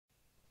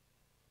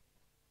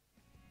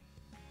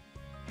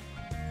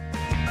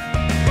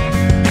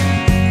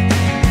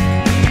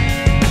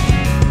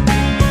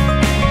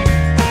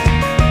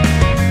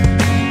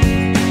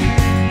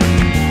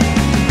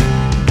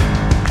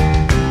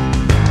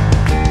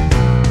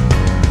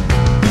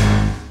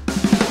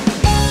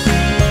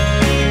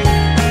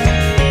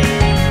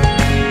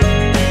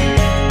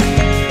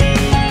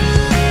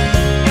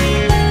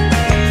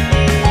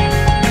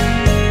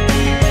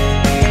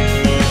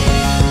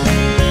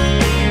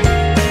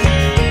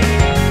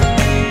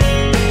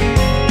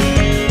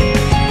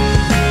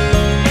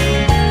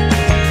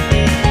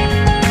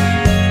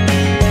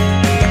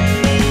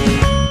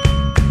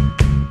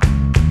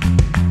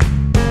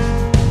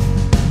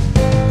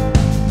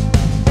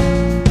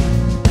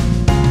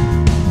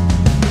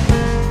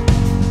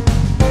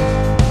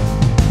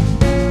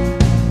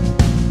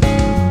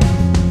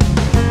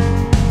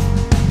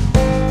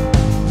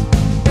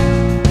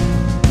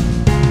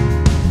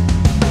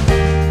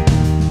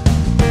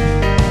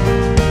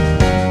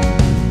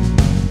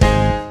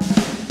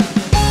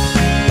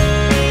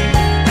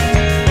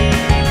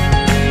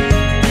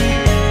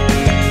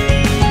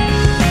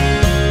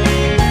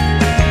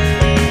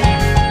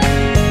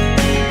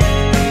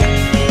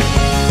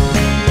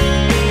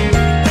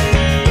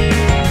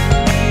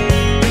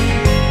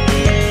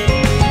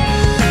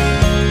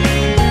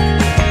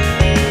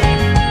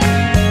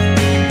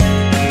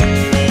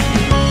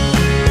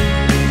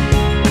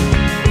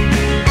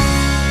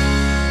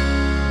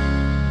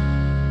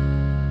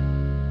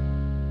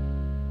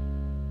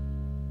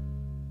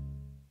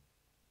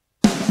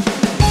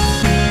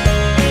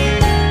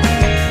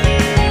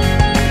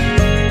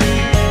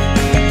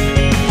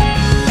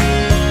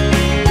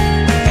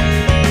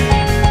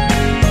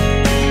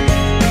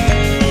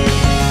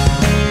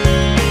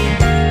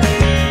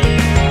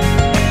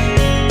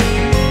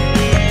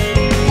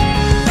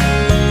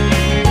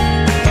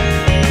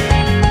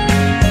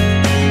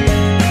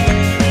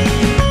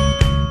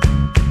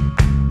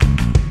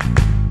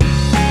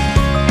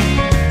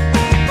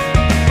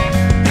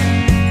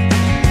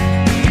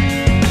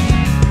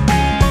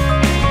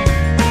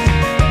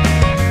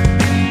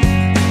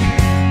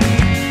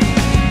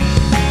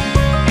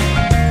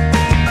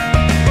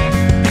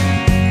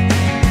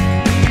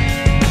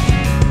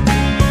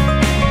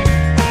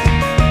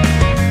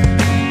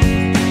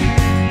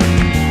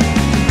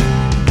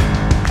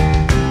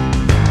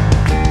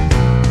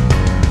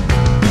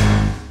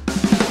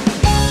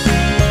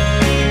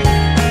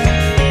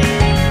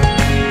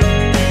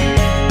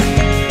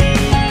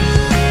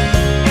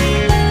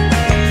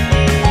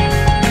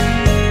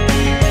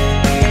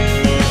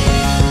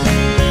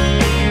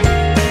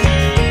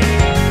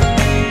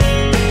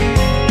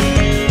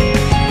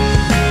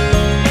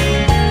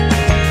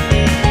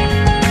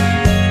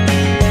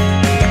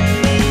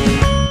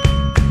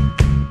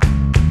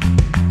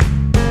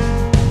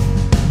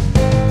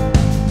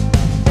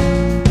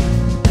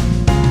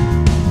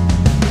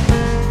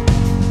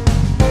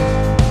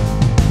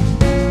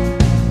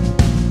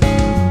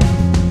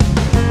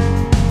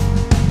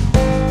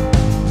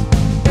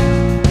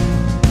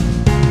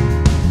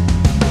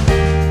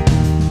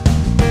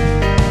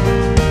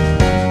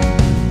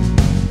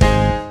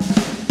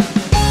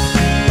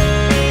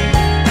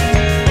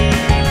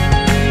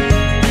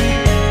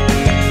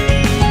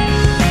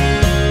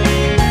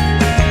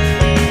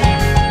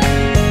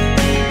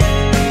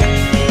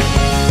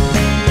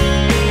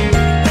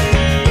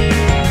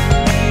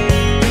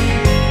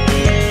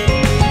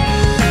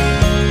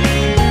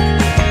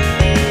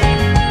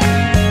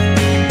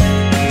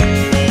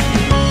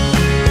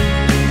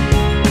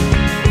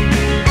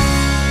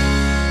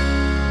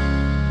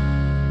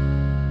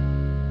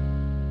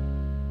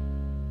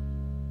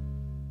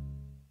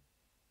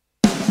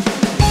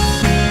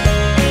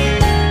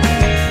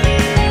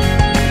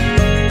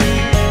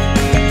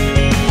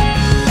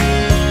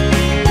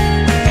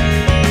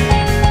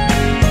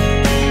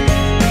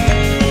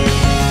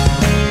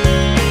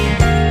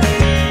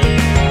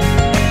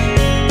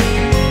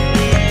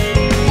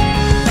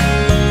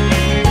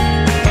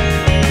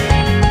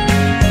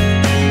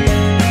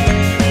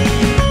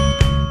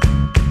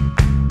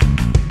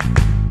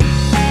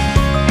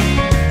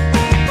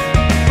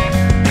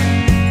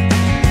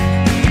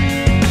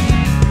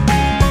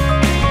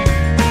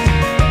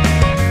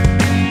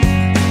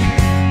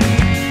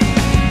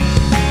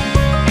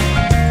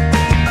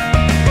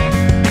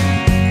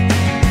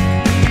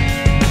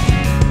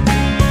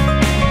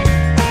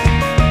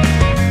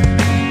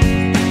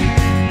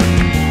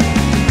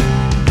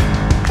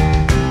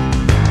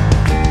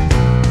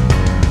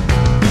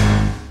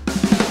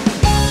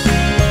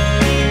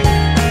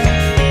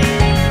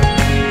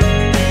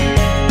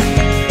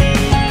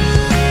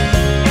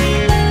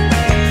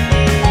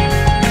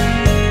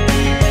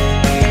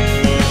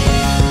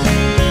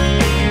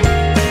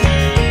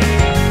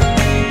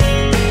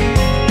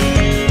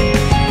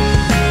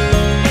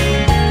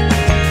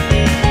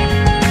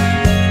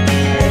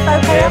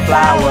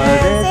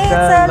flowers. It's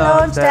a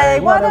launch day.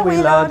 What are we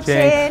launching?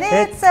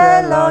 It's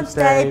a launch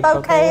day.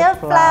 Bouquet of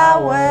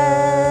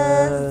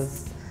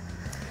flowers.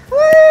 Woo!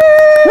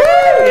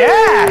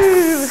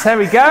 Yes! There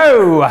we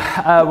go.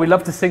 We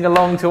love to sing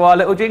along to our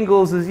little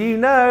jingles, as you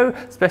know,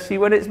 especially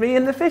when it's me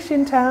and the fish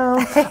in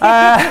town.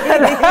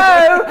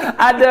 Hello,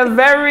 and a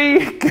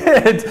very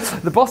good...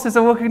 The bosses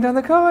are walking down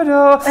the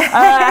corridor.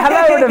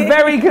 Hello, and a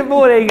very good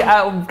morning,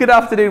 good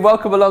afternoon.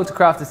 Welcome along to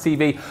Crafters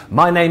TV.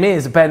 My name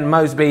is Ben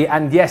Moseby,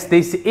 and yes,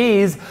 this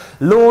is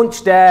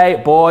launch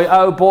day. Boy,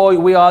 oh boy,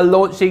 we are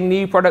launching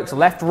new products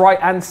left, right,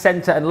 and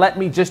centre. And let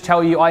me just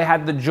tell you, I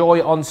had the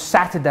joy on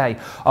Saturday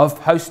of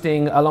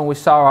hosting, along with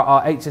Sarah,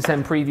 our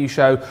HSM preview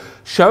show,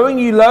 showing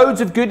you loads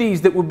of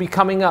goodies that will be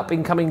coming up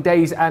in coming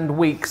days and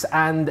weeks.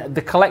 And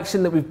the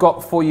collection that we've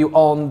got for you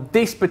on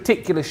this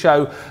particular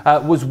show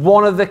was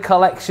one of the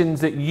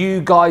collections that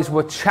you guys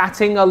were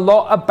chatting a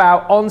lot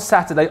about on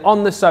Saturday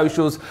on the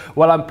socials.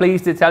 Well, I'm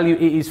pleased to tell you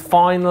it is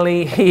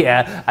finally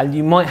here, and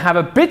you might have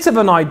a bit of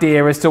an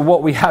idea as to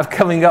what we have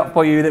coming up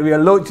for you that we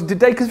are launching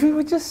today, because we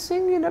were just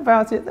singing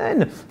about it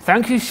then.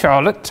 Thank you,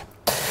 Charlotte.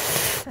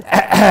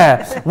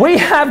 We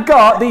have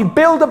got the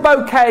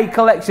Build-a-Bouquet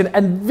collection,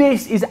 and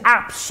this is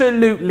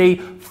absolutely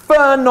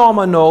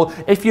phenomenal.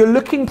 If you're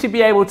looking to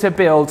be able to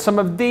build some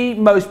of the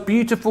most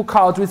beautiful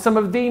cards with some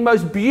of the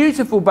most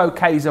beautiful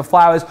bouquets of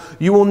flowers,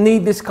 you will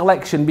need this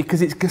collection,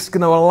 because it's just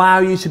going to allow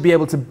you to be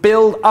able to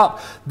build up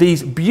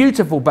these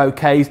beautiful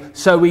bouquets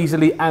so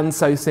easily and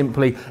so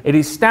simply. It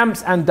is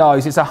stamps and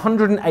dies. It's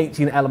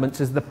 118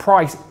 elements, as the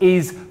price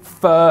is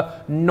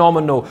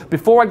phenomenal.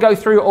 Before I go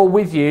through it all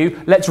with you,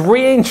 let's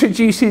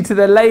reintroduce you to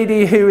the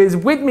lady who is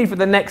with me for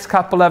the next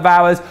couple of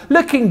hours,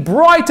 looking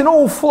bright and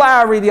all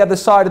flowery the other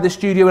side of the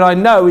studio, and I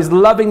know is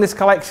loving this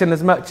collection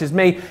as much as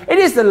me. It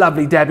is the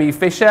lovely Debbie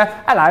Fisher.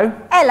 Hello.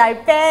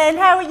 Hello, Ben.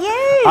 How are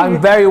you? I'm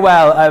very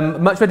well.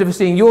 Much better for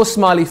seeing your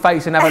smiley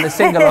face and having a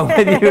sing along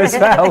with you as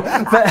well.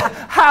 But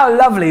how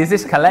lovely is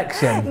this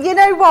collection? You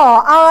know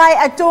what?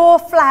 I adore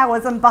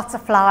flowers and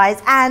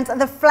butterflies, and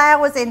the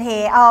flowers in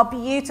here are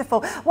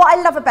beautiful. What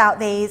I love about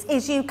these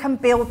is you can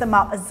build them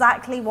up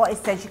exactly what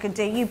it says you can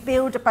do. You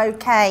build a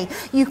bouquet,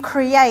 you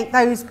create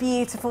those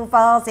beautiful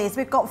vases.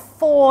 We've got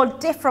 4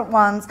 different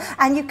ones,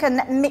 and you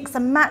can mix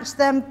and match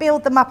them,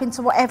 build them up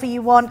into whatever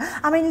you want.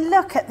 I mean,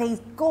 look at these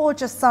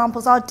gorgeous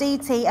samples. Our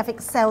DT have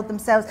excelled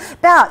themselves,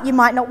 but you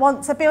might not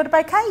want to build a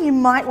bouquet. You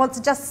might want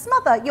to just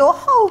smother your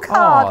whole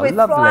card with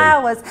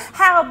flowers.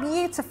 How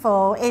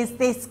beautiful is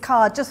this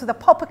card, just with a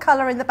pop of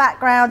colour in the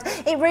background?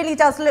 It really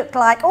does look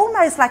like,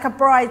 almost like a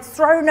bride's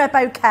thrown a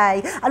bouquet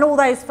and all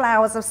those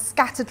flowers are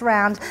scattered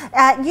around.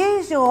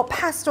 Use your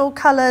pastel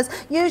colours,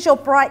 use your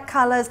bright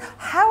colours.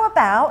 How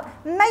about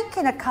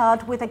making a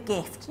card with a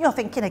gift? You're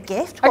thinking a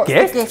gift? What's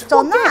the gift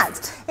on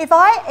that? If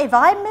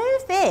I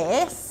move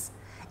this,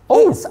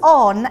 it's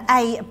on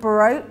a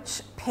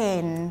brooch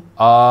pin.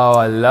 Oh,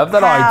 I love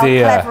that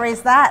idea. How clever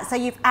is that? So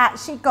you've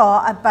actually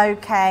got a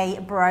bouquet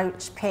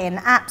brooch pin.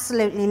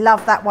 Absolutely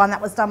love that one. That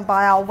was done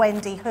by our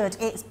Wendy Hood.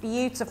 It's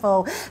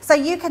beautiful. So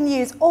you can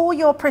use all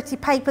your pretty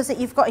papers that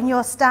you've got in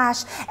your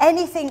stash,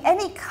 anything,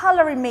 any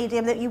colouring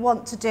medium that you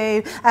want to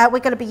do. We're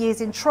going to be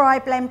using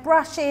tri-blend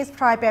brushes,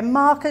 tri-blend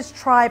markers,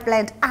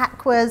 tri-blend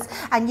aquas,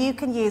 and you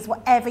can use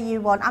whatever you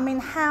want. I mean,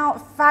 how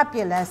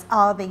fabulous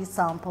are these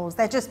samples?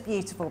 They're just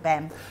beautiful,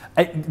 Ben.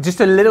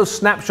 Just a little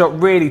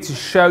snapshot really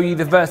to show you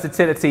the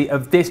versatility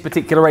of this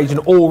particular range, and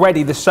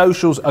already the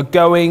socials are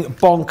going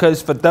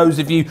bonkers for those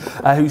of you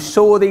who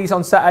saw these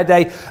on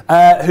Saturday,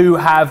 who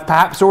have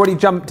perhaps already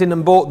jumped in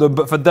and bought them,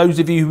 but for those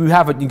of you who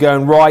haven't, you're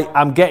going, right,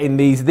 I'm getting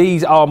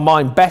these are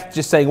mine. Beth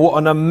just saying, what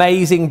an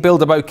amazing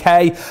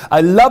Build-a-Bouquet. I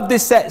love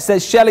this set,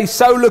 says Shelley,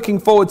 so looking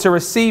forward to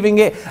receiving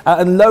it,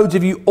 and loads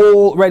of you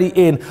already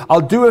in.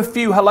 I'll do a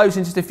few hellos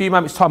in just a few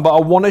moments time, but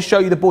I want to show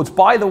you the boards.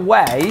 By the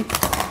way,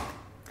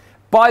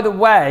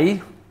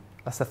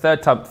 that's the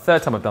third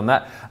time I've done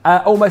that.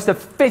 Almost a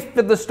fifth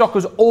of the stock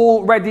has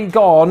already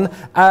gone,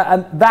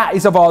 and that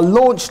is of our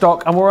launch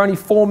stock, and we're only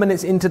 4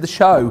 minutes into the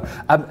show.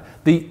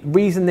 The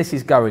reason this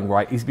is going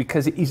right is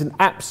because it is an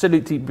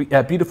absolutely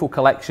beautiful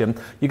collection.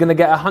 You're going to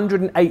get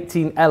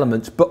 118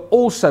 elements, but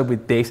also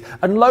with this,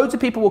 and loads of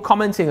people were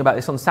commenting about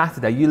this on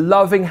Saturday, you're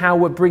loving how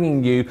we're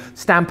bringing you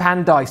stamp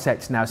and die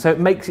sets now. So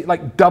it makes it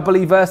like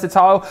doubly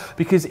versatile,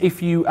 because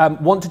if you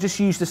want to just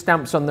use the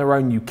stamps on their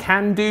own, you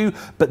can do,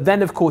 but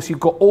then of course you've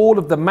got all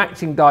of the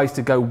matching dies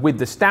to go with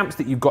the stamps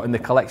that you've got in the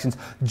collections,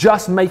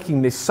 just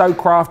making this so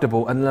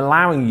craftable and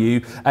allowing you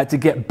to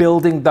get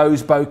building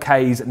those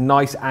bouquets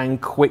nice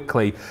and quickly.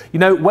 You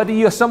know, whether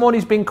you're someone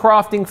who's been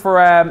crafting for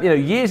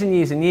years and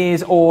years and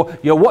years, or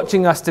you're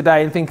watching us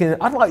today and thinking,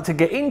 I'd like to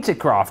get into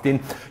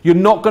crafting, you're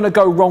not going to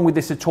go wrong with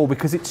this at all,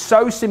 because it's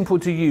so simple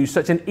to use,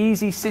 such an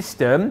easy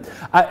system.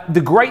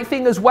 The great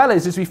thing as well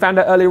is, as we found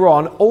out earlier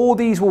on, all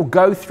these will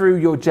go through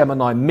your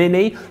Gemini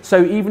Mini.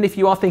 So even if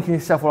you are thinking to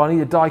yourself, well, I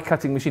need a die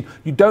cutting machine,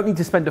 you don't need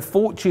to spend a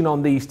fortune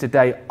on these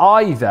today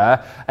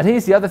either. And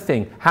here's the other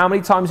thing, how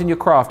many times in your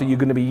craft are you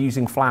going to be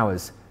using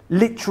flowers?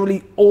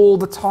 literally all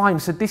the time.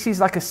 So this is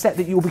like a set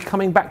that you'll be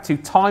coming back to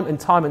time and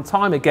time and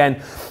time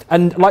again.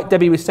 And like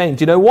Debbie was saying,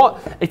 do you know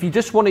what? If you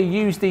just want to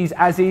use these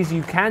as is,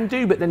 you can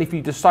do, but then if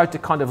you decide to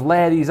kind of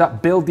layer these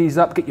up, build these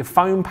up, get your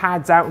foam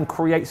pads out and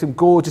create some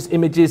gorgeous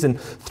images and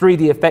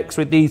 3D effects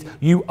with these,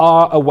 you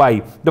are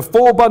away. The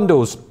 4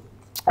 bundles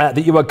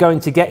that you are going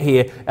to get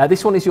here.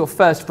 This one is your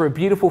first for a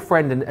beautiful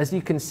friend, and as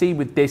you can see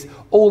with this,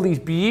 all these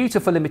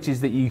beautiful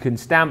images that you can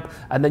stamp,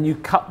 and then you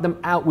cut them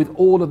out with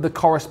all of the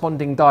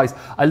corresponding dies.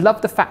 I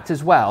love the fact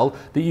as well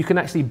that you can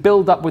actually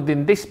build up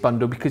within this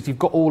bundle, because you've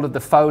got all of the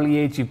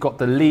foliage, you've got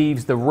the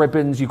leaves, the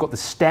ribbons, you've got the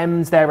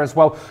stems there as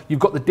well, you've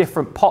got the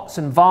different pots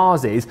and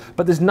vases,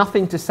 but there's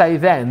nothing to say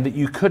then that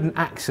you couldn't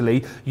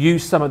actually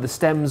use some of the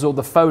stems or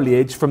the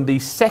foliage from the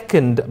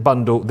second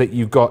bundle that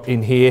you've got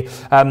in here,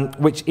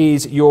 which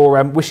is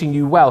your Wishing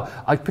You Well.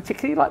 I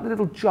particularly like the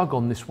little jug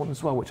on this one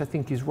as well, which I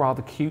think is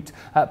rather cute.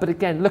 But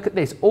again, look at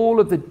this,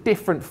 all of the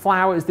different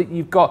flowers that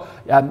you've got,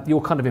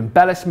 your kind of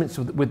embellishments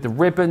with the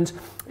ribbons.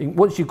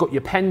 Once you've got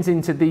your pens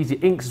into these,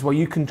 your inks as well,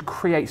 you can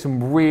create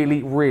some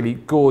really, really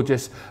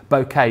gorgeous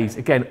bouquets.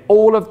 Again,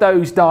 all of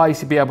those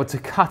dies to be able to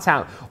cut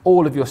out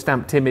all of your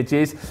stamped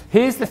images.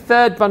 Here's the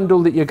 3rd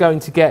bundle that you're going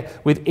to get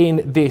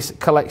within this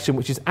collection,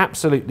 which is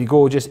absolutely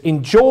gorgeous.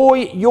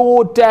 Enjoy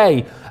your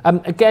day.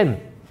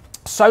 Again,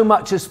 so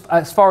much as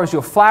far as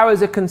your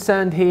flowers are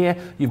concerned here.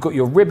 You've got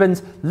your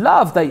ribbons.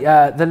 Love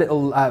the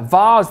little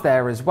vase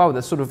there as well.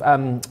 There's sort of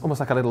almost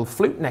like a little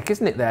flute neck,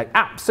 isn't it there?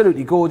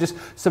 Absolutely gorgeous.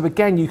 So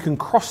again, you can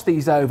cross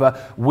these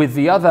over with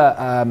the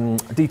other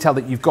detail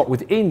that you've got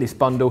within this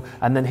bundle.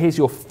 And then here's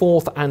your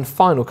 4th and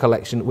final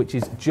collection, which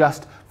is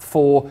just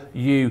for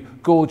you.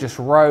 Gorgeous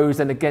rose,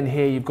 and again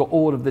here you've got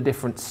all of the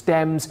different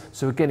stems.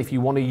 So again, if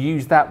you want to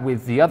use that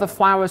with the other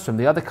flowers from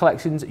the other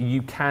collections,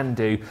 you can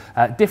do.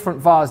 Different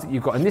vase that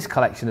you've got in this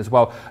collection as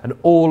well, and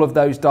all of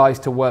those dies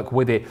to work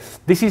with it.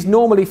 This is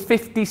normally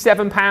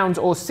 £57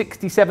 or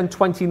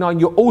 $67.29.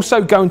 You're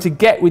also going to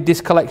get with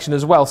this collection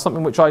as well,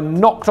 something which I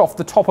knocked off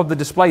the top of the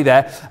display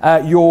there,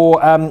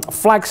 your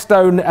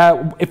Flagstone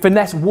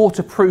Finesse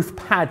waterproof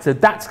pad. So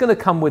that's going to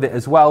come with it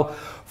as well.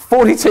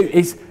 42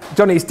 is,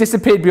 Johnny, it's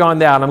disappeared behind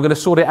there, and I'm going to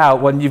sort it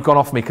out when you've gone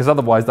off me, because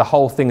otherwise the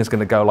whole thing is going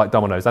to go like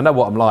dominoes. I know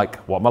what I'm like.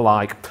 What am I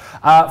like?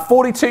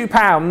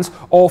 £42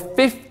 or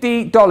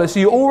 $50.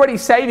 So you're already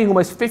saving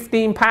almost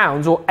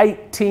 £15 or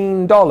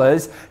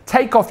 $18.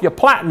 Take off your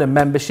platinum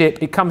membership.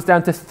 It comes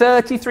down to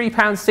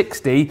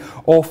 £33.60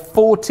 or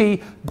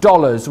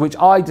 $40, which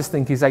I just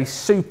think is a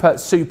super,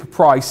 super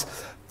price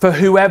for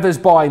whoever's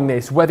buying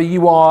this. Whether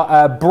you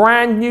are a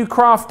brand new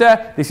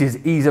crafter, this is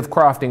ease of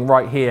crafting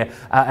right here.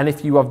 And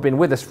if you have been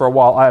with us for a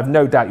while, I have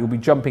no doubt you'll be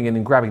jumping in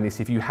and grabbing this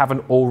if you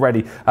haven't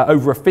already.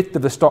 Over 1/5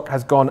 of the stock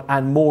has gone,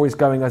 and more is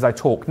going as I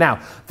talk. Now,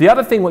 the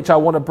other thing which I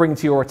want to bring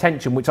to your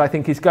attention, which I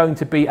think is going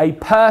to be a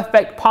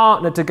perfect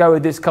partner to go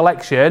with this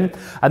collection,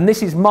 and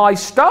this is my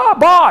star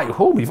buy.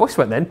 Oh, my voice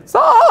went then.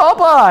 Star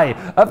buy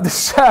of the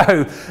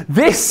show.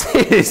 This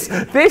is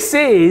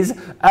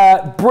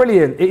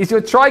brilliant. It is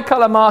your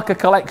tricolour marker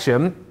collection.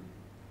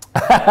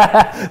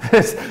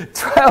 There's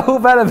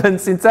 12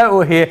 elements in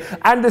total here,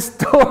 and a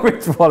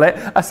storage wallet.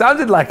 I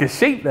sounded like a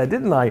sheep there,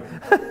 didn't I?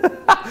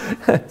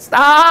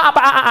 Star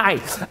buy.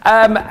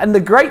 And the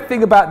great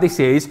thing about this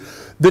is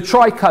the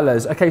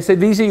tricolours. Okay, so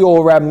these are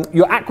your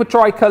aqua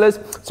tricolours.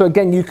 So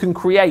again, you can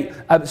create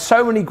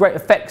so many great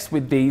effects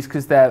with these,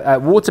 because they're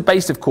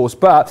water-based, of course,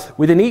 but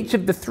within each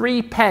of the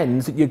 3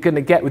 pens that you're going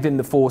to get within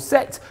the 4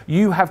 sets,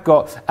 you have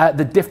got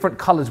the different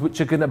colours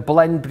which are going to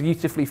blend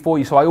beautifully for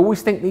you. So I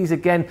always think these,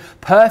 again,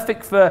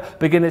 perfect for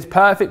beginners,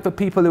 perfect for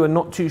people who are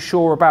not too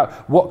sure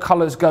about what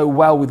colours go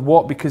well with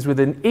what, because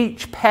within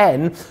each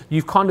pen,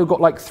 you've kind of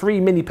got like 3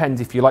 mini pens,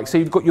 if you like. So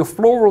you've got your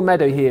floral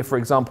meadow here, for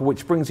example,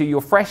 which brings you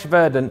your fresh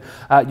verdant,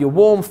 your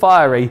warm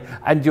fiery,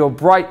 and your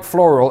bright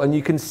floral, and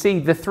you can see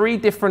the 3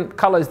 different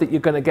colours that you're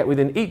going to get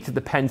within each of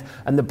the pens,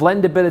 and the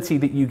blendability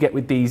that you get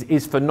with these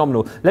is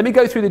phenomenal. Let me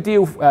go through the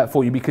deal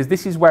for you, because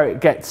this is where it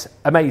gets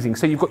amazing.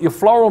 So you've got your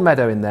floral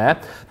meadow in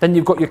there, then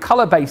you've got your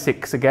colour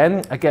basics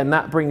again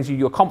that brings you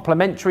your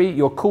complementary,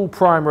 your cool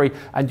primary,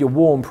 and your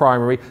warm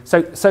primary.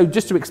 So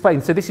just to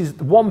explain, so this is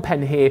 1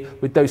 pen here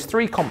with those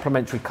 3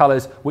 complementary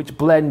colours which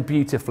blend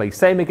beautifully.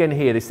 Same again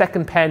here, the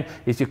second pen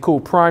is your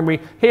cool primary.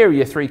 Here are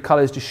your 3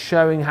 colours, just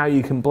showing how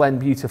you can blend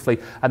beautifully,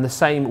 and the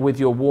same with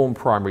your warm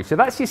primary. So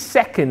that's your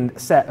second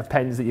set of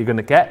pens that you're going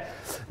to get.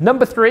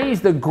 Number 3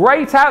 is the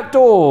Great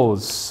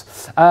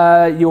Outdoors,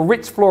 your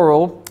rich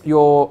floral,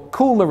 your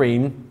cool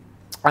marine,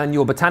 and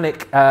your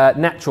botanic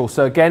natural.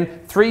 So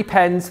again, 3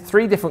 pens,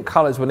 3 different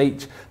colours on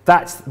each.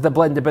 That's the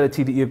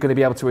blendability that you're going to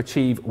be able to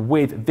achieve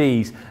with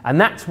these, and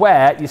that's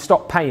where you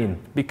stop paying,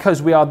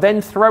 because we are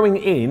then throwing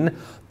in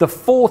the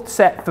 4th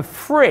set for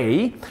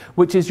free,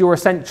 which is your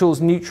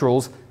essentials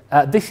neutrals.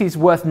 This is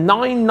worth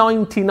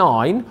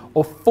 $9.99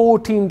 or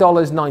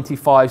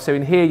 $14.95. So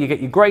in here you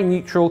get your grey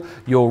neutral,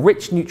 your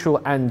rich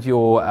neutral, and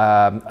your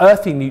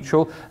earthy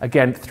neutral.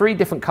 Again, 3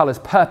 different colours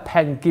per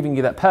pen, giving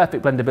you that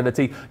perfect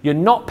blendability. You're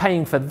not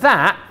paying for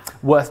that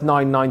worth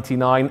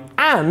 $9.99.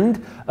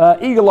 And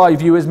Eagle Eye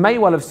viewers may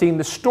well have seen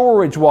the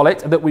storage wallet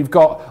that we've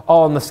got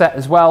on the set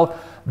as well.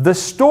 The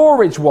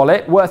storage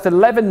wallet, worth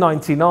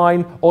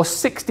 $11.99 or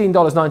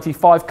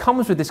 $16.95,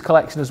 comes with this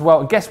collection as well.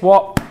 And guess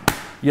what?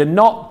 You're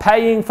not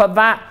paying for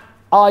that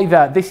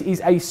either. This is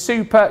a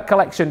super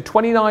collection,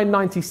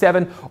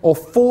 $29.97 or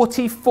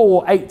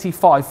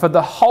 $44.85 for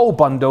the whole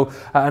bundle.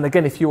 And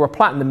again, if you're a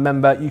platinum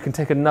member, you can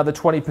take another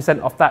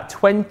 20% off that,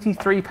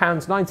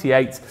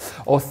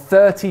 £23.98 or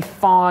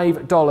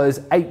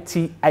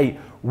 $35.88.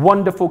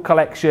 Wonderful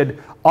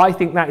collection. I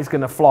think that is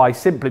going to fly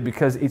simply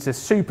because it's a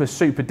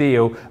super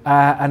deal.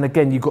 And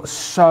again, you've got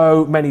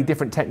so many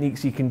different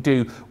techniques you can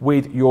do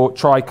with your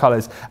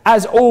tricolours.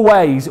 As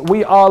always,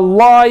 we are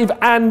live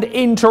and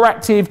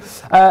interactive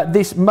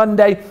this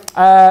Monday.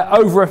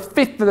 Over a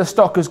fifth of the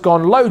stock has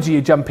gone. Loads of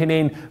you jumping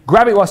in.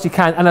 Grab it whilst you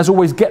can. And as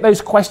always, get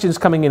those questions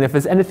coming in. If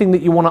there's anything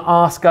that you want to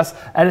ask us,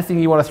 anything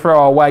you want to throw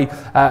our way,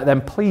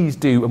 then please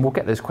do. And we'll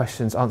get those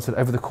questions answered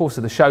over the course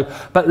of the show.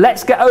 But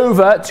let's get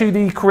over to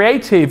the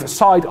creative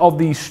side of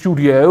the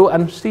studio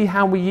and see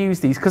how we use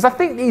these, because I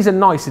think these are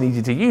nice and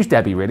easy to use,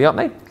 Debbie, really, aren't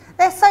they?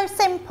 They're so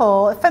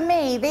simple. For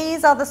me,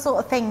 these are the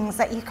sort of things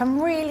that you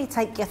can really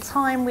take your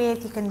time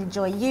with, you can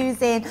enjoy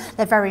using.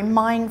 They're very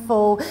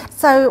mindful.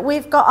 So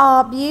we've got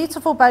our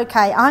beautiful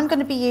bouquet. I'm going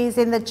to be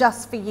using the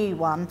Just For You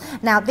one.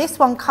 Now, this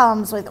one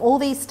comes with all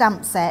these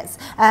stamp sets.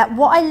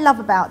 What I love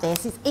about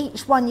this is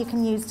each one you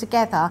can use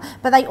together,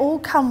 but they all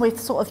come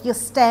with sort of your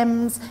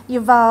stems,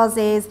 your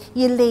vases,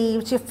 your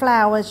leaves, your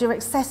flowers, your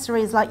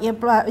accessories like your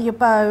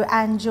bow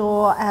and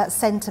your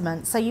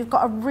sentiments. So you've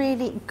got a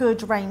really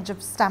good range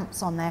of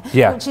stamps on there.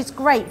 Yeah. Which is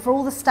great for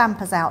all the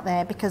stampers out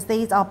there because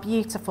these are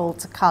beautiful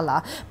to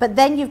colour. But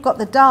then you've got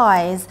the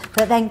dies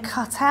that then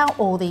cut out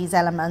all these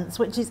elements,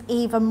 which is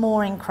even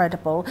more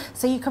incredible.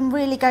 So you can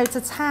really go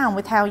to town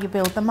with how you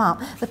build them up.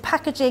 The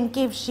packaging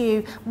gives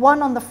you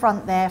one on the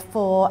front there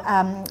for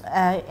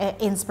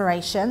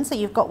inspiration. So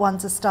you've got one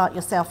to start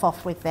yourself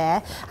off with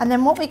there. And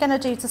then what we're going to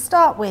do to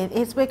start with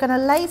is we're going to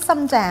lay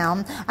some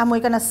down and we're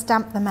going to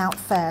stamp them out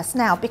first.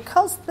 Now,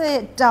 because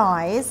the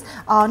dies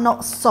are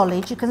not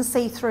solid, you can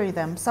see through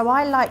them. So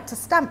I like to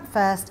stamp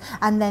first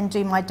and then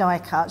do my die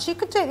cuts. You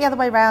could do it the other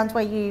way around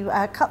where you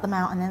cut them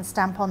out and then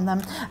stamp on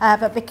them.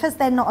 But because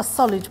they're not a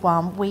solid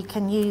one, we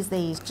can use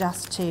these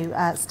just to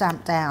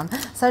stamp down.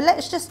 So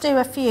let's just do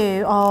a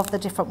few of the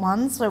different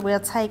ones. So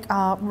we'll take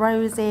our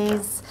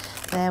roses,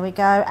 there we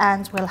go,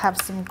 and we'll have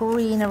some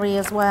greenery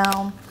as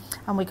well.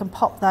 And we can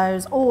pop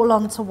those all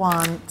onto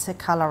one to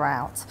colour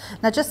out.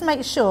 Now just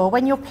make sure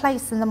when you're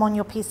placing them on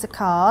your piece of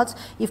card,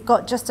 you've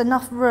got just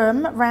enough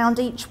room around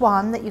each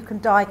one that you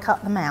can die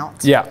cut them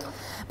out. Yeah.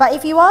 But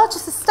if you are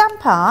just a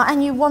stamper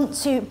and you want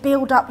to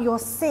build up your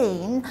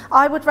scene,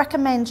 I would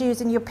recommend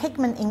using your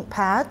pigment ink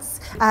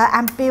pads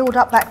and build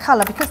up that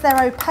colour. Because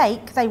they're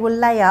opaque, they will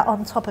layer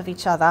on top of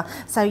each other,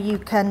 so you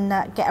can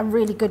get a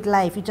really good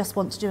lay if you just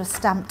want to do a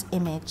stamped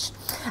image.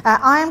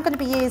 I am going to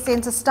be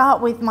using, to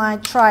start with, my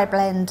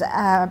tri-blend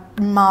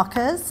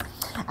markers.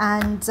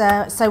 And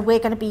so we're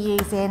going to be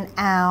using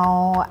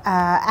our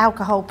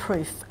alcohol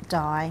proof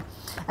die.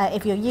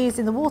 If you're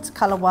using the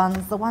watercolour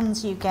ones, the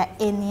ones you get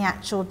in the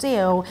actual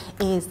deal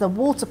is the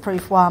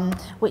waterproof one,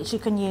 which you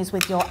can use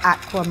with your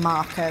aqua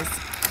markers.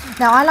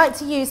 Now, I like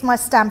to use my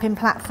stamping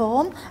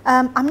platform.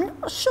 I'm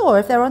not sure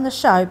if they're on the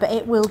show, but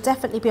it will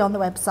definitely be on the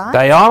website.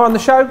 They are on the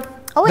show.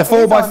 Oh, the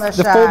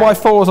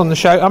 4x4's on the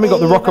show, and we've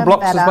got the rocker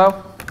blocks as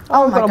well.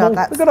 Oh my God,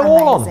 that's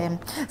amazing.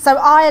 So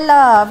I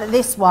love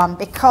this one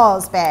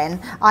because, Ben,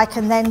 I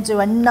can then do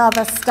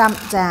another stamp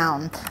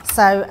down.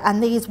 So,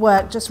 and these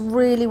work just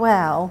really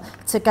well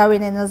to go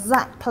in an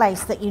exact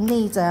place that you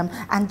need them,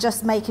 and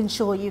just making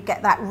sure you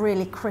get that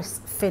really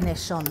crisp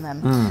finish on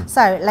them.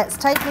 So let's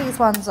take these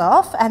ones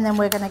off, and then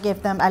we're going to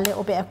give them a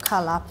little bit of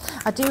colour.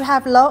 I do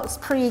have lots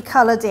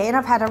pre-coloured in.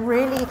 I've had a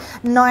really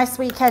nice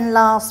weekend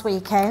last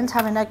weekend,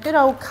 having a good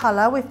old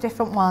colour with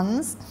different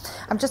ones.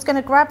 I'm just going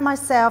to grab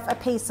myself a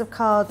piece of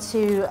card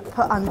to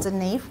put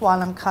underneath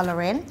while I'm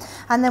colouring,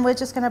 and then we're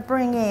just going to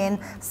bring in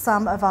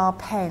some of our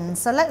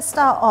pens. So let's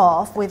start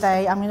off with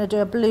I'm going to do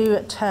a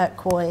blue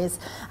turquoise,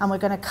 and we're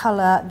going to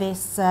colour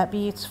this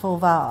beautiful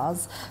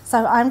vase.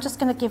 So I'm just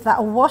going to give that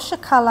a wash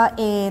of colour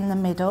in the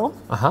middle.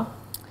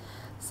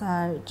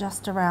 So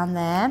just around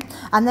there,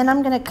 and then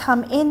I'm going to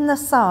come in the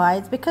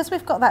sides, because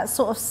we've got that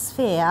sort of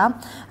sphere.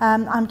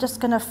 I'm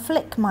just going to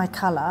flick my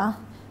colour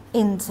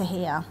into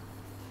here.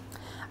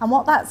 And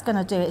what that's going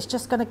to do, it's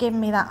just going to give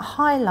me that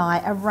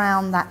highlight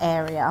around that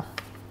area.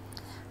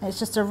 It's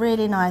just a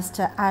really nice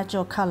to add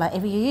your colour.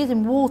 If you're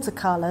using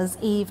watercolours,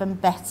 even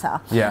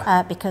better,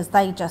 because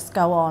they just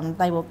go on.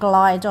 They will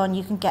glide on.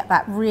 You can get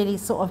that really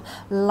sort of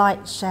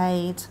light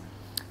shade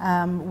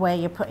where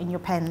you're putting your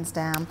pens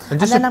down. And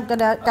then I'm going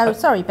to go,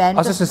 sorry Ben,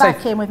 just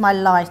back in with my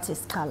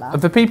lightest colour.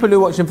 And for people who are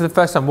watching for the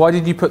first time, why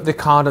did you put the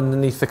card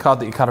underneath the card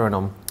that you're colouring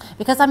on?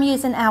 because I'm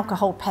using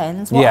alcohol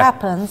pens, what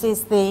happens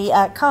is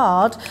the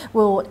card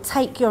will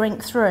take your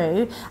ink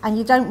through, and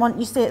you don't want,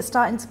 you see it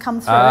starting to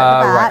come through at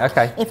the back. Right,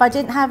 okay. If I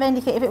didn't have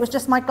anything, if it was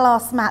just my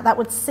glass mat, that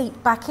would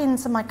seep back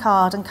into my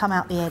card and come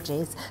out the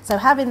edges. So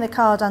having the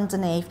card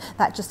underneath,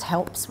 that just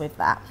helps with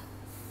that.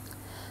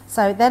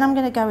 So then I'm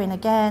going to go in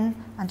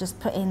again and just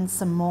put in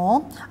some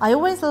more. I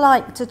always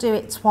like to do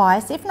it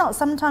twice, if not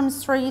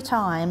sometimes 3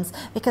 times,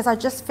 because I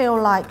just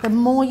feel like the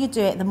more you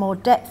do it, the more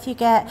depth you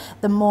get,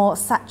 the more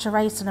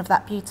saturation of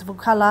that beautiful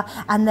colour,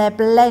 and their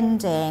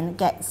blending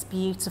gets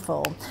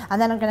beautiful.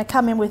 And then I'm going to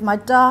come in with my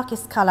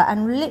darkest colour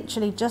and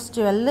literally just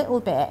do a little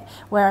bit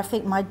where I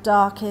think my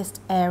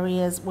darkest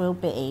areas will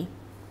be.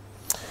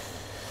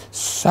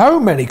 So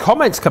many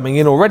comments coming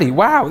in already.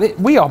 Wow,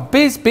 we are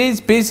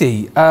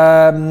busy.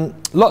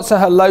 Lots of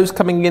hellos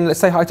coming in. Let's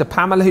say hi to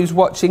Pamela, who's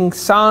watching.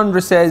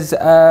 Sandra says,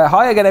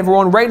 hi again,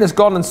 everyone. Rain has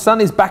gone and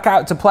sun is back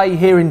out to play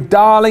here in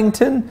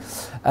Darlington.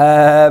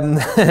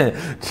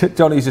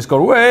 Johnny's just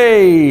gone,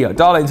 way,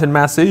 Darlington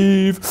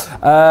massive.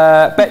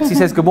 Betsy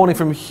says, good morning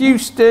from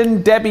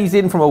Houston. Debbie's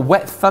in from a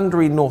wet,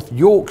 thundery North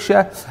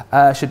Yorkshire.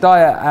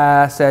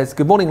 Shadiah says,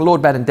 good morning,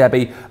 Lord Ben and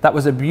Debbie. That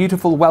was a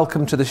beautiful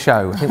welcome to the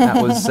show. I think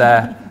that was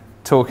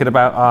talking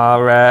about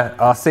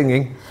our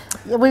singing.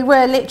 We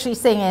were literally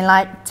singing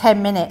like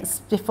 10 minutes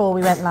before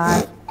we went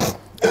live.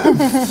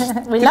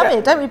 We love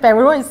it, don't we, Ben?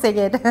 We're always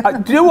singing.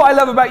 Do you know what I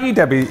love about you,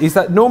 Debbie? Is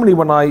that normally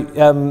when I,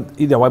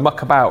 I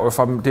muck about, or if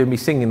I'm doing me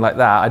singing like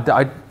that,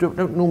 I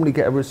don't normally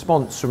get a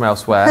response from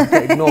elsewhere. I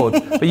get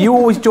ignored. But you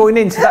always join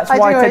in, so that's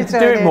why I tend to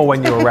do it more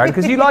when you're around,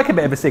 because you like a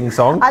bit of a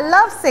sing-song. I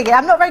love singing.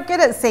 I'm not very good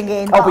at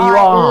singing. Oh, but you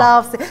are. I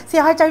love singing. See,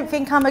 I don't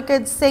think I'm a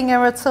good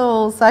singer at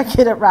all, so I'm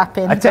good at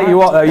rapping. I tell you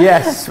what, though,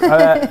 yes,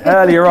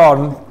 earlier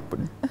on,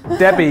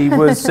 Debbie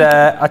was,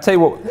 I tell you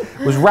what,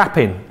 was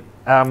rapping.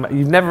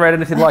 You've never read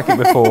anything like it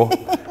before.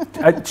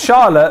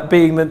 Charlotte,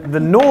 being the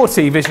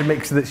naughty vision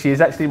mixer that she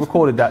is, actually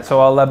recorded that.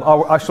 So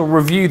I shall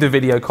review the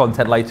video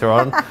content later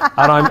on,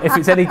 and if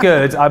it's any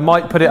good, I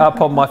might put it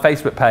up on my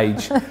Facebook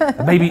page.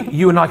 And maybe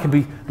you and I can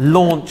be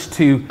launched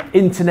to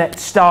internet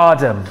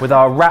stardom with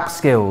our rap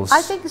skills.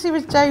 I think she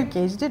was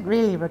joking. She didn't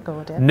really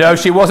record it. No,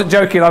 she wasn't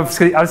joking.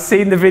 I've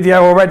seen the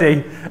video already.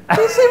 Did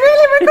she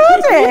really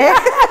record it?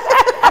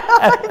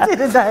 I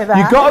didn't know that.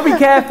 You've got to be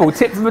careful.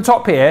 Tip from the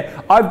top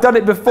here. I've done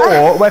it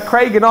before where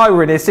Craig and I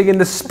were in here singing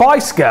the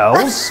Spice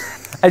Girls,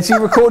 and she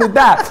recorded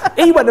that.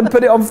 He went and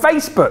put it on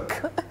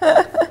Facebook.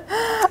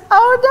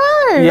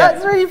 Oh no,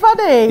 that's really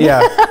funny.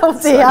 Yeah. Oh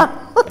dear.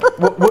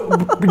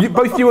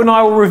 Both you and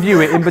I will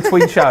review it in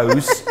between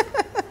shows,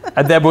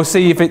 and then we'll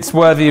see if it's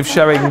worthy of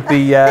showing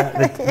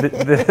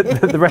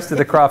the rest of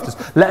the crafters.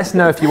 Let us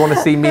know if you want to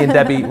see me and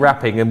Debbie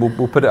rapping, and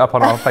we'll put it up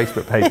on our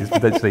Facebook pages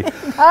potentially.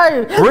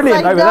 No,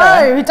 brilliant over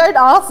there. No, don't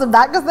ask them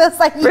that, because they'll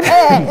say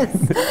yes.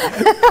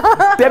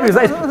 Debbie was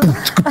like,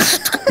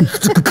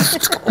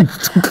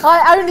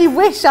 I only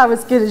wish I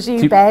was good as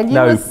you, Ben. You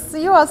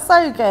are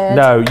so good.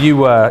 No, you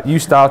were. You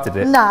started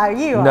it. No,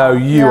 you are. No,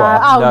 you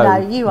are. Oh no,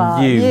 you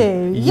are.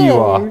 You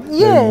are.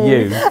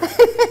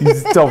 You.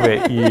 Stop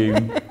it, you.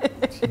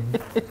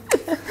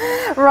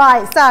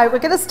 Right, so we're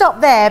going to stop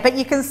there, but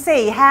you can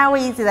see how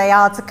easy they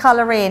are to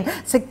colour in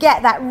to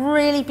get that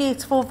really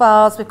beautiful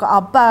vase. We've got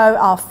our bow,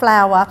 our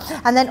flower,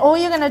 and then all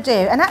you're going to do,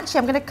 and actually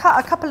I'm going to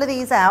cut a couple of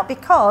these out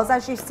because,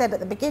 as you said at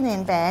the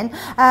beginning, Ben,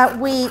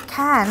 we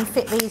can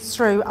fit these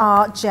through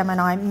our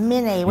Gemini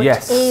Mini,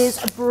 which is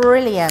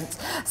brilliant.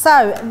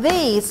 So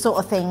these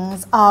sort of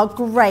things are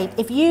great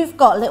if you've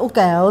got little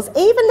girls,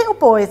 even little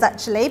boys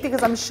actually,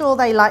 because I'm sure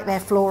they like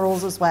their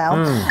florals as well.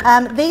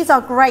 These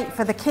are great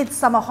for the kids'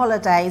 summer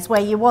holidays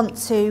where you want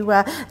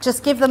to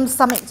just give them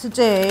something to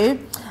do,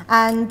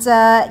 and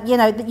you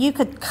know, that you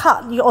could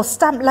cut or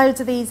stamp loads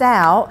of these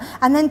out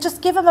and then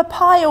just give them a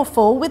pile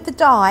full with the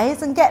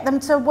dies and get them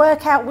to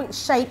work out which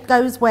shape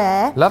goes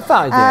where. Love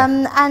that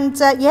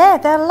idea. Yeah,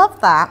 they'll love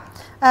that.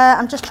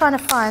 I'm just trying to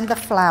find the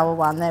flower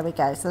one. There we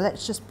go. So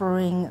let's just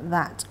bring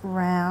that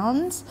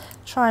round.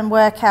 Try and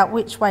work out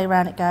which way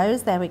round it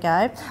goes. There we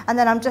go. And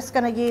then I'm just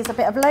going to use a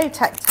bit of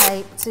low-tack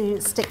tape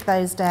to stick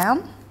those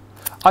down.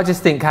 I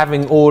just think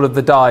having all of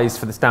the dies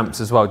for the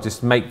stamps as well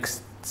just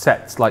makes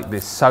sets like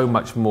this so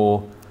much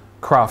more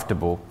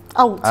craftable.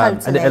 Oh,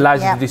 totally. And it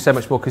allows you to do so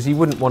much more, because you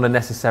wouldn't want to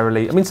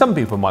necessarily, I mean, some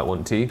people might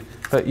want to,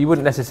 but you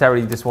wouldn't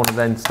necessarily just want to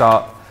then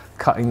start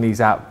cutting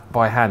these out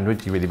by hand,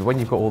 would you really? But when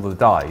you've got all the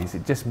dies,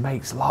 it just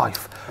makes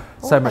life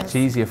so much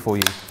easier for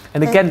you.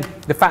 And again,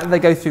 the fact that they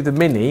go through the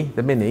mini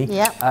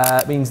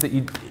means that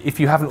if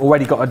you haven't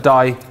already got a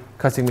die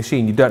cutting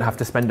machine, you don't have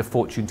to spend a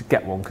fortune to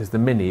get one, because the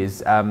mini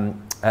is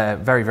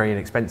very, very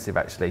inexpensive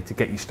actually to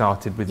get you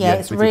started with your crafting. Yeah,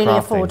 it's really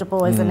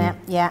affordable, isn't it?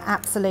 Yeah,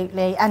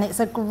 absolutely. And it's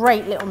a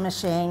great little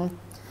machine.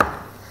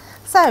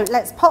 So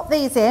let's pop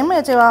these in.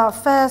 We'll do our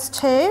first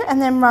two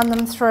and then run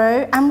them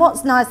through. And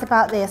what's nice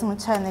about this, I'm going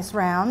to turn this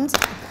round.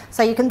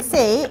 So you can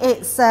see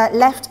it's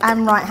left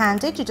and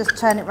right-handed. You just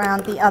turn it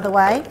round the other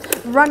way.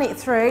 Run it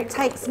through. It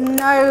takes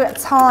no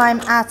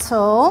time at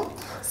all.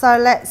 So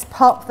let's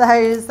pop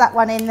that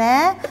one in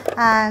there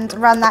and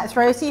run that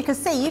through. So you can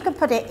see, you can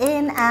put it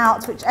in,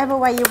 out, whichever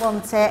way you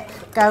want it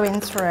going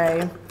through.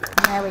 And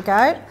there we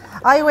go.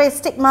 I always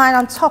stick mine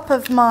on top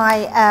of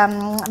my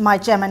my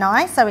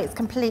Gemini, so it's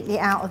completely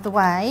out of the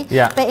way.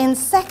 Yeah. But in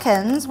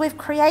seconds, we've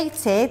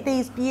created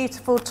these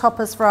beautiful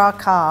toppers for our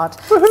card.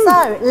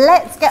 So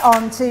let's get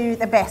on to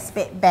the best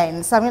bit,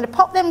 Ben. So I'm going to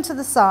pop them to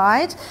the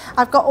side.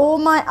 I've got all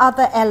my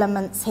other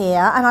elements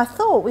here, and I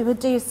thought we would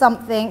do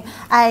something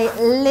a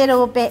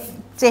little bit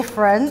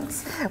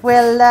different.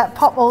 We'll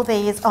pop all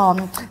these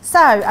on. So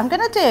I'm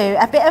going to do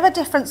a bit of a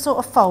different sort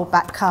of fold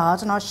back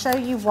card, and I'll show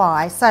you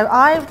why. So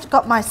I've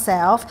got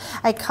myself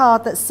a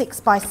card that's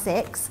 6 by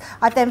 6.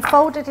 I then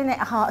folded in it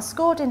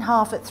scored in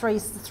half at 3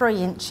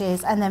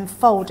 inches, and then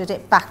folded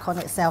it back on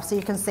itself. So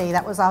you can see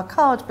that was our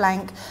card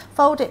blank.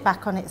 Fold it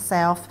back on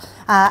itself,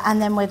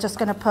 and then we're just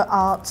going to put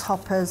our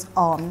toppers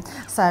on.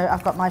 So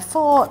I've got my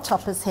 4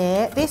 toppers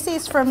here. This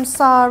is from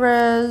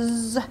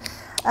Sarah's.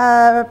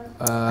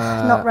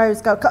 Not Rose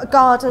Gold,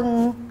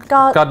 Garden of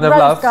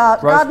Love.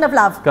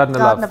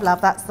 Garden of Love,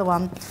 that's the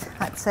one.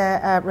 I had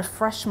to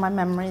refresh my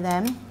memory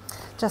then,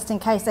 just in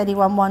case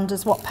anyone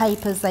wonders what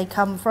papers they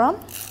come from.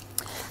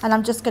 And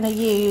I'm just going to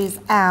use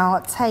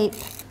our tape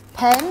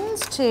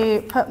pens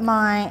to put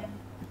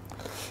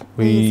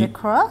these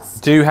across.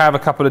 Do have a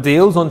couple of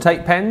deals on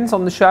tape pens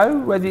on the show,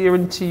 whether you're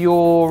into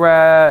your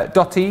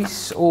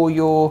dotties or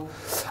your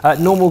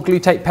normal glue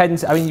tape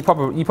pens. I mean, you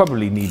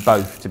probably need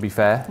both, to be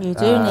fair. You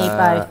do need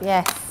both,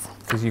 yes.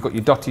 Because you've got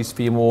your dotties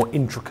for your more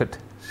intricate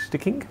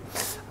sticking,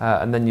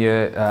 and then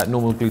your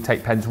normal glue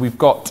tape pens. We've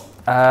got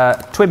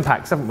twin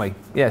packs, haven't we?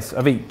 Yes,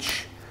 of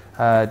each.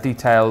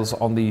 Details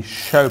on the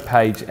show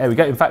page. There we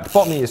go. In fact,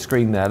 bottom of your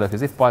screen there, look,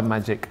 as if by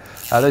magic.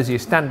 Those are your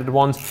standard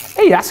ones.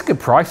 Hey, that's a good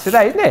price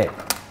today, isn't it?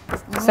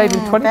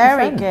 Saving 20%.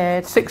 Very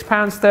good.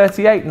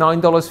 £6.38,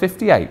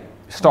 $9.58.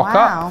 Stock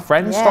up,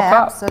 friends, yeah, stock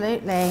up.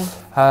 Absolutely.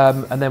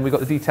 And then we've got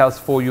the details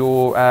for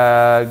your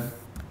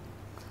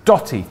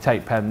dotty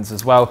tape pens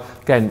as well.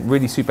 Again,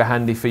 really super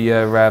handy for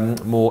your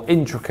more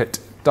intricate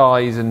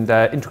dies and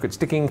intricate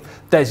sticking.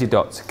 There's your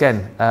dots.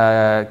 Again,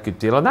 good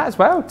deal on that as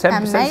well.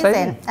 10%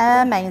 saving.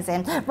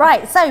 Amazing.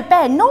 Right, so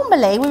Ben,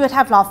 normally we would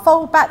have our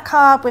fold back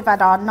card. We've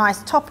had our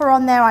nice topper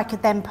on there. I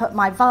could then put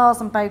my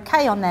vase and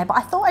bouquet on there, but I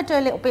thought I'd do a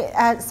little bit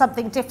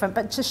something different,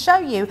 but to show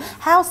you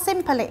how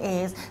simple it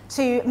is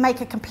to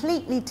make a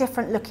completely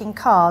different looking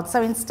card.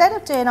 So instead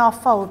of doing our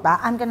fold back,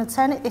 I'm going to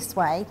turn it this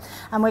way,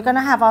 and we're going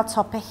to have our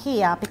topper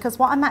here, because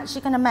what I'm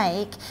actually going to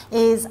make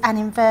is an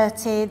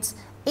inverted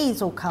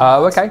easel card.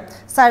 Oh, okay.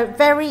 So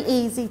very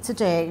easy to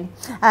do.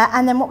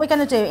 And then what we're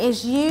going to do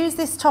is use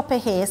this topper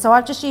here. So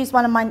I've just used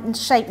one of my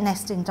shape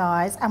nesting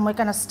dies, and we're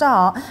going to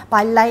start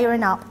by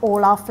layering up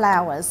all our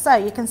flowers. So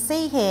you can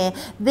see here,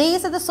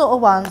 these are the sort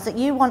of ones that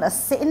you want to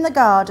sit in the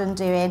garden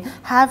doing,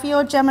 have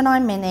your Gemini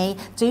Mini,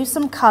 do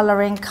some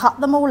colouring, cut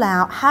them all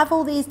out, have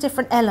all these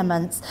different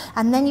elements,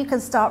 and then you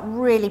can start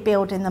really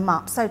building them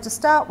up. So to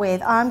start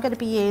with, I'm going to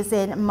be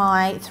using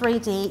my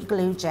 3D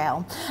glue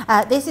gel.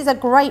 This is a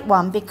great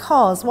one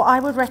because what I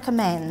would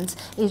recommend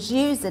is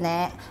using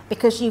it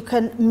because you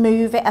can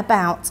move it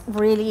about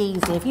really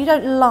easy. If you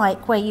don't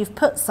like where you've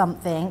put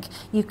something,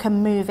 you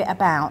can move it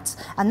about.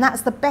 And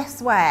that's the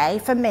best way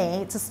for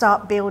me to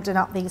start building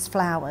up these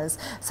flowers.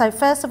 So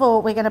first of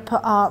all, we're going to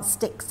put our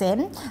sticks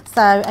in.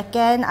 So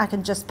again, I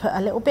can just put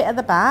a little bit at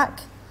the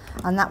back,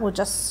 and that will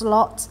just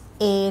slot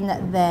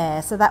in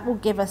there. So that will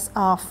give us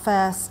our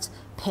first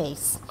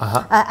piece.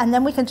 And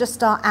then we can just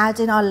start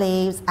adding our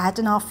leaves,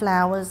 adding our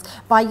flowers.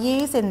 By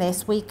using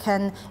this, we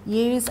can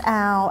use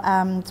our,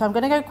 so I'm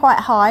going to go quite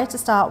high to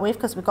start with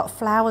because we've got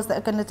flowers that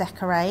are going to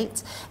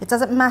decorate. It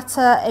doesn't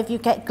matter if you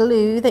get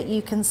glue that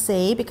you can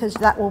see because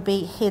that will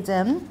be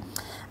hidden.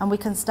 And we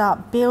can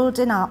start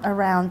building up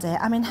around it.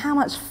 I mean, how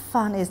much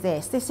fun is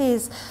this? This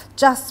is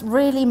just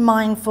really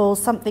mindful,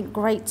 something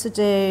great to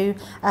do,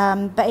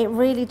 but it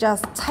really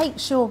just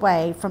takes you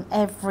away from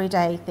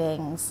everyday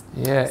things.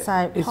 Yeah,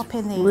 so pop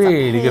in these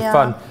really up here. good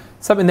fun.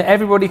 Something that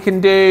everybody can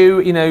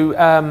do, you know,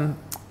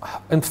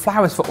 and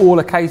flowers for all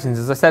occasions.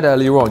 As I said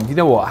earlier on, you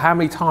know what, how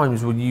many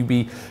times will you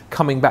be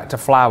coming back to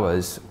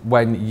flowers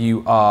when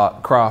you are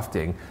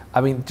crafting? I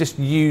mean, just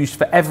used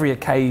for every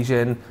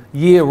occasion,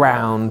 year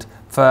round,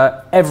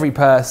 for every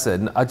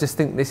person. I just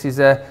think this is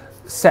a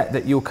set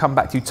that you'll come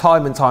back to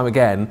time and time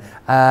again,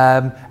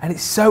 and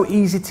it's so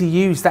easy to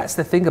use. That's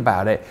the thing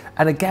about it.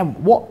 And again,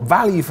 what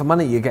value for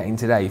money you're getting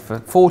today for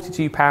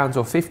 £42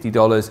 or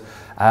 $50,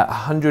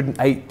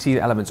 118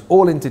 elements,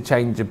 all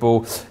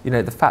interchangeable. You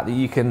know, the fact that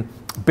you can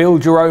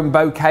build your own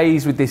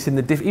bouquets with this in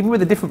the even with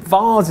the different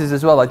vases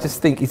as well, I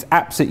just think it's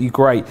absolutely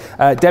great.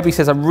 Debbie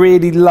says, I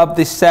really love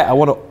this set. I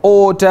want to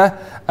order,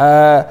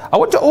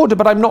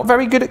 but I'm not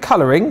very good at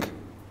colouring.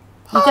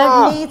 You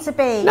don't need to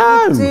be.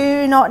 No. You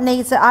do not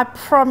need to. I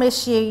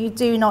promise you, you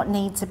do not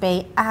need to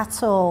be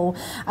at all.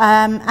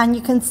 And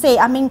you can see,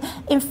 I mean,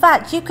 in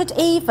fact, you could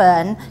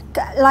even,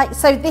 like,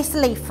 so this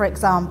leaf, for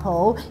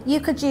example, you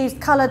could use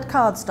coloured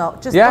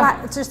cardstock, just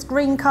black, just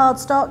green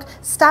cardstock,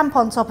 stamp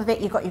on top of it,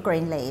 you've got your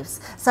green leaves.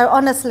 So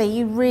honestly,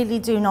 you really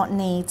do not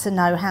need to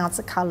know how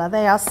to colour.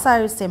 They are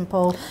so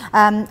simple.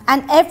 And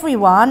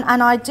everyone,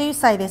 and I do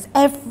say this,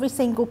 every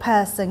single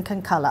person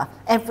can colour.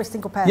 Every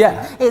single person.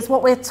 Yeah. It's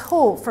what we're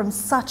taught from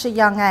such a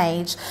young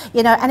age,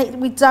 you know,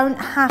 and we don't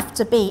have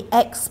to be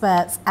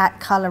experts at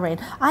colouring.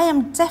 I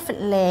am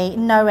definitely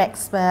no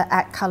expert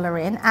at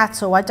colouring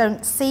at all. I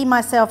don't see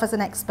myself as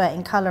an expert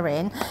in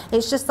colouring.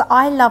 It's just that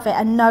I love it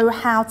and know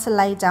how to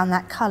lay down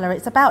that colour.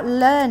 It's about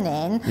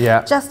learning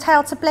just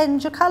how to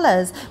blend your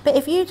colours. But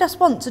if you just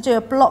want to do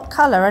a block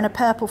colour and a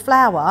purple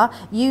flower,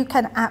 you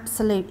can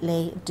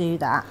absolutely do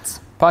that.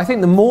 But I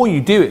think the more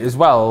you do it as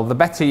well, the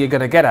better you're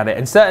going to get at it.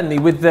 And certainly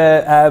with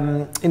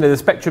the, you know, the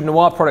Spectrum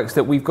Noir products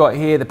that we've got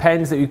here, the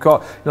pens that we've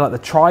got, you know, like the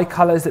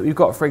tri-colours that we've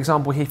got, for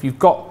example, here, if you've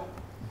got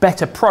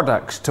better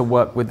products to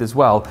work with as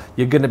well,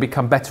 you're going to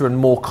become better and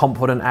more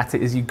confident at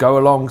it as you go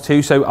along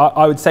too. So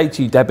I would say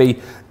to you,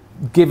 Debbie,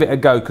 give it a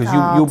go, because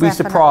you'll be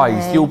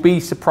surprised. You'll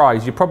be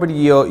surprised. You're probably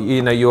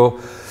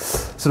your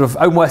sort of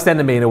own worst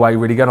enemy in a way,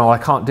 really going, oh, I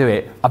can't do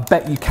it. I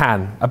bet you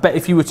can. I bet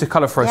if you were to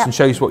colour for us and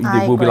show us what you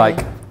did, we'll be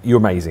like, you're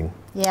amazing.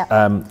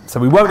 Yeah. So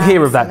we won't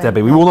hear of that,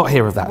 Debbie. We will not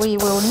hear of that. We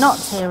will not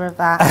hear of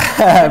that.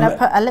 I'm going to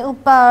put a little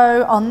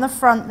bow on the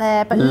front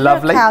there, but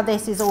look how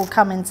this is all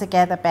coming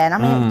together, Ben. I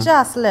mean, it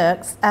just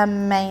looks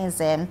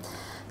amazing.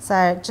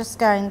 So just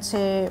going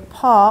to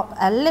pop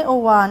a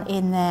little one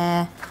in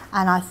there,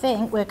 and I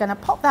think we're going to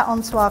pop that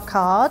onto our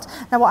card.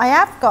 Now what I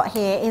have got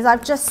here is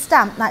I've just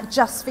stamped that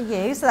just for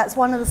you, so that's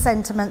one of the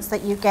sentiments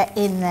that you get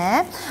in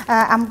there.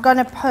 I'm going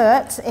to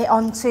put it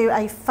onto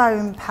a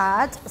foam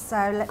pad,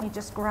 so let me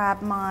just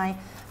grab my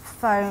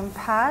foam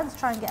pad,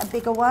 try and get a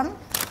bigger one,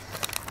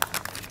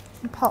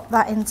 and pop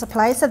that into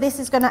place. So this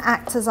is going to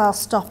act as our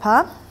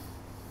stopper.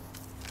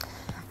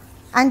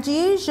 And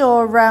use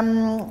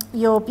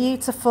your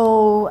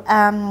beautiful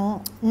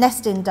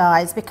nesting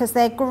dies, because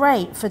they're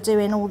great for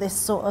doing all this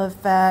sort of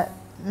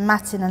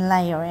matting and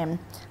layering.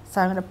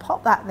 So I'm going to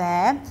pop that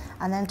there,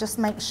 and then just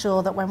make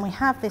sure that when we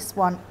have this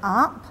one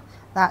up,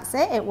 that's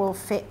it, it will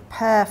fit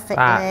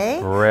perfectly.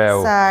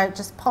 So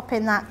just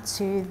popping that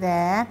to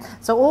there.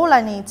 So all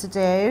I need to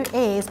do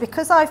is,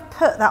 because I've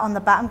put that on the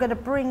back, I'm going to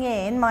bring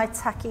in my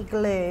tacky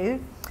glue.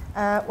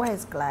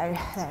 Where's glue?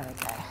 There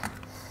we go.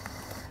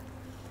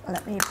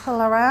 Let me pull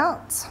her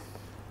out,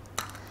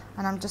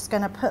 and I'm just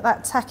going to put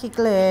that tacky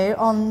glue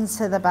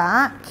onto the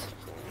back,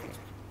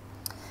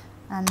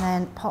 and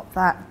then pop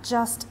that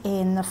just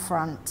in the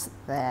front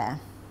there.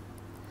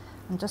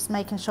 I'm just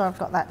making sure I've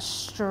got that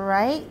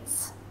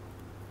straight.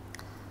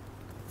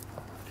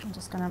 I'm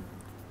just going to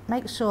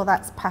make sure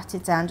that's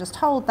patted down. Just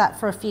hold that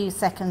for a few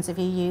seconds if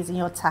you're using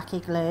your tacky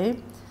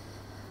glue.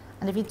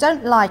 And if you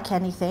don't like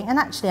anything, and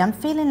actually I'm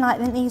feeling like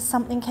there needs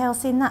something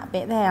else in that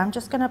bit there, I'm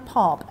just going to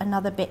pop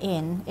another bit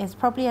in. There's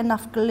probably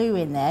enough glue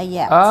in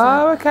there,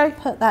 Oh, okay.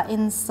 Put that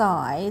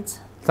inside.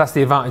 That's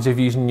the advantage of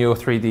using your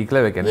 3D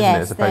glue again, isn't it?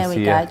 Yes, there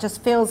we go. It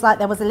just feels like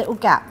there was a little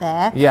gap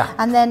there. Yeah.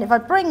 And then if I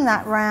bring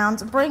that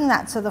round, bring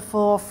that to the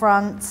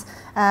forefront,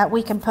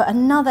 we can put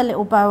another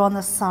little bow on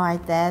the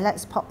side there.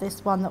 Let's pop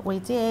this one that we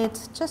did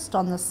just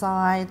on the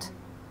side.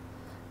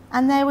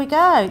 And there we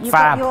go. You've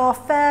got your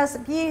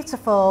first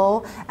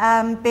beautiful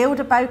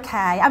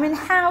Build-a-Bouquet. I mean,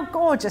 how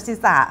gorgeous is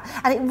that?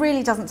 And it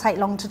really doesn't take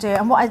long to do.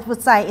 And what I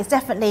would say is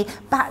definitely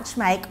batch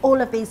make all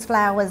of these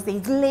flowers,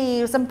 these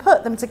leaves, and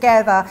put them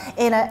together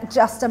in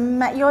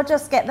you'll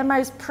just get the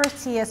most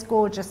prettiest,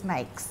 gorgeous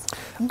makes.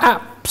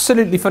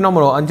 Absolutely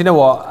phenomenal. And you know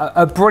what?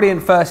 A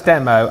brilliant first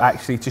demo,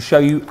 actually, to show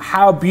you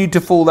how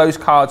beautiful those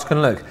cards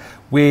can look,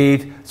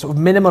 with sort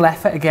of minimal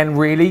effort again,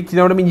 really. Do you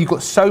know what I mean? You've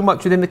got so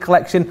much within the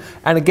collection.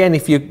 And again,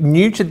 if you're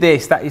new to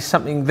this, that is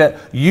something that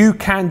you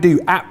can do,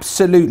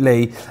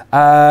 absolutely.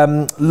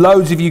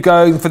 Loads of you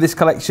going for this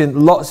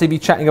collection, lots of you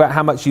chatting about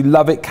how much you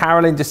love it.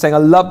 Carolyn just saying, I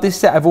love this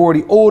set, I've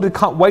already ordered,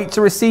 can't wait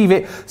to receive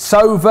it.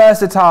 So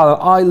versatile,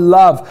 I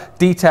love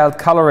detailed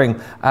colouring.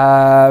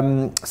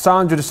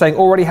 Sandra just saying,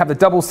 already have the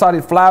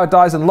double-sided flower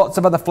dies and lots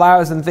of other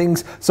flowers and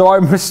things, so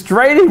I'm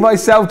restraining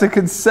myself to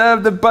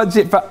conserve the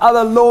budget for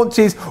other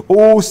launches.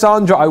 Oh,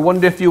 Sandra, I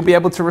wonder if you'll be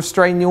able to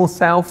restrain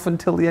yourself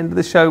until the end of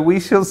the show. We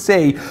shall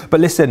see. But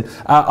listen,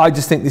 I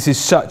just think this is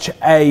such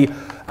a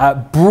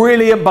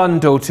brilliant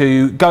bundle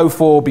to go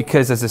for,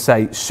 because, as I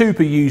say,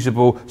 super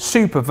usable,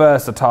 super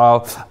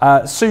versatile,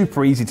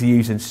 super easy to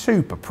use, and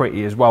super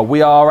pretty as well.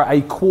 We are at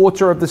a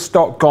quarter of the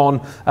stock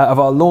gone, of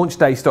our launch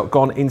day stock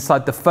gone,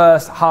 inside the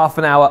first half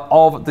an hour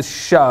of the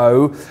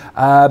show.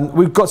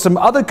 We've got some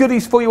other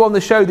goodies for you on the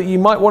show that you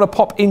might want to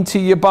pop into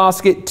your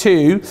basket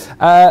too,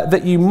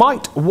 that you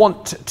might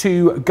want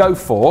to go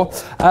for.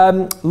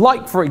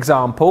 Like, for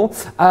example,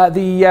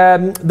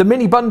 the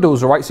mini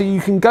bundles, all right? So you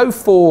can go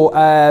for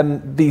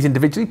these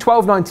individually,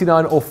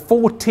 $12.99 or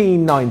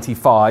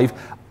 $14.95,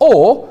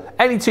 or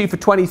any two for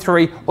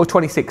 23 or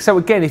 26. So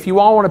again, if you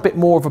are on a bit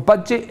more of a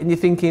budget and you're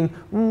thinking,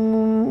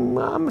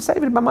 I'm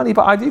saving my money,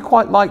 but I do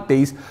quite like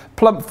these,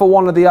 plump for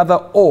one or the other,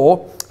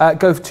 or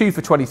go for two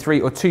for 23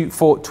 or two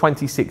for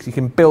 26. You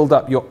can build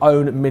up your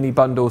own mini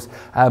bundles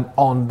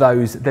on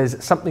those.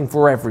 There's something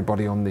for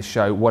everybody on this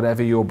show,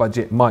 whatever your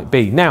budget might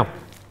be. Now,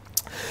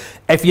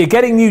 if you're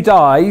getting new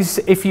dies,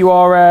 if you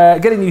are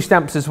getting new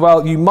stamps as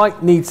well, you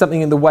might need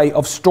something in the way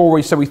of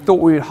storage. So we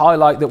thought we would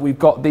highlight that we've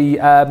got the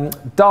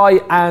die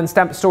and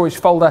stamp storage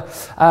folder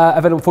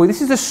available for you.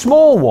 This is a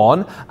small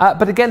one,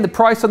 but again, the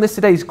price on this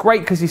today is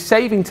great because you're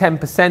saving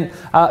 10%,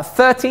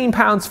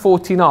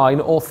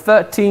 £13.49 or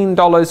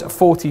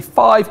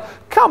 $13.45.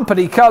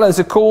 Company colours,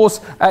 of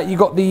course. You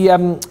got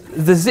the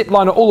zip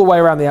liner all the way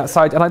around the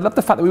outside, and I love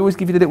the fact that we always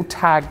give you the little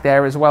tag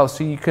there as well,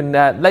 so you can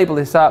label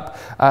this up.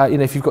 You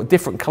know, if you've got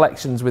different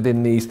collections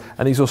within these,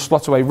 and these will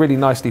slot away really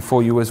nicely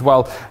for you as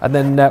well. And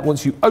then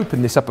once you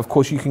open this up, of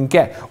course, you can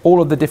get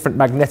all of the different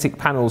magnetic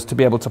panels to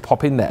be able to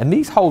pop in there, and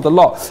these hold a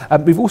lot.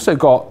 We've also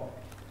got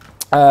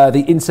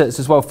the inserts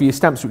as well for your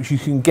stamps, which you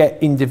can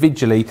get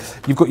individually.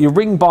 You've got your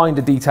ring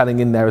binder detailing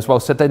in there as well,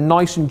 so they're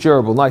nice and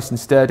durable, nice and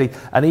sturdy,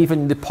 and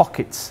even the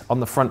pockets on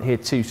the front here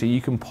too, so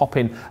you can pop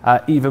in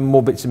even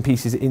more bits and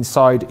pieces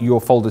inside your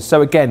folders.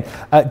 So again,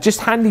 just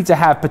handy to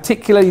have,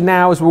 particularly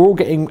now as we're all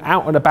getting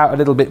out and about a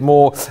little bit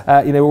more.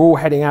 You know, we're all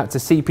heading out to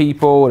see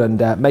people,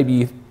 and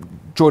maybe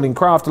joining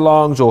craft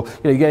alongs, or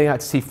you know, getting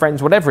out to see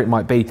friends, whatever it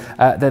might be,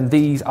 then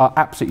these are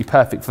absolutely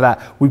perfect for that.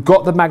 We've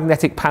got the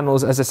magnetic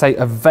panels, as I say,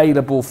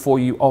 available for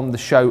you on the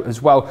show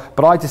as well.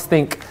 But I just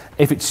think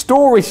if it's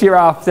storage you're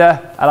after,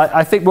 and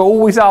I think we're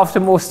always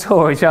after more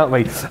storage, aren't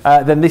we?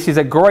 Then this is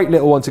a great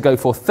little one to go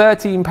for.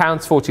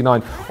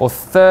 £13.49 or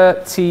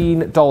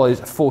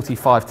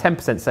 $13.45.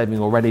 10% saving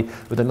already,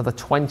 with another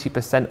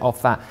 20%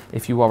 off that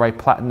if you are a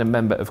platinum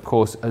member, of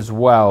course, as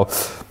well.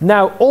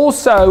 Now,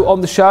 also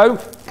on the show,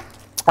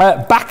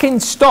 back in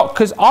stock,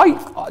 because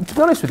to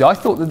be honest with you, I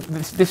thought that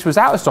this was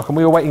out of stock and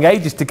we were waiting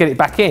ages to get it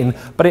back in,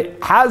 but it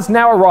has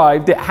now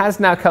arrived. It has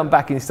now come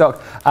back in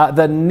stock.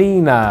 The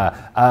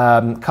Nina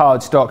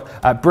card stock,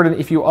 brilliant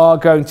if you are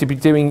going to be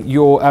doing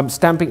your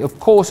stamping. Of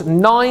course,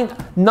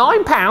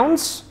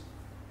 £9.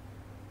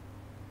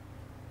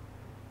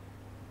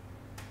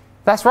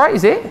 That's right,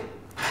 is it?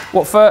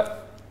 What, for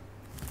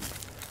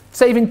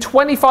saving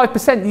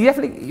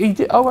 25%? You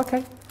do, oh,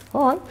 okay.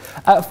 All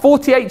right,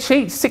 48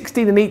 sheets,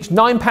 16 in each,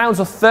 £9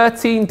 or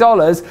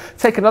 $13.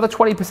 Take another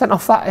 20%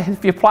 off that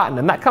for your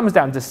platinum. That comes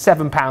down to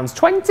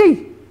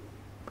 £7.20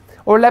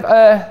 or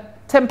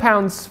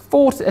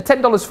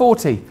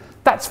 $10.40.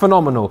 That's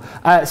phenomenal.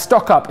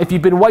 Stock up. If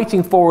you've been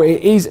waiting for it,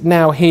 it is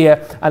now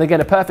here. And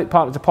again, a perfect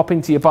partner to pop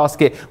into your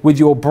basket with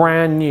your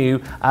brand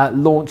new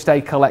launch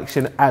day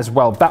collection as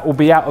well. That will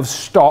be out of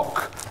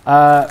stock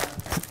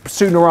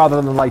sooner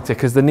rather than later,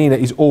 because the Nina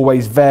is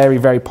always very,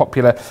 very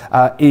popular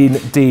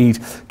indeed.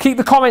 Keep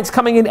the comments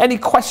coming in. Any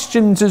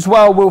questions as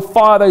well, we'll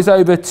fire those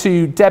over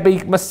to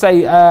Debbie. Must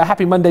say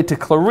happy Monday to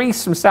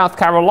Clarice from South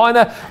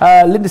Carolina.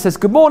 Linda says,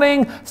 good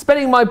morning.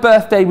 Spending my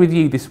birthday with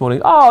you this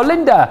morning. Oh,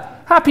 Linda,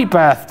 happy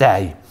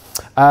birthday.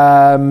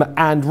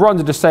 And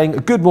Rhonda just saying,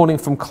 good morning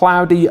from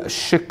cloudy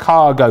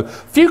Chicago.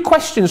 Few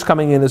questions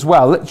coming in as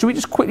well. Should we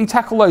just quickly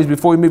tackle those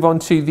before we move on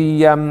to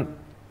the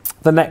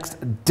next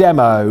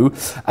demo?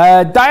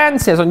 Diane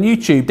says on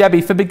YouTube,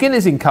 Debbie, for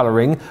beginners in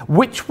colouring,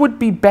 which would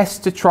be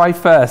best to try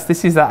first?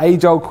 This is that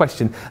age-old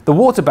question. The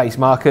water-based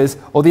markers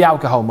or the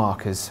alcohol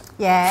markers?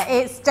 Yeah,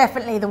 it's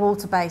definitely the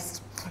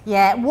water-based.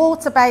 Yeah,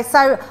 water-based.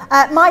 So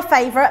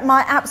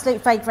my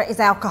absolute favourite is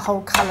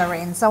alcohol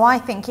colouring. So I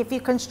think if you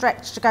can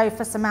stretch to go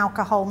for some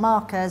alcohol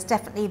markers,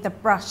 definitely the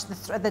brush,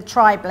 the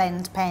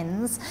tri-blend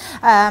pens.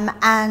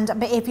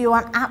 But if you're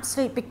an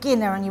absolute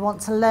beginner and you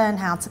want to learn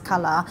how to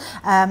colour,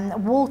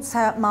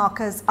 water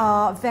markers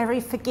are very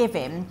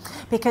forgiving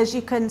because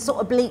you can sort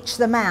of bleach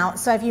them out.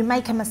 So if you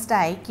make a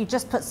mistake, you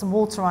just put some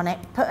water on it,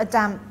 put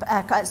a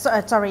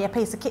a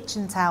piece of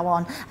kitchen towel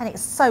on, and it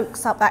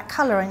soaks up that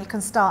colour and you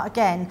can start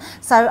again.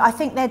 So I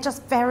think they're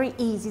just very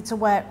easy to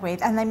work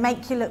with and they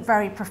make you look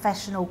very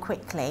professional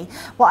quickly.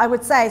 What I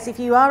would say is if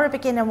you are a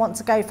beginner and want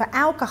to go for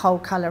alcohol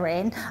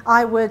colouring,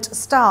 I would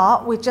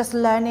start with just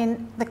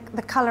learning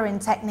the colouring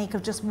technique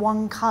of just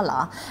one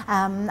colour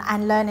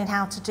and learning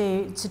how to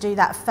do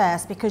that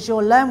first, because you'll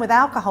learn with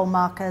alcohol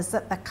markers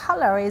that the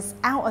colour is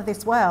out of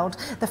this world.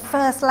 The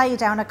first lay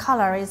down of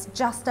colour is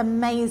just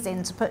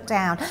amazing to put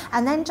down,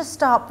 and then just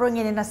start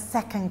bringing in a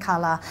second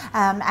colour.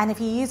 And if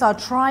you use our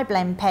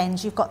tri-blend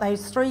pens, you've got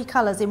those three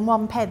colours in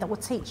one pen that will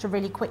teach you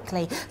really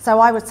quickly. So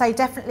I would say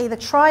definitely the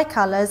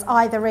tri-colours,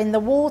 either in the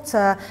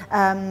water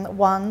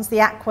ones, the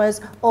aquas,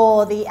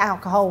 or the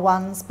alcohol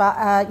ones.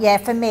 But yeah,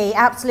 for me,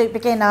 absolute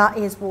beginner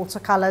is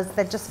watercolours.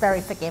 They're just very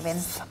forgiving.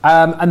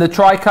 And the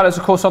tri-colours,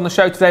 of course, on the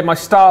show today, my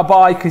star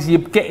buy, because you're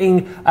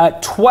getting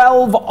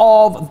 12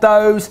 of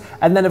those,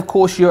 and then of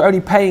course you're only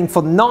paying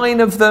for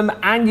 9 of them,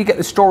 and you get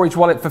the storage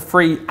wallet for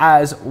free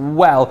as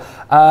well.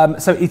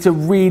 So it's a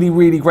really,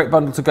 really great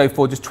bundle to go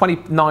for, just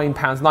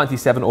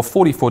 £29.97 or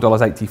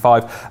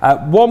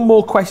 $44.85. One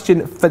more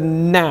question for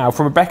now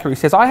from Rebecca, who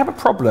says, I have a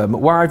problem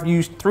where I've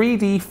used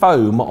 3D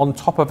foam on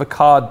top of a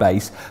card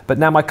base, but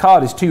now my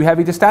card is too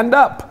heavy to stand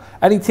up.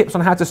 Any tips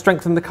on how to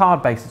strengthen the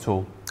card base at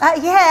all?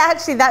 Yeah,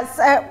 actually, that's.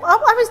 I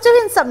was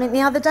doing something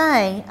the other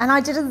day, and I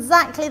did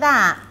exactly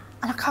that.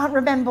 And I can't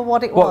remember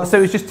what it was.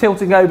 So it's just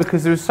tilting over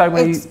because there was so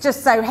many... It's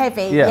just so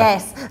heavy, yeah.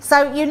 Yes.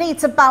 So you need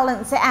to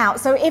balance it out.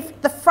 So if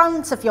the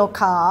front of your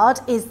card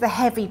is the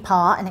heavy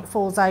part and it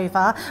falls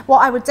over,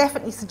 what I would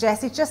definitely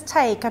suggest is just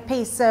take a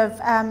piece of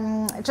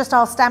just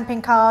our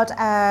stamping card,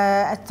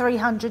 a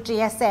 300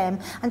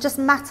 GSM, and just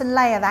mat and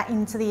layer that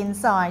into the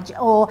inside.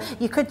 Or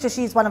you could just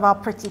use one of our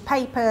pretty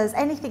papers,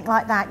 anything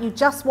like that. You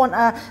just want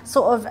to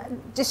sort of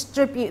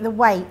distribute the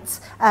weight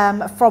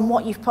from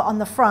what you've put on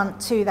the front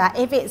to that.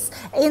 If it's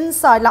inside,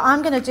 like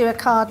I'm going to do a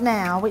card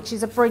now, which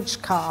is a bridge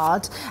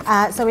card.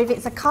 So if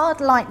it's a card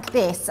like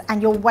this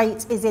and your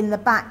weight is in the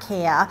back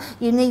here,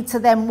 you need to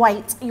then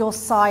weight your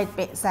side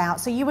bits out.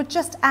 So you would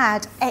just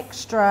add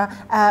extra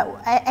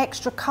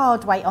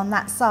card weight on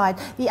that side.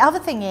 The other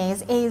thing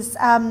is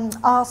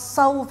our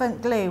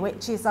solvent glue,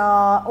 which is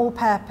our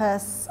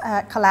all-purpose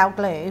Kalau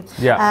glue.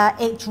 Yeah.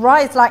 It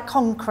dries like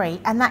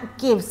concrete, and that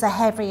gives a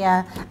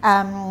heavier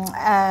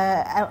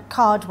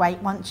card weight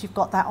once you've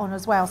got that on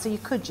as well. So you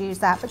could use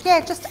that, but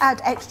yeah, just add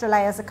extra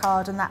layers of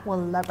card and that will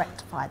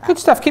rectify that. Good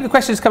stuff. Keep the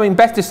questions coming.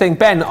 Beth is saying,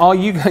 Ben, are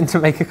you going to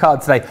make a card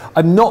today?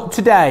 I'm not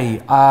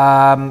today,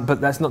 but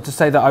that's not to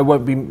say that I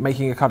won't be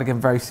making a card again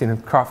very soon.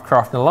 I'm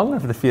crafting along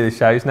over the few of the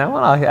shows now,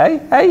 aren't I?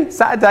 Hey,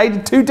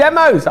 Saturday, 2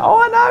 demos.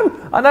 Oh,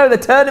 I know. They're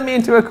turning me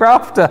into a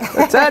crafter.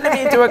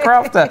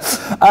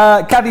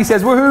 Caddy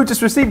says, woohoo,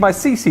 just received my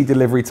CC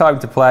delivery, time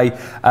to play.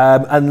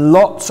 And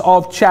lots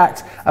of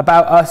chat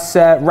about us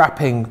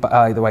wrapping,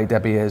 by the way,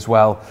 Debbie, as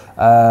well.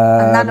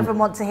 And none of them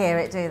want to hear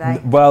it, do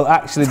they? Well,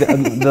 actually,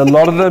 a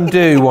lot of them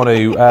do want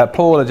to.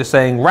 Paul are just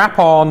saying, wrap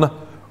on.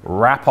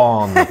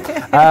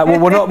 Well,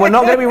 we're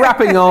not going to be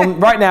wrapping on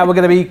right now. We're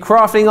going to be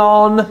crafting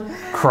on.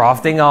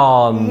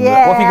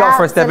 Yeah, what have you got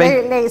for us, Debbie?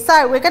 Absolutely.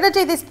 So we're going to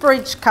do this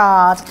bridge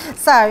card.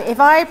 So if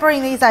I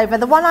bring these over,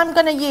 the one I'm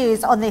going to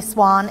use on this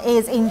one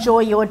is Enjoy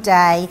Your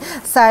Day.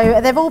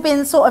 So they've all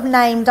been sort of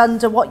named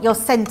under what your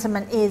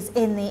sentiment is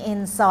in the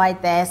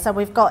inside there. So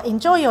we've got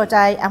Enjoy Your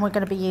Day, and we're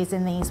going to be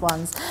using these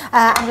ones.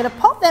 I'm going to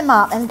pop them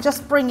up and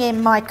just bring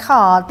in my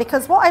card,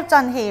 because what I've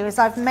done here is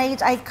I've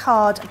made a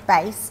card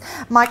base.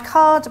 My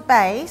card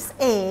base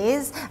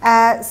is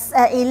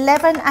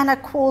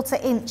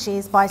 11¼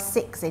 inches by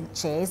 6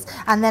 inches,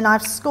 and then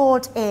I've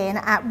scored in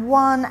at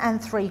 1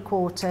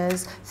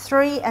 3/4,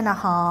 3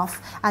 1/2,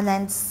 and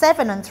then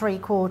 7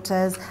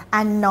 3/4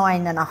 and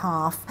 9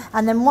 1/2.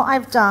 And then what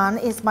I've done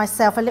is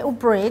myself a little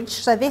bridge.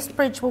 So this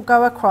bridge will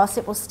go across,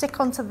 it will stick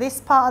onto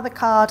this part of the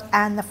card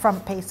and the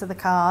front piece of the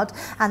card,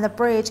 and the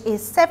bridge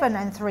is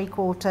 7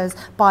 3/4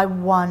 by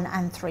 1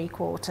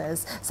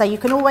 3/4. So you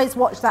can always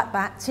watch that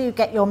back to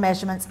get your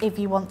measurements if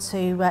you want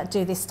to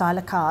do this style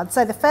of card.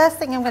 So the first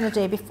thing I'm going to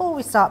do before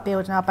we start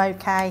building our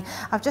bouquet,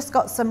 I've just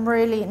got some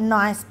really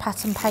nice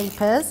pattern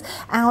papers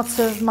out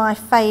of my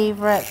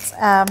favourite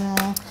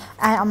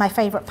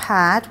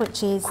pad,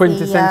 which is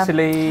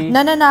quintessentially.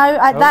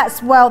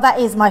 That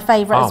is my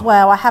favourite as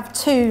well. I have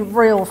 2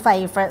 real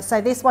favourites.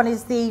 So this one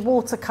is the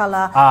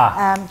watercolour,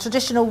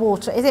 traditional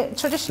water. Is it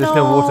traditional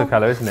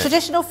watercolour, isn't it?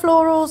 Traditional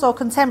florals or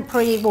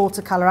contemporary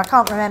watercolour? I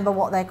can't remember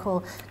what they're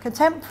called.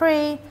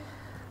 Contemporary.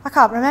 I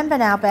can't remember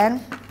now,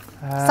 Ben.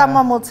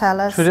 Someone will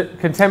tell us.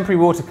 Contemporary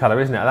watercolour,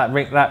 isn't it?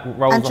 That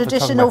rolls and off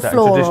traditional the tongue.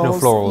 florals. Traditional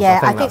florals. Yeah,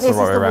 I think that's this is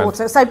the around.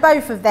 water. So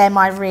both of them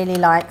I really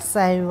like.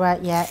 So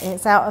yeah,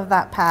 it's out of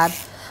that pad.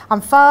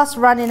 I'm fast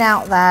running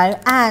out though,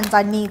 and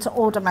I need to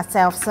order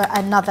myself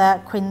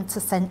another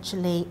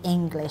quintessentially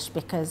English,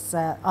 because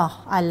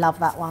I love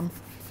that one.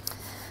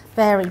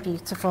 Very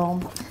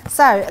beautiful.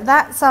 So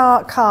that's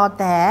our card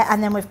there,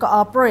 and then we've got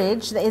our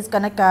bridge that is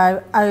going to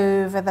go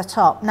over the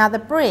top. Now the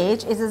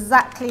bridge is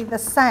exactly the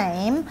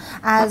same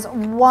as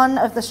one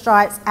of the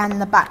stripes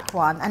and the back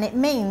one, and it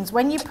means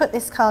when you put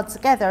this card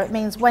together, it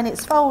means when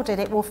it's folded,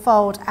 it will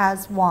fold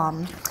as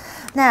one.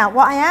 Now,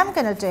 what I am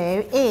going to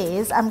do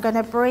is I'm going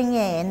to bring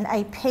in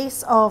a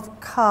piece of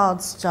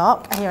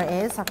cardstock. Here it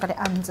is. I've got it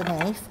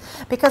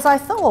underneath, because I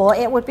thought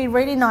it would be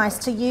really nice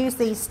to use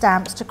these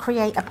stamps to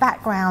create a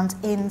background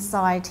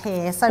inside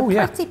here. So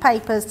pretty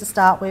papers to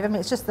start with. I mean,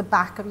 it's just the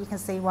back of, you can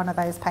see one of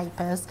those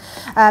papers.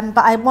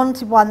 But I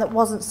wanted one that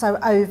wasn't so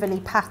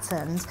overly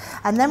patterned.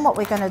 And then what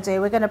we're going to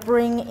do, we're going to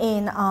bring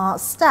in our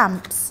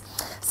stamps.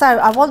 So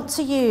I want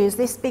to use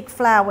this big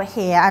flower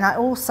here, and I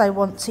also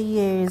want to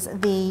use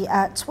the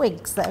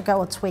twigs that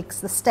go,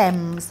 the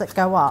stems that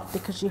go up,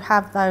 because you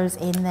have those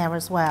in there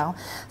as well.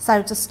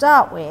 So to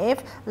start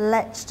with,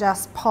 let's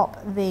just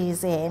pop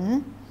these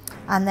in,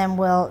 and then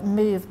we'll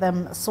move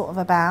them sort of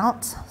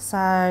about. So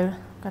I'm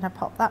going to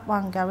pop that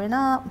one going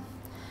up.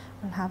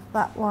 We'll have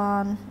that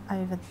one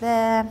over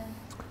there.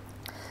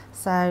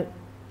 So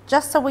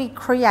just so we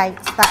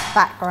create that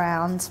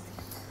background.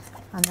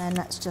 And then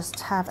let's just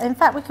have, in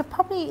fact, we could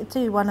probably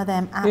do one of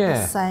them at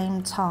the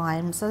same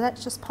time. So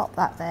let's just pop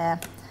that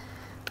there.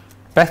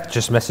 Beth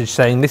just messaged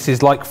saying this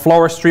is like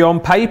floristry on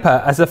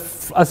paper. As a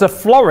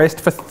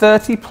florist for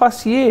 30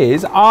 plus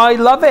years, I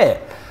love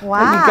it.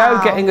 Wow. There you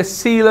go, getting a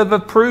seal of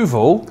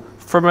approval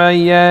from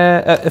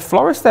a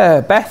florist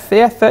there. Beth,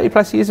 yeah, 30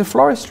 plus years of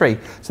floristry.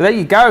 So there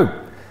you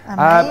go.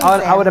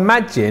 I would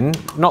imagine,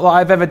 not that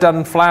I've ever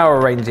done flower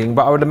arranging,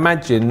 but I would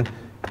imagine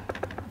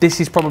this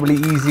is probably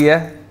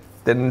easier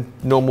than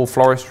normal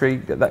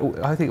floristry.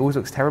 I think it always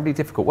looks terribly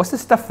difficult. What's the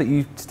stuff that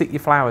you stick your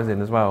flowers in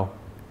as well?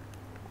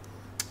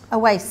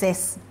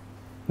 Oasis.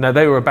 No,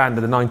 they were a band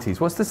of the 90s.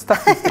 What's the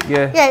stuff you stick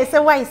your... Yeah, it's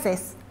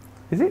Oasis.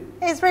 Is it?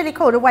 It's really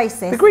called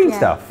Oasis. The green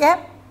stuff?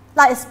 Yeah.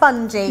 Like a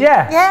spongy.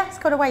 Yeah. Yeah, it's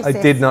called Oasis.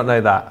 I did not know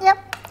that.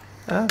 Yep.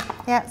 Oh.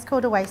 Yeah, it's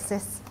called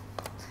Oasis.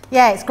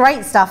 Yeah, it's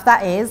great stuff,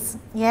 that is.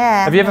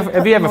 Yeah. Have you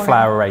ever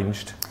flower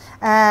arranged?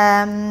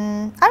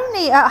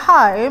 Only at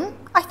home.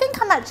 I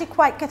think I'm actually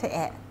quite good at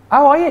it.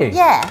 Oh, are you?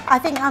 Yeah, I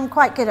think I'm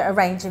quite good at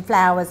arranging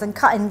flowers and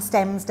cutting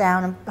stems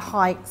down and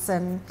heights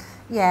and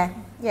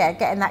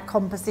getting that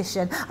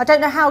composition. I don't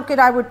know how good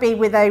I would be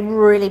with a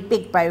really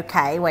big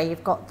bouquet where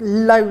you've got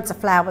loads of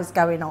flowers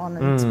going on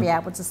and to be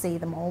able to see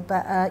them all.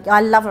 But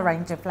I love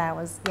arranging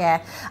flowers.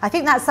 Yeah, I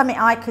think that's something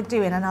I could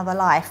do in another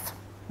life.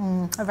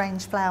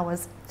 Arrange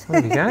flowers.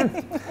 There you go.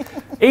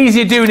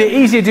 Easier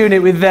doing it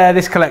with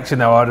this collection,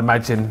 though, I'd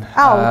imagine.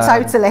 Oh,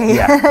 totally.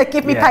 Yeah.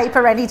 Give me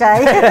paper any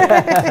day.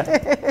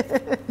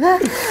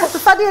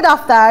 Funny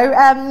enough,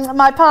 though,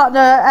 my partner,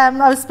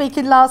 I was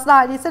speaking last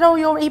night, and he said,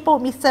 "Oh, he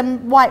bought me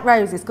some white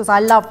roses because I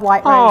love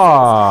white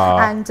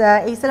roses." And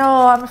he said,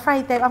 "Oh, I'm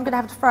afraid that I'm going to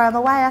have to throw them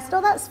away." I said,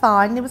 "Oh, that's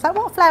fine." And he was like,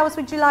 "What flowers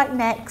would you like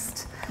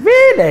next?"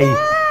 Really?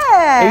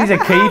 Yeah. He's a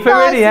keeper,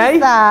 nice isn't he, eh?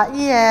 That?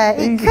 Yeah,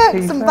 he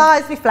cooks and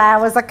buys me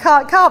flowers. I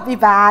can't be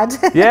bad.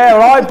 Yeah,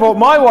 well, I bought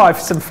my wife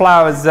some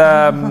flowers.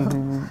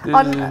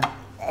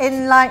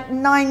 In like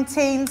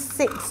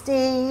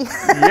 1960.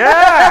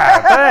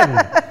 Yeah,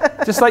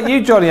 Ben. Just like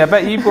you, Johnny. I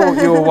bet you bought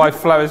your wife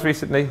flowers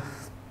recently.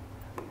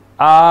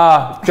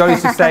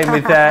 Johnny's just saying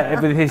with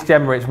his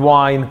Gemma, it's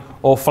wine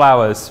or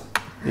flowers.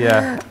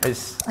 Yeah,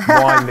 it's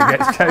wine that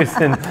gets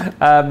chosen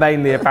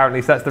mainly,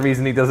 apparently, so that's the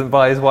reason he doesn't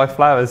buy his wife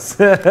flowers.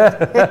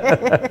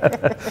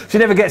 She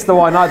never gets the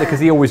wine either because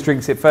he always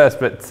drinks it first,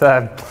 but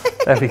there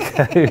we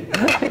go.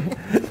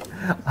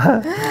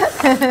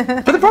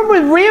 But the problem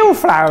with real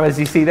flowers,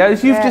 you see,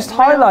 those you've just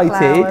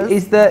highlighted,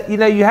 is that, you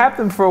know, you have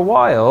them for a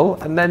while,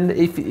 and then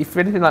if you're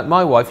anything like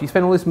my wife, you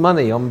spend all this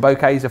money on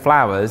bouquets of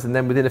flowers, and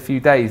then within a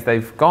few days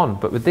they've gone.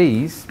 But with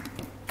these,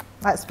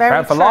 that's very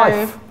true. For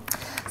life.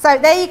 So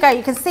there you go,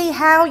 you can see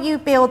how you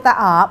build that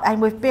up,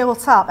 and we've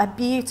built up a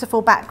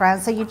beautiful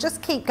background. So you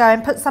just keep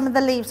going, put some of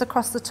the leaves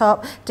across the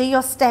top, do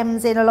your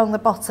stems in along the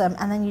bottom,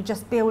 and then you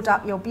just build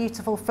up your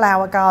beautiful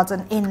flower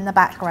garden in the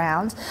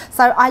background.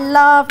 So I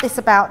love this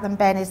about them,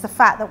 Ben, is the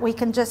fact that we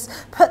can just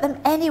put them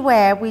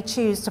anywhere we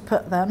choose to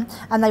put them,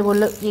 and they will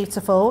look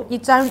beautiful. You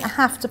don't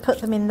have to put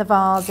them in the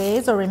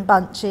vases or in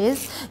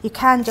bunches. You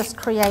can just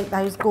create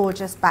those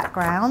gorgeous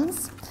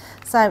backgrounds.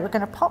 So we're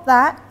going to pop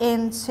that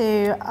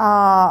into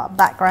our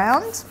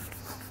background,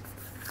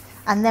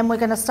 and then we're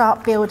going to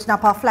start building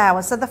up our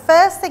flowers. So the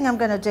first thing I'm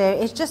going to do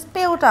is just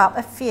build up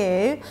a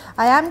few.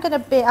 I am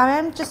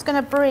just going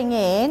to bring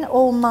in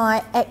all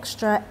my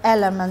extra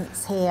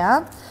elements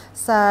here.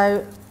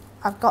 So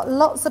I've got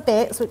lots of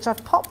bits which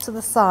I've popped to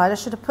the side. I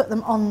should have put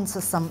them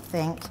onto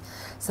something.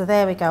 So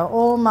there we go,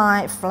 all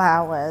my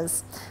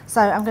flowers.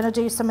 So I'm going to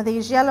do some of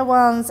these yellow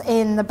ones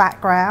in the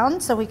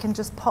background, so we can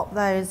just pop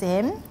those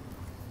in.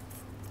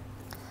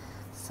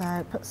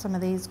 So put some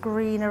of these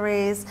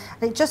greeneries.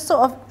 It just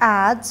sort of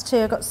adds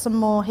to, I've got some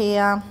more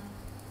here.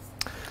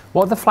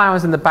 What are the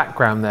flowers in the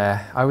background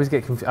there? I always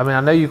get confused. I mean,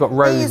 I know you've got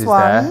roses These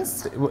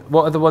ones. there.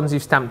 What are the ones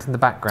you've stamped in the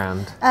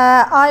background?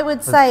 I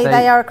would say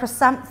they are a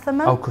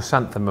chrysanthemum. Oh,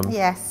 chrysanthemum.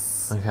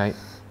 Yes. Okay.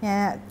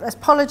 Yeah,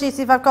 apologies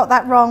if I've got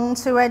that wrong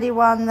to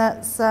anyone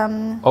that's...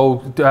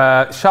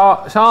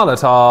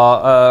 Charlotte,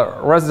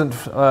 our resident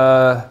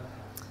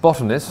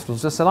botanist,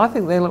 just said, I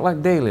think they look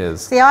like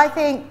dahlias. See, I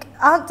think,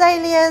 aren't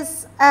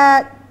dahlias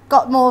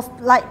got more,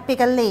 like,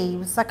 bigger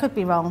leaves? I could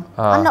be wrong.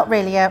 I'm not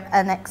really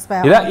an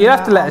expert. You'd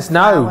have to let us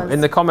know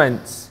in the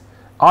comments.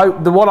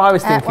 The one I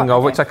was thinking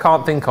of, which I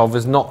can't think of,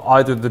 is not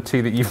either of the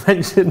two that you've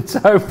mentioned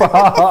so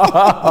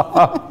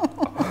far.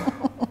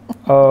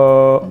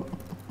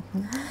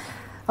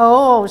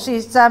 Oh,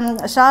 she's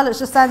Charlotte's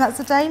just saying that's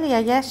a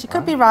dahlia. Yes, she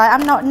could be right.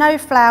 I'm no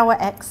flower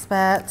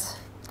expert.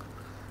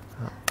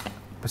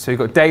 So you've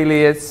got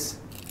dahlias.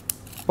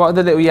 What are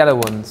the little yellow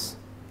ones?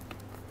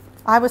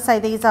 I would say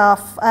these are.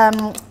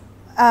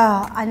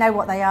 I know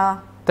what they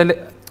are.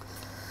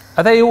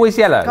 Are they always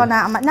yellow? Gone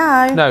out of my,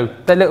 no. No,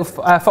 they're little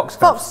foxgloves.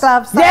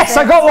 Foxgloves. Yes,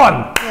 I got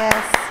one.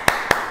 Yes.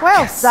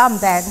 Well done,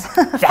 Ben.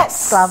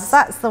 Yes. Foxgloves,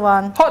 that's the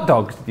one. Hot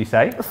dogs, did you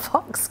say?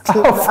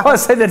 Foxgloves. Oh, I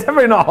said they're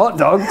definitely not hot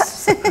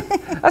dogs.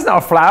 That's not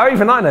a flower,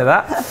 even I know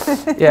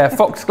that. Yeah,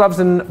 foxgloves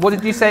and what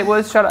did you say it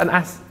was, Charlotte?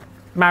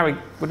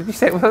 What did you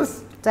say it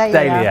was?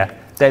 Dahlia.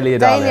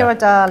 Dahlia or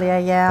dahlia,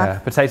 yeah.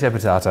 Potato.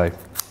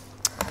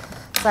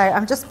 So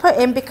I'm just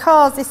putting,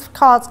 because this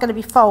card's going to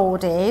be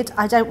folded,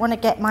 I don't want to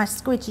get my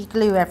squidgy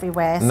glue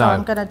everywhere. So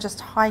I'm going to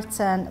just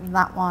heighten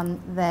that one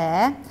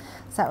there.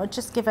 So it will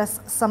just give us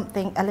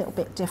something a little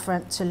bit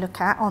different to look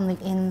at on the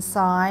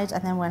inside.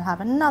 And then we'll have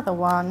another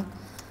one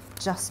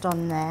just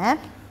on there.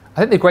 I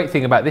think the great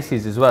thing about this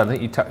is as well, I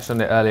think you touched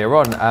on it earlier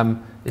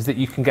on, is that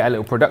you can get a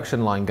little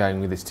production line going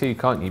with this too,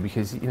 can't you?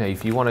 Because, you know,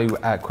 if you want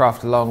to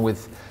craft along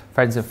with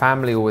friends and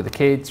family or with the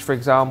kids, for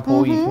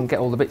example, you can get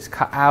all the bits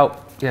cut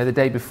out, you know, the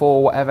day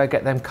before, whatever,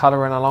 get them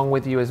colouring along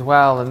with you as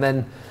well, and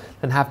then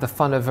have the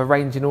fun of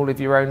arranging all of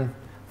your own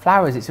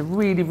flowers. It's a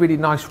really, really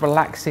nice,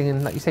 relaxing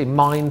and, like you say,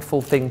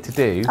 mindful thing to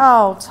do.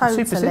 Oh,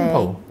 totally. Super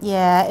simple.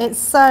 Yeah, it's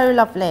so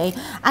lovely.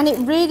 And it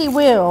really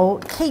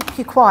will keep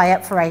you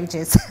quiet for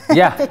ages.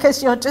 Yeah.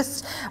 Because you'll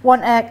just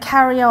want to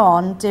carry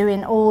on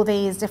doing all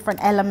these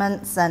different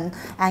elements and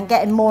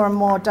getting more and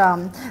more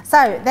done.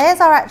 So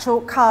there's our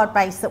actual card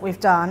base that we've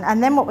done.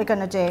 And then what we're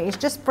going to do is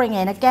just bring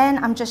in,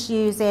 again, I'm just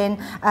using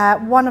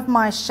one of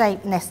my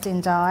shape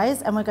nesting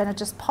dies, and we're going to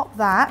just pop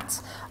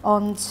that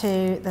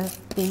onto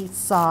the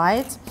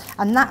sides,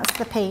 and that's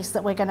the piece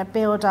that we're going to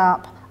build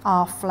up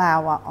our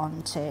flower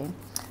onto.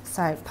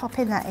 So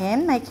popping that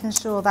in, making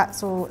sure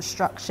that's all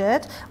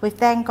structured. We've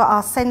then got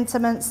our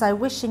sentiments, so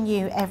wishing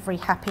you every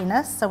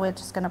happiness. So we're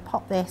just going to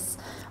pop this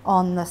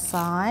on the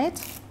side.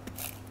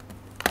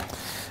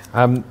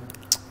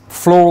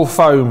 Floral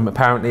foam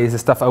apparently is the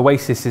stuff.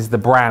 Oasis is the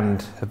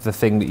brand of the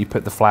thing that you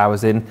put the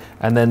flowers in,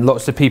 and then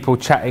lots of people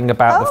chatting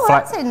about the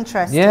that's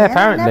interesting. Yeah,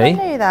 apparently. I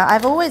never knew that.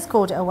 I've always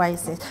called it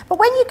Oasis, but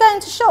when you go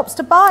into shops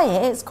to buy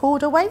it, it's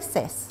called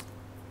Oasis.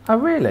 Oh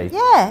really?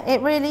 Yeah,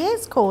 it really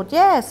is called.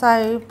 Yeah,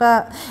 so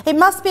but it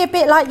must be a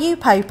bit like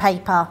Yupo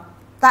paper.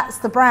 That's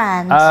the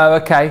brand. Oh,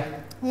 okay.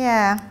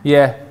 Yeah.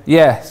 Yeah.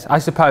 Yes, I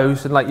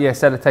suppose, and like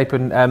sellotape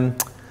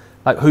and.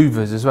 Like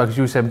hoovers as well, because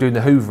you said I'm doing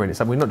the hoovering. It's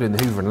like, we're not doing the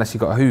hoovering unless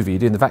you've got a hoover, you're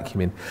doing the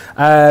vacuuming.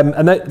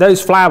 And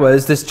those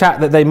flowers, there's chat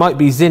that they might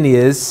be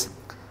zinnias,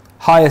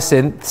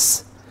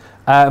 hyacinths,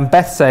 and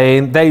Beth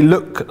saying they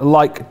look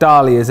like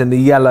dahlias and the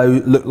yellow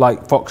look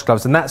like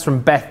foxgloves. And that's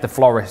from Beth, the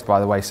florist, by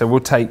the way. So we're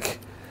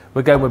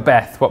going with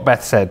Beth, what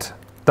Beth said.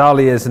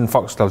 Dahlias and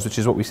foxgloves, which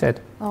is what we said.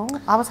 Oh,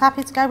 I was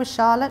happy to go with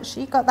Charlotte.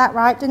 She got that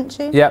right, didn't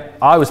she? Yep,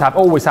 I was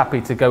always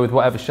happy to go with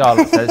whatever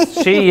Charlotte says.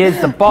 She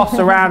is the boss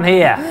around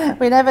here.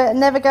 We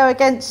never go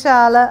against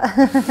Charlotte.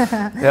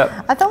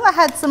 Yep. I thought I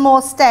had some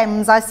more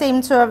stems. I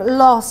seem to have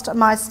lost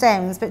my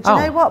stems. But do you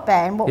know what,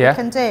 Ben? What we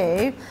can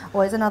do,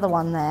 there's another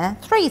one there.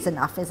 3's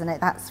enough, isn't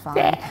it? That's fine.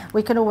 Yeah.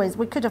 We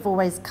could have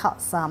always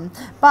cut some.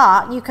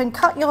 But you can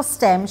cut your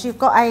stems. You've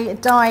got a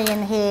die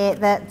in here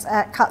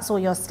that cuts all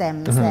your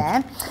stems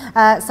there.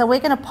 So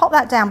we're going to pop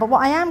that down. But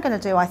what I am going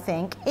to do, I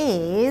think,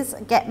 is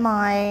get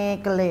my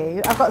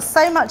glue. I've got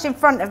so much in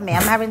front of me,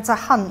 I'm having to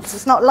hunt.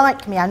 It's not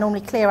like me, I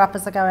normally clear up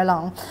as I go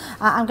along.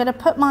 I'm going to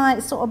put my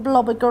sort of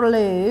blob of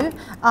glue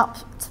up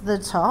to the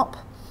top,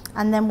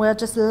 and then we'll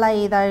just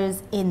lay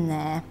those in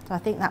there. So I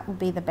think that would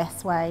be the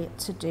best way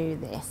to do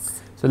this.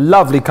 It's a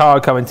lovely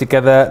card coming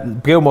together.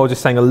 Gilmore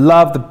just saying, I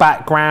love the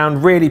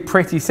background, really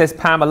pretty, says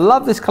Pam. I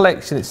love this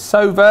collection, it's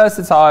so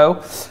versatile.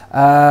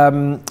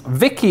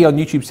 Vicky on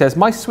YouTube says,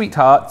 my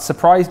sweetheart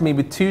surprised me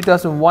with 2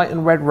 dozen white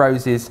and red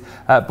roses,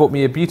 bought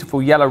me a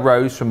beautiful yellow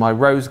rose from my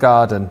rose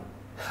garden.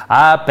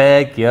 I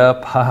beg your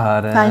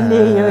pardon. I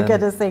knew you were going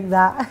to sing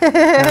that.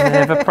 I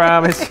never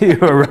promised you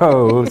a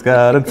rose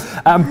garden.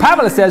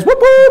 Pamela says, whoop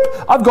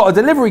whoop, I've got a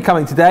delivery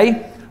coming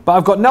today, but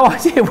I've got no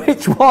idea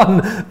which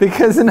one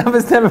because the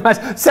numbers never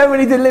match. So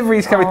many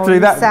deliveries coming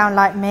through. That sound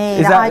like me.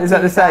 Is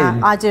that the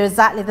same? I do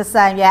exactly the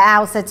same. Yeah,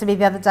 Al said to me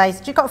the other day,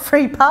 you've got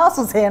 3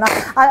 parcels here, and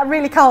I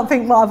really can't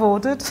think what I've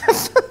ordered.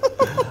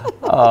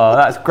 Oh,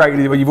 that's great.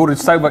 When you've ordered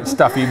so much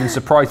stuff, you even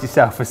surprise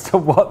yourself as to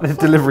what the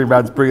delivery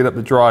man's bringing up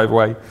the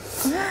driveway.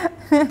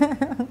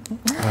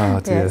 Oh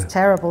dear. Yeah, it's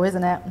terrible,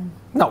 isn't it?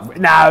 No,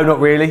 not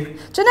really.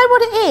 Do you know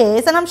what it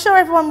is? And I'm sure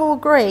everyone will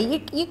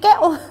agree. You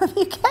get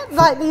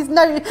like these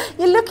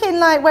you're looking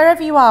like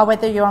wherever you are,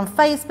 whether you're on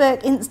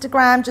Facebook,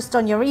 Instagram, just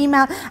on your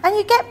email, and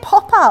you get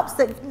pop-ups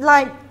that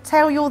like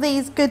tell you all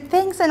these good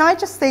things, and I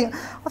just think,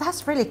 well,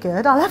 that's really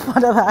good. I'll have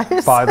one of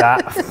those. Buy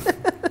that.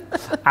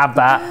 Have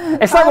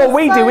that. It's like what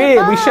we do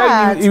here.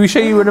 We show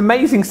you an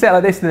amazing set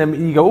like this, and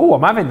then you go, oh,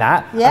 I'm having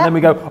that. Yeah. And then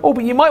we go, oh,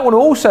 but you might want to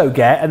also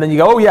get, and then you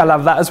go, oh yeah, I'll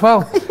have that as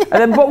well.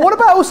 And then, but what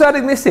about also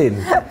adding this in?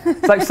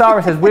 It's like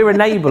Sarah says, we're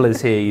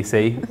enablers here, you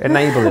see.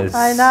 Enablers.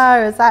 I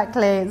know,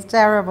 exactly. It's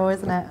terrible,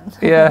 isn't it?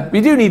 Yeah.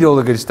 You do need all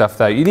the good stuff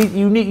though. You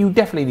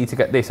definitely need to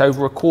get this.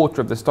 Over a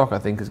quarter of the stock I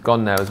think has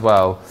gone now as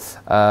well.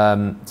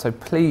 So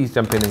please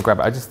jump in and grab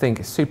it. I just think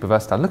it's super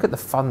versatile. Look at the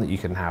fun that you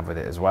can have with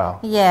it as well.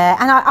 Yeah,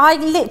 and I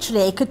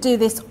literally could do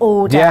this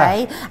all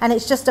day, and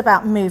it's just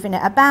about moving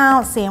it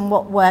about, seeing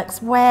what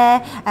works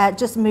where,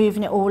 just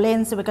moving it all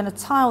in. So we're going to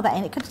tile that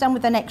in. It could have done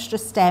with an extra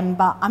stem,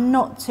 but I'm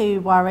not too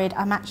worried.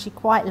 I'm actually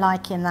quite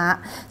liking that.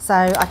 So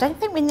I don't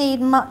think we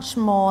need much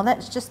more.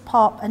 Let's just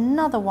pop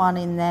another one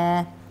in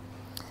there.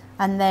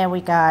 And there we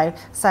go.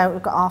 So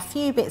we've got our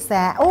few bits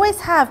there. Always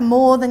have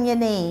more than you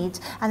need,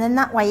 and then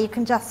that way you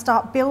can just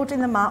start building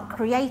them up,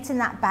 creating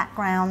that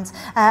background,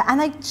 and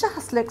they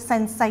just look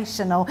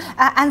sensational.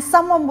 And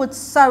someone would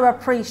so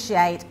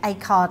appreciate a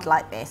card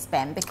like this,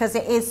 Ben, because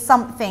it is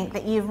something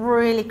that you've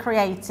really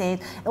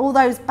created. All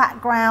those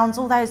backgrounds,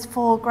 all those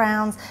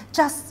foregrounds,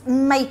 just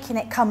making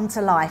it come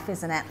to life,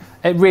 isn't it?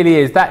 It really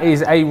is. That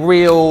is a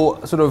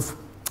real sort of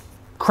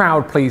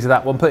crowd pleaser,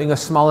 that one, putting a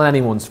smile on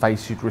anyone's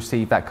face who'd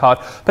receive that card.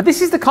 But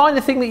this is the kind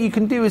of thing that you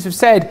can do, as I've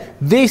said.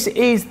 This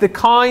is the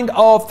kind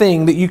of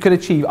thing that you can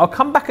achieve. I'll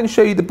come back and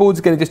show you the boards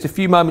again in just a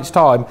few moments'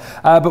 time,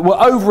 but we're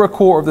over a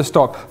quarter of the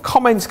stock.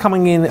 Comments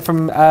coming in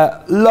from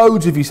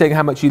loads of you saying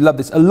how much you love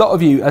this. A lot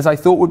of you, as I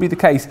thought would be the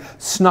case,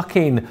 snuck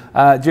in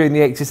during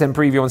the HSN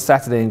preview on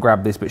Saturday and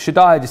grabbed this. But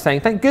Shadiah just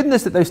saying, thank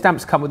goodness that those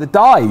stamps come with the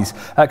dies,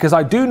 because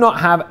I do not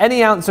have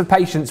any ounce of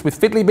patience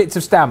with fiddly bits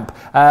of stamp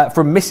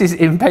from Mrs.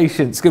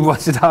 Impatience. Good one,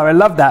 Shadiah. I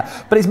love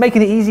that. But it's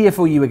making it easier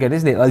for you again,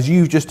 isn't it? As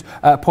you've just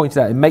pointed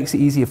out, it makes it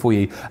easier for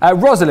you.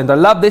 Rosalind, I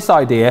love this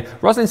idea.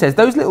 Rosalind says,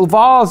 those little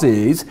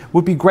vases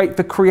would be great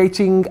for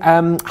creating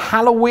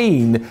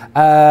Halloween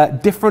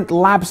different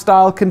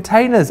lab-style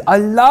containers. I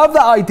love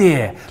that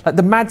idea. Like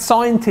the mad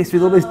scientist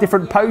with all those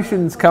different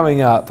potions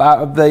coming up out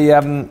of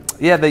the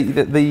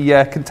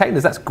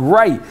containers. That's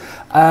great.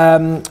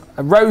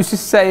 Rose is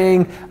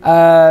saying,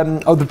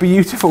 oh, the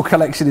beautiful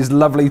collection is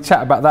lovely.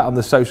 Chat about that on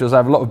the socials. I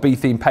have a lot of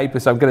bee-themed paper,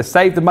 so I'm going to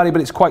save the money,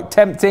 but it's quite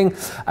tempting.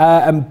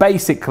 And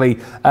basically,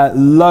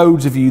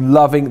 loads of you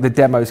loving the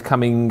demos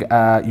coming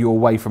your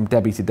way from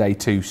Debbie today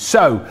too.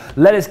 So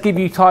let us give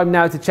you time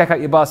now to check out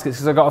your baskets,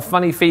 because I've got a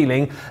funny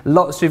feeling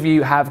lots of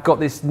you have got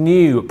this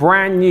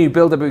brand new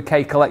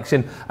Build-a-Bouquet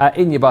collection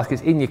in your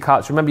baskets, in your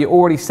carts. Remember, you're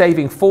already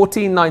saving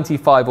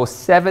 $14.95 or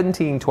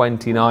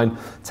 $17.29.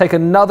 Take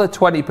another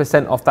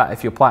 20% off that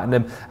if you're platinum,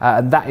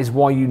 and that is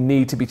why you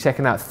need to be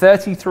checking out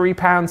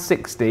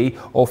 £33.60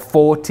 or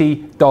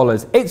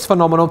 $40. It's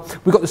phenomenal.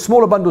 We've got the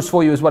smaller bundles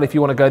for you as well if you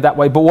want to go that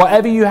way, but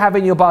whatever you have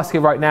in your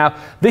basket right now,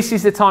 this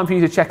is the time for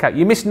you to check out.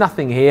 You missed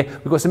nothing here.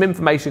 We've got some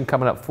information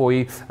coming up for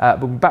you.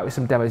 We'll be back with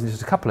some demos in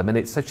just a couple of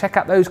minutes, so check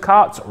out those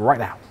carts right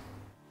now.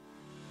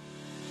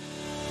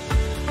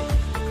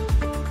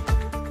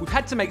 We've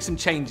had to make some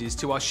changes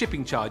to our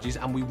shipping charges,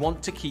 and we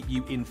want to keep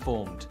you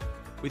informed.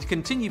 With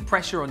continued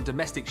pressure on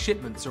domestic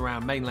shipments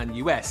around mainland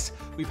US,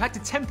 we've had to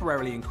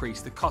temporarily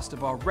increase the cost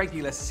of our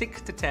regular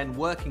 6 to 10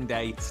 working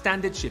day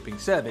standard shipping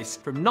service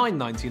from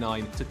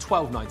 $9.99 to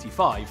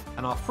 $12.95,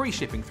 and our free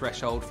shipping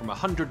threshold from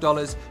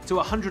 $100 to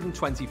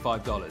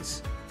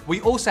 $125.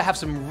 We also have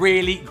some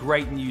really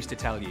great news to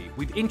tell you.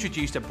 We've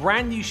introduced a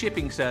brand new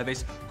shipping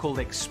service called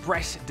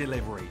Express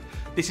Delivery.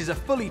 This is a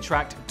fully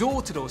tracked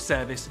door-to-door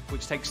service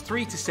which takes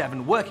 3 to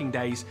 7 working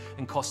days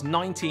and costs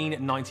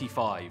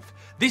 $19.95.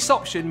 This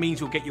option means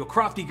you'll get your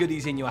crafty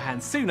goodies in your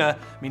hands sooner,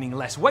 meaning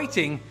less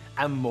waiting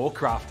and more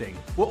crafting.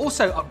 We're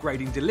also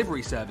upgrading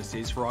delivery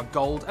services for our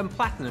Gold and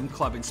Platinum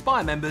Club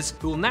Inspire members,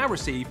 who will now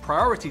receive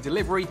priority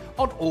delivery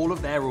on all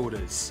of their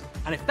orders.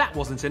 And if that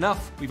wasn't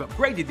enough, we've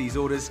upgraded these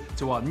orders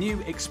to our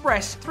new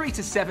Express 3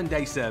 to 7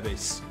 day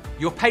service.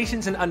 Your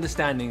patience and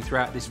understanding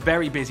throughout this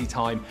very busy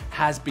time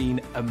has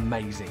been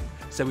amazing.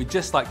 So we'd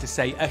just like to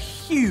say a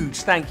huge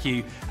thank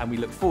you, and we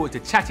look forward to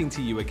chatting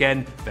to you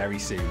again very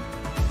soon.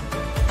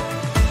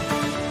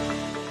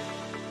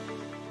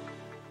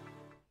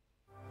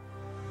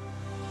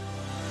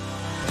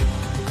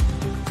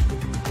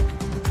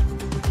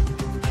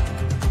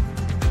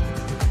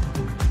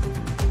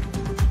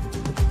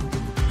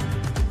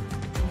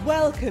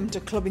 Welcome to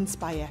Club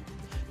Inspire,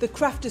 the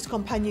crafters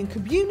companion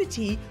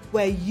community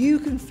where you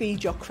can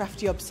feed your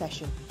crafty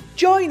obsession.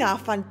 Join our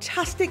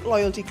fantastic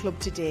loyalty club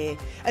today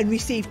and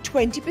receive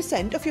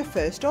 20% off your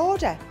first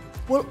order.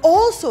 We'll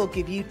also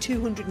give you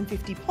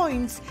 250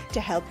 points to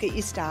help get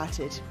you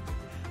started.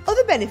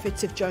 Other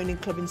benefits of joining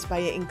Club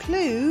Inspire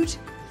include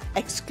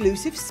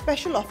exclusive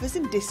special offers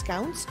and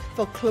discounts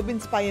for Club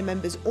Inspire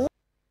members only,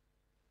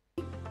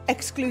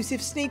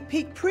 exclusive sneak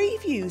peek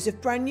previews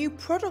of brand new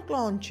product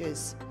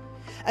launches,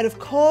 and of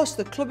course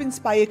the Club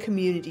Inspire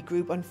community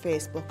group on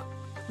Facebook,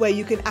 where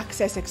you can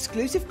access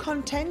exclusive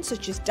content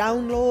such as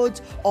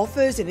downloads,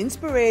 offers and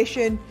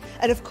inspiration,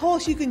 and of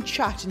course you can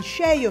chat and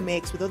share your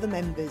makes with other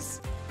members.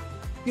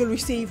 You'll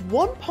receive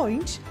 1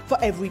 point for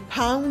every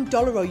 £1,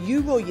 dollar or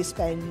euro you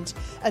spend,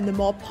 and the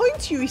more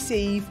points you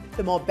receive,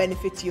 the more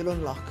benefits you'll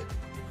unlock.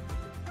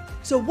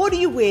 So what are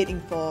you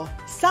waiting for?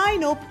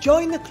 Sign up,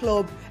 join the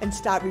club and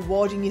start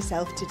rewarding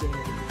yourself today.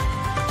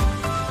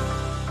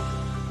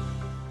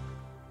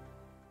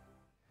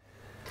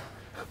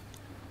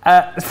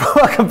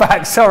 Welcome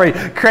back. Sorry,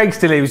 Craig's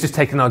still here. He was just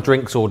taking our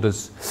drinks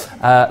orders.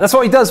 That's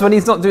what he does when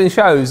he's not doing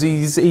shows.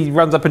 He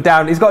runs up and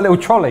down. He's got a little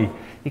trolley.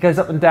 He goes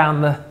up and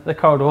down the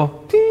corridor.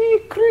 Tea,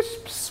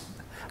 crisps.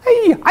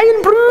 Hey,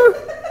 iron brew.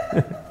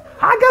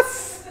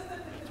 Haggis.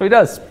 That's what he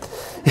does.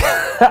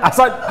 I was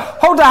like,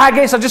 hold the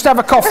haggis. I'll just have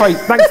a coffee.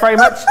 Thanks very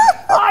much.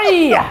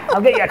 Hey,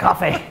 I'll get you a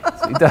coffee.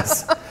 That's what he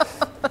does.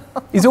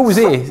 He's always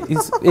here.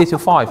 He's here till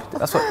 5.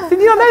 That's what. Did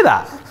you not know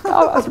that?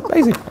 Oh, that's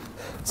amazing.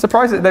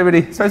 Surprised that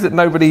nobody.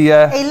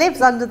 He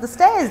lives under the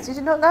stairs. Did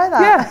you not know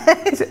that? Yeah.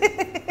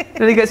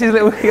 Then he gets his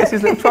little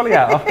trolley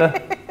out after.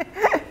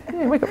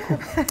 Yeah, wake up.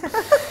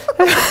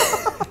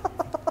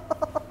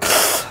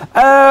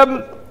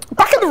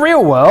 Back in the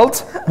real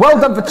world,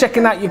 well done for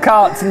checking out your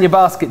carts and your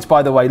baskets,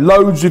 by the way.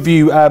 Loads of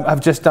you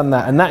have just done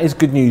that, and that is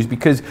good news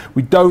because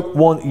we don't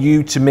want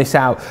you to miss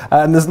out.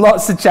 And there's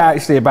lots to chat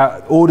actually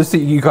about orders that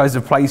you guys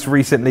have placed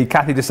recently.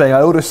 Kathy just saying,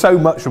 I order so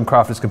much from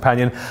Crafter's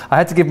Companion. I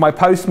had to give my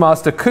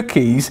postmaster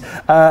cookies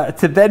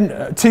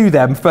to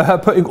them for her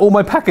putting all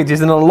my packages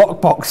in a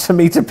lockbox for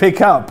me to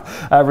pick up.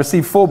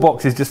 Received 4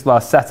 boxes just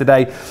last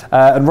Saturday.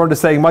 And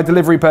Rhonda's saying, my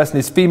delivery person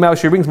is female.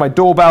 She rings my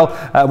doorbell.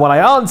 When I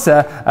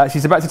answer,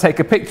 she's about to take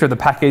a picture of the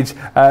package,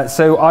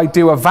 so I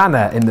do a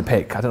vanna in the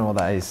pic. I don't know what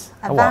that is.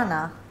 A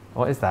vanna?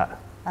 What is that?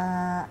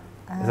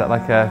 Is that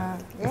like a...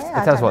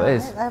 Yeah, tell us what it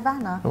is. A vanna. I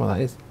don't know what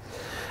that is.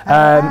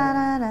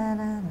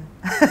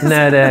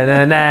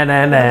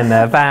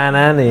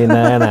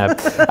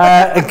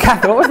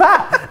 Kathy, what was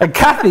that? And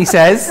Kathy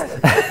says...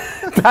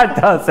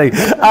 Fantastic.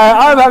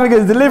 I'm having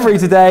a delivery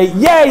today.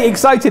 Yay,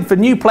 excited for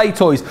new play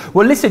toys.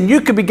 Well, listen,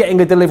 you could be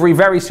getting a delivery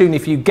very soon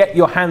if you get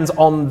your hands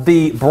on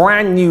the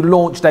brand new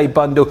launch day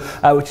bundle,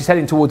 which is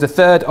heading towards a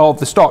third of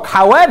the stock.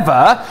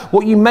 However,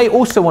 what you may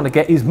also want to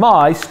get is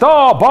my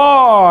Star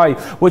Buy,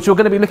 which we're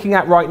going to be looking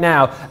at right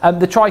now.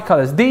 The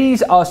tricolours,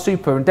 these are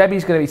super, and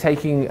Debbie's going to be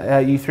taking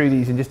you through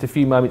these in just a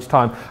few moments'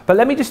 time. But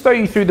let me just throw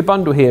you through the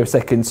bundle here a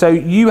second. So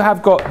you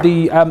have got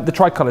the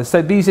tricolours.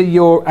 So these are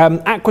your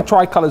aqua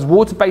tricolours,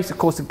 water-based,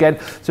 of course, again.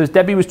 So as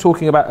Debbie was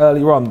talking about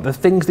earlier on, the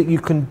things that you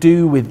can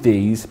do with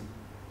these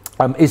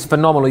is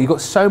phenomenal. You've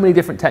got so many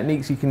different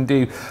techniques you can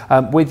do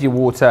with your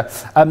water.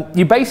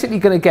 You're basically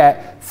going to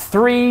get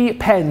 3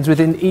 pens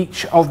within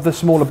each of the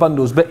smaller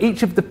bundles, but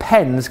each of the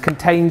pens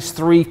contains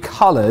 3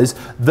 colours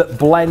that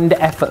blend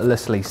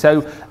effortlessly.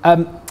 So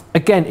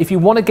again, if you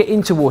want to get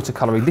into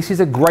watercolouring, this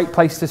is a great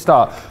place to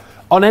start.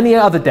 On any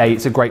other day,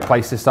 it's a great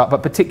place to start,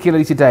 but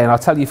particularly today, and I'll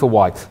tell you for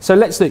why. So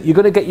let's look. You're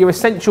going to get your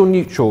essential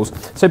neutrals.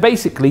 So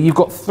basically, you've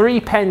got 3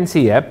 pens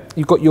here.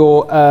 You've got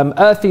your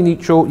earthy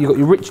neutral, you've got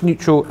your rich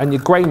neutral, and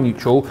your grey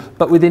neutral.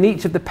 But within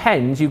each of the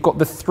pens, you've got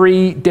the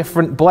 3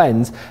 different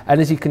blends.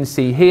 And as you can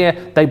see here,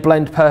 they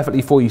blend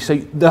perfectly for you. So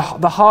the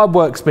hard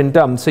work's been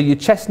done. So your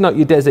chestnut,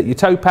 your desert, your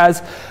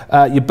topaz,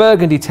 your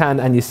burgundy tan,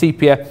 and your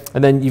sepia.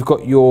 And then you've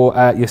got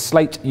your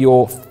slate,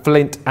 your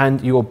flint, and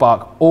your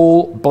bark,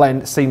 all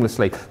blend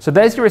seamlessly. So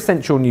there's your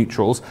essential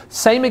neutrals.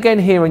 Same again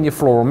here in your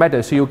floral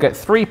meadow. So you'll get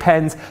 3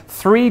 pens,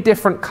 3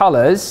 different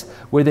colours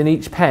within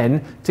each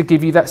pen to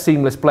give you that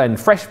seamless blend.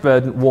 Fresh,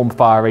 verdant, warm,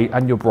 fiery,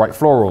 and your bright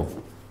floral.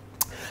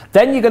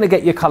 Then you're going to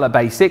get your colour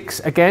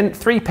basics. Again,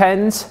 3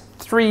 pens,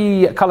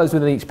 3 colours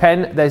within each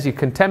pen. There's your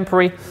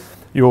contemporary,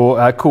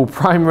 your cool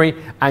primary,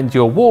 and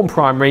your warm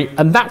primary.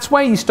 And that's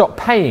where you stop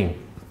paying.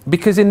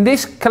 Because in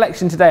this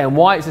collection today, and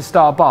why it's a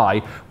star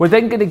buy, we're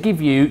then going to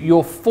give you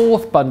your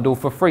 4th bundle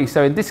for free.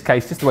 So in this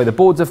case, just the way the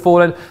boards have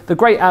fallen, the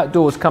Great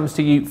Outdoors comes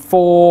to you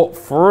for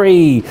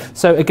free.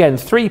 So again,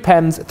 3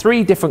 pens,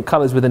 3 different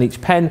colours within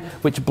each pen,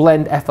 which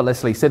blend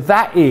effortlessly. So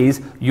that is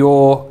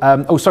your,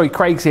 oh sorry,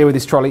 Craig's here with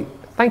his trolley.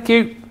 Thank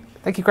you,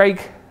 Craig.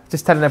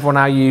 Just telling everyone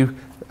how you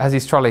has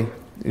his trolley.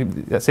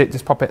 That's it,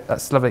 just pop it,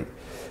 that's lovely.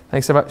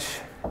 Thanks so much,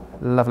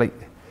 lovely.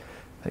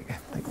 Thank you.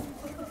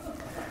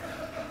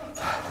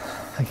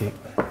 Thank you.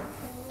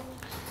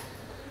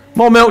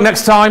 More milk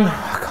next time.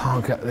 I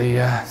can't get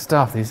the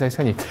staff these days,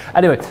 can you?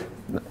 Anyway,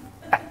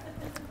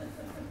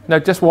 no,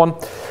 just one.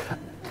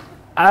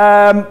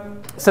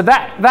 So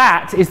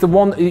that is the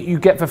one that you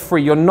get for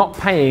free. You're not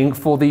paying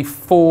for the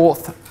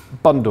 4th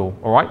bundle,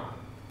 all right?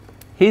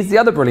 Here's the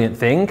other brilliant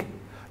thing.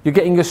 You're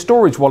getting your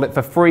storage wallet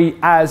for free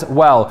as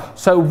well.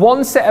 So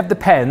 1 set of the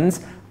pens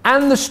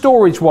and the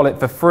storage wallet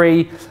for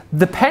free.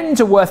 The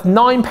pens are worth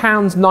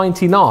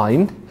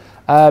 £9.99.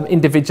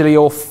 Individually,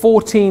 or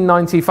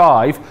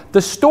 $14.95.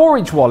 The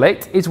storage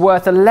wallet is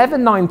worth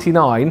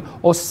 $11.99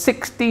 or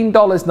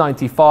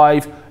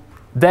 $16.95.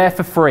 There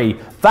for free.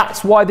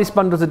 That's why this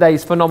bundle today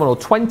is phenomenal.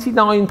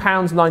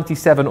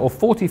 £29.97 or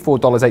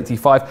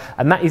 $44.85,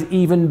 and that is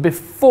even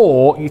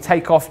before you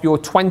take off your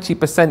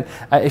 20%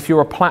 if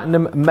you're a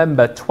platinum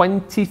member.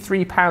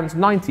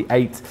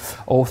 £23.98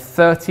 or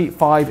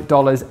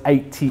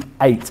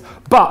 $35.88.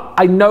 But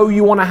I know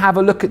you want to have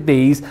a look at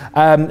these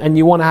and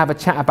you want to have a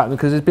chat about them,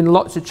 because there's been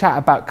lots of chat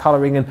about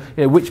colouring and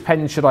which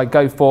pen should I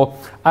go for.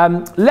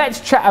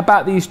 Let's chat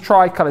about these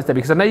tricolours, Debbie,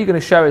 because I know you're going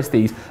to show us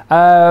these.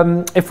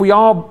 If we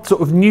are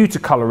sort of new to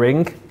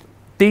colouring,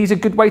 these are a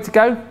good way to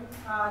go?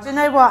 Do you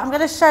know what? I'm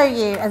going to show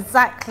you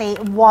exactly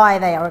why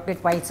they are a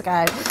good way to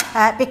go.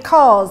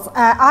 Because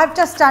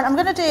I'm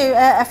going to do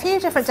a few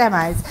different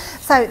demos.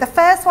 So the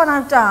first one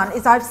I've done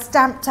is I've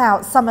stamped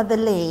out some of the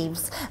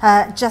leaves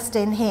just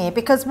in here,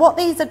 because what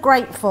these are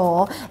great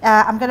for,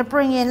 I'm going to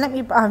bring in,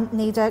 I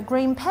need a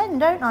green pen,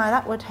 don't I?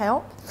 That would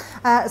help.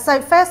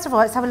 So first of all,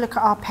 let's have a look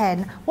at our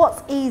pen.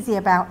 What's easy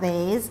about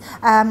these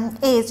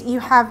is you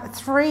have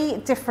 3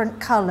 different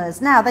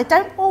colours. Now, they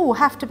don't all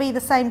have to be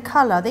the same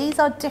colour. These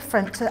are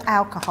different to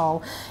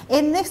alcohol.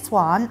 In this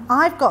one,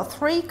 I've got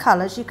 3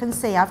 colours. You can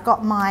see I've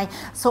got my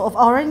sort of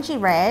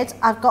orangey red,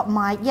 I've got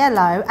my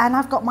yellow, and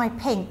I've got my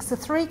pink. So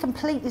 3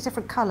 completely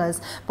different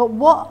colours. But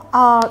what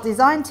our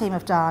design team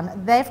have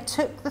done, they've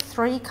took the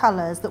 3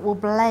 colours that will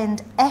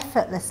blend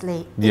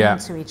effortlessly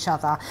into each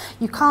other.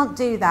 You can't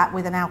do that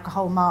with an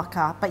alcohol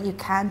marker, but you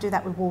can do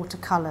that with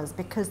watercolours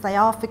because they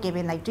are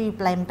forgiving, they do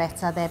blend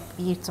better, they're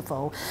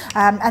beautiful.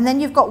 And then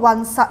you've got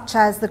ones such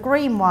as the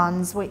green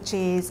ones, which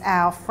is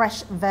our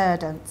fresh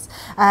verdants,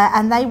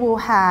 and they will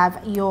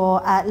have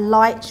your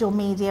light, your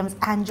mediums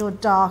and your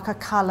darker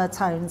colour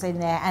tones in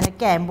there, and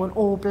again will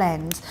all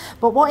blend.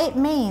 But what it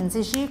means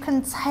is you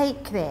can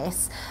take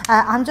this,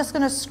 I'm just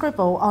going to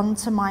scribble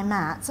onto my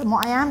mat, and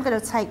what I am going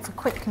to take for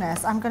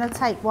quickness, I'm going to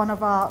take one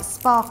of our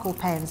sparkle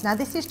pens. Now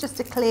this is just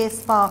a clear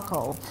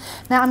sparkle.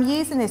 Now I'm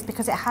using this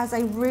because it has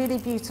a really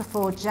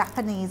beautiful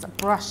Japanese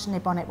brush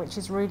nib on it, which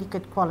is really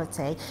good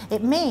quality.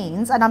 It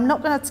means, and I'm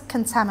not going to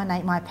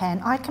contaminate my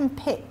pen, I can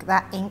pick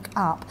that ink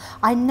up.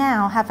 I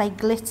now have a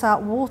glitter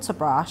water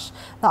brush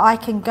that I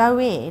can go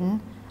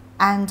in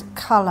and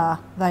colour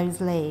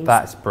those leaves.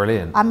 That's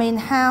brilliant. I mean,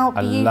 how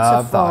I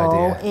love that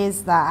beautiful idea.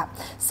 is that?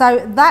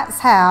 So that's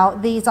how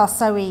these are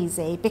so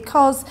easy,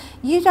 because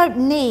you don't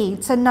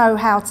need to know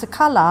how to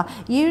colour.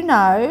 You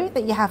know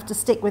that you have to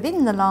stick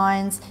within the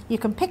lines, you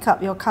can pick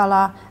up your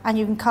colour and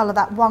you can colour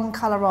that one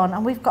colour on,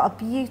 and we've got a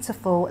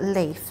beautiful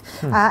leaf.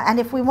 And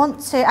if we want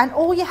to, and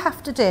all you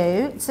have to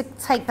do to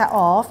take that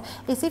off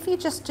is if you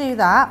just do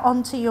that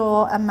onto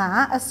your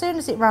mat, as soon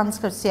as it runs,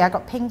 because see I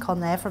got pink on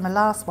there from the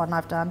last one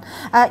I've done,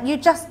 you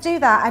just do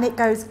that and it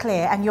goes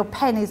clear and your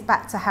pen is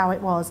back to how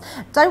it was.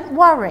 Don't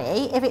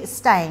worry if it's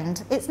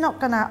stained, it's not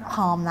going to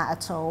harm that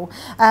at all.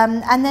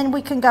 And then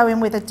we can go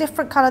in with a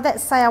different colour.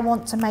 Let's say I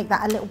want to make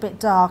that a little bit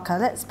darker.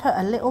 Let's put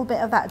a little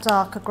bit of that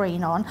darker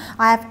green on.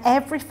 I have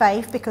every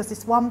faith, because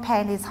this one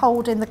pen is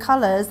holding the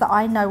colours that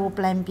I know will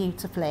blend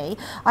beautifully.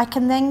 I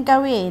can then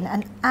go in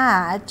and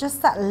add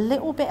just that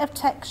little bit of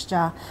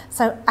texture,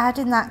 so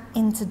adding that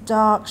into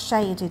dark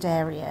shaded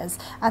areas,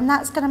 and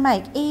that's going to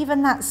make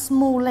even that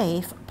small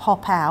leaf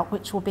pop out,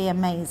 which will be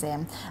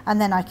amazing. And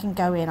then I can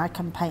go in, I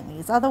can paint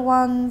these other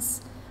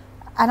ones,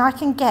 and I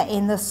can get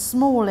in the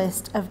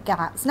smallest of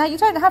gaps. Now you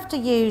don't have to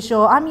use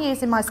your, I'm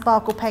using my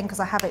sparkle pen because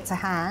I have it to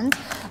hand.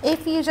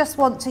 If you just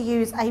want to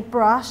use a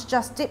brush,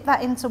 just dip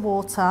that into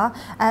water,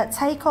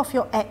 take off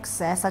your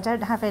excess. I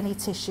don't have any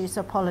tissue,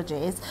 so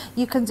apologies.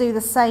 You can do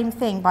the same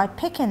thing by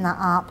picking that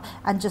up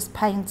and just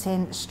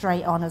painting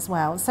straight on as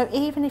well. So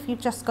even if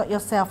you've just got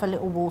yourself a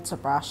little water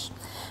brush.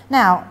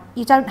 Now,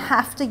 you don't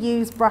have to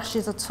use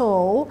brushes at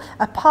all,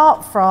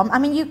 apart from, I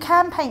mean, you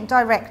can paint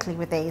directly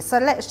with these. So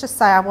let's just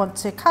say I want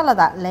to colour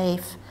that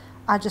leaf.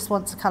 I just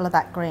want to colour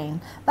that green.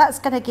 That's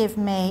going to give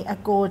me a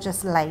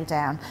gorgeous lay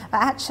down.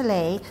 But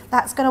actually,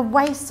 that's going to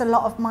waste a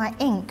lot of my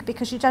ink,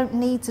 because you don't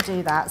need to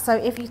do that. So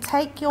if you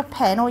take your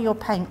pen or your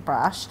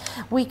paintbrush,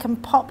 we can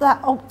pop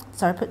that, oh,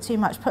 sorry, I put too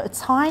much, put a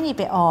tiny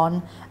bit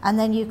on, and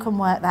then you can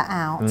work that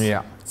out.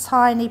 Yeah.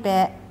 Tiny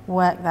bit.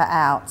 Work that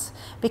out,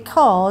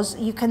 because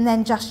you can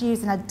then just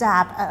use a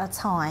dab at a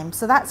time.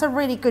 So that's a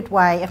really good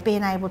way of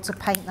being able to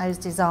paint those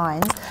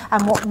designs,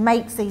 and what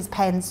makes these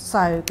pens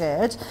so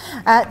good.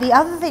 The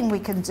other thing we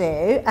can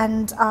do,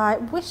 and I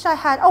wish I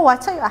had, oh, I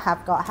tell you I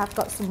have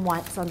got some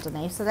whites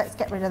underneath, so let's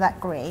get rid of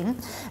that green.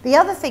 The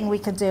other thing we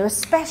can do,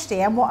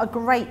 especially, and what are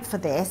great for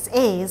this,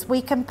 is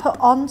we can put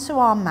onto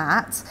our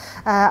mat,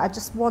 I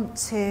just want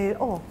to,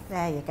 oh,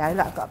 there you go,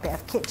 look, I've got a bit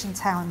of kitchen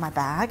towel in my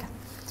bag.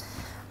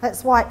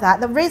 Let's wipe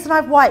that. The reason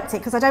I've wiped it,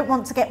 because I don't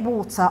want to get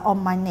water on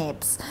my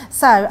nibs.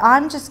 So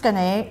I'm just going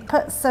to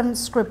put some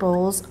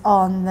scribbles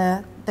on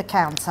the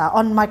counter,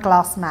 on my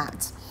glass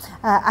mat.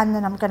 And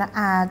then I'm going to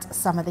add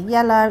some of the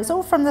yellow. It's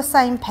all from the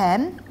same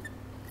pen.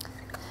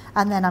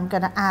 And then I'm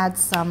going to add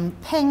some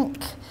pink.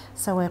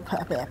 So we'll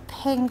put a bit of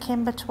pink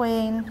in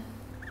between.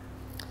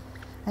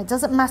 It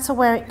doesn't matter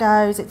where it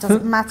goes, it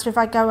doesn't matter if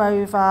I go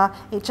over,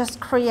 it just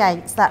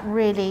creates that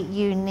really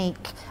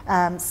unique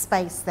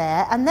space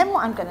there. And then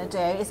what I'm going to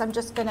do is I'm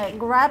just going to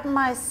grab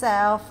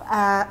myself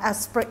a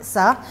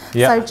spritzer,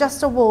 so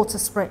just a water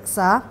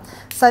spritzer.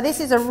 So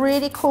this is a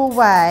really cool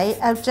way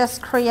of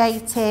just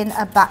creating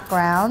a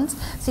background.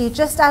 So you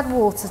just add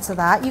water to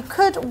that. You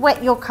could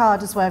wet your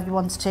card as well if you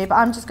wanted to, but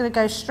I'm just going to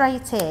go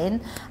straight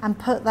in and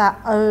put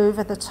that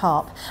over the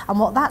top. And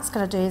what that's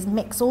going to do is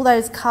mix all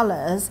those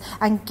colours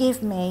and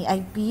give me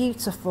a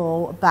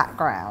beautiful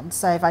background.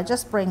 So if I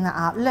just bring that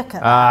up, look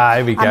at that.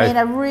 Here we go. I mean,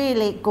 a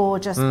really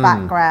gorgeous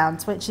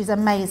background, which is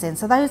amazing.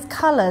 So those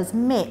colours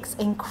mix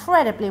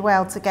incredibly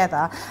well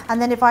together.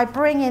 And then if I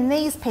bring in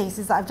these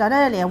pieces that I've done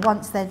earlier,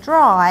 once they're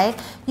dry,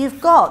 you've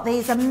got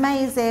these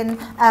amazing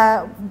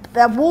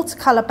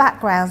watercolour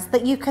backgrounds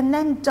that you can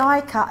then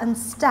die cut and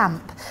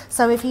stamp.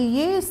 So if you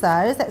use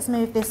those, let's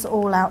move this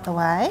all out the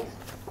way.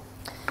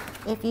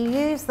 If you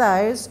use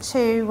those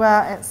to,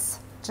 let's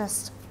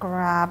just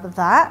grab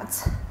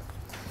that.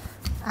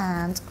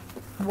 and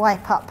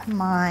wipe up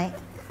my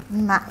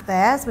mat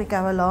there as we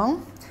go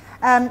along.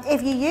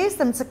 If you use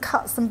them to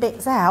cut some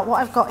bits out,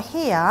 what I've got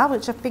here,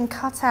 which have been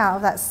cut out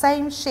of that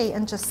same sheet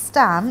and just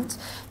stamped,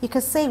 you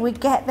can see we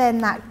get then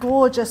that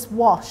gorgeous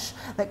wash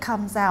that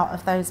comes out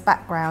of those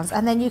backgrounds,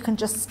 and then you can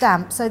just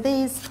stamp. So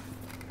these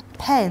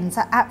pens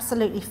are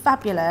absolutely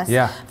fabulous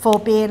for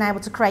being able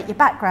to create your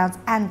backgrounds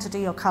and to do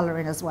your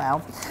colouring as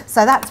well.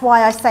 So that's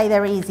why I say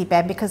they're easy,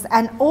 Ben, because,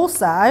 and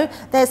also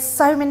there's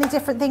so many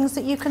different things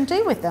that you can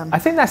do with them. I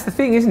think that's the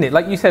thing, isn't it?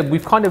 Like you said,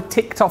 we've kind of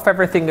ticked off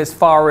everything as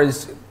far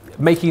as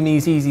making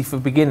these easy for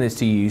beginners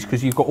to use,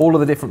 because you've got all of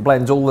the different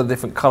blends, all the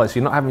different colours, so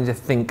you're not having to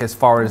think as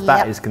far as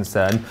that is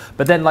concerned.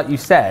 But then, like you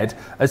said,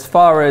 as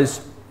far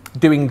as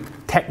doing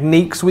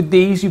techniques with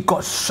these, you've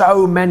got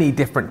so many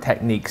different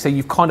techniques. So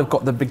you've kind of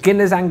got the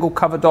beginner's angle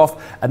covered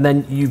off, and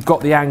then you've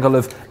got the angle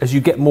of, as you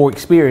get more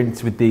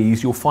experience with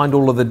these, you'll find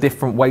all of the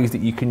different ways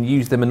that you can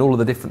use them and all of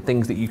the different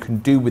things that you can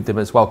do with them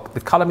as well. The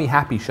Colour Me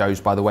Happy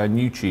shows, by the way, on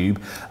YouTube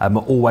are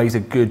always a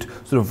good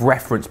sort of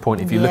reference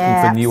point if you're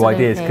looking for new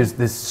ideas, because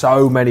there's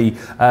so many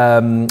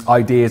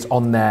ideas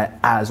on there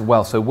as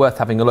well. So worth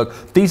having a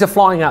look. These are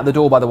flying out the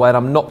door, by the way, and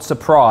I'm not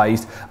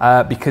surprised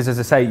because, as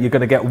I say, you're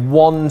going to get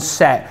one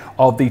set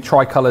of the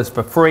tricolours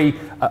for free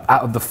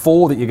out of the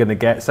 4 that you're going to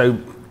get. So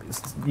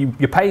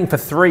you're paying for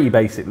 3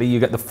 basically. You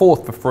get the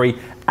 4th for free,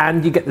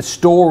 and you get the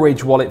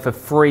storage wallet for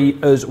free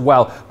as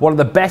well. One of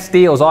the best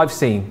deals I've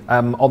seen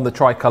on the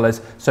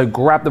tricolours. So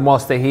grab them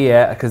whilst they're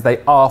here, because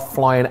they are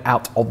flying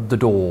out of the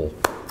door.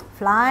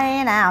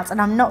 Flying out, and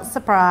I'm not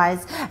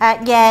surprised.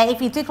 Yeah,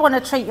 if you did want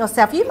to treat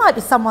yourself, you might be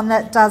someone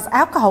that does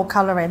alcohol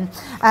colouring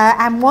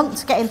and want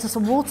to get into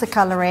some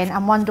watercolouring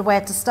and wonder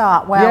where to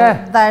start.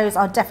 Well, those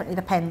are definitely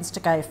the pens to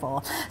go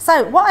for.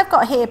 So what I've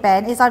got here,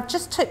 Ben, is I've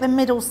just took the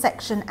middle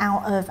section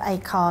out of a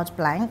card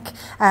blank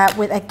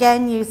with,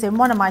 again, using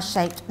one of my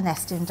shaped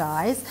nesting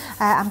dies.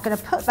 I'm going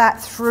to put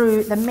that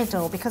through the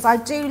middle, because I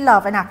do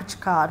love an aperture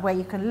card where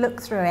you can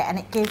look through it and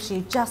it gives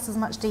you just as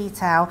much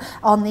detail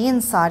on the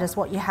inside as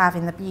what you have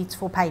in the beautiful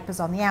papers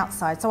on the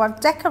outside. So I've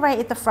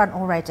decorated the front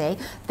already,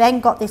 then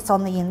got this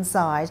on the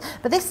inside,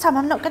 but this time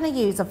I'm not going to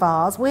use a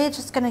vase. We're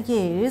just going to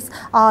use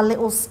our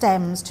little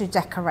stems to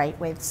decorate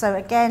with. So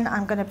again,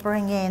 I'm going to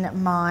bring in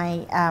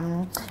my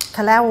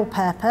Kalau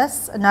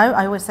all-purpose, no,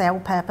 I always say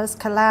all-purpose,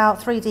 Kalau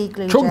 3D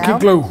glue Chunky gel.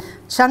 glue.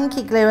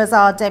 Chunky glue, as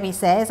our Debbie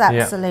says,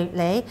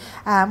 absolutely.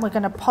 We're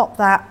going to pop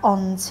that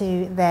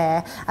onto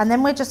there, and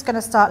then we're just going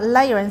to start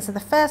layering. So the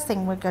first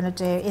thing we're going to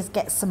do is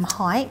get some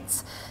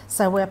height.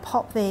 So we'll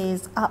pop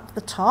these up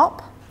the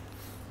top.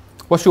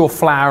 What's your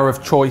flower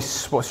of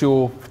choice? What's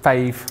your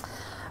fave?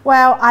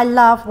 Well, I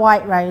love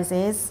white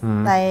roses.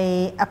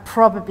 They are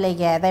probably,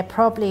 they're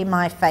probably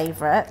my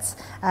favourite.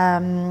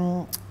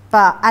 And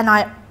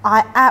I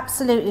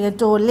absolutely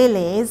adore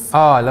lilies.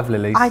 Oh, I love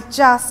lilies. I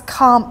just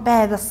can't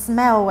bear the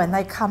smell when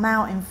they come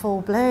out in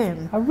full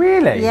bloom. Oh,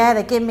 really? Yeah,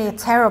 they give me a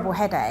terrible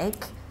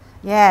headache.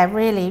 Yeah,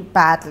 really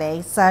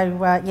badly. So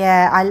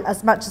yeah,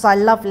 as much as I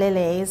love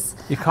lilies,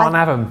 you can't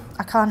have them.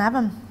 I can't have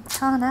them.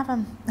 Can't have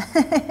them.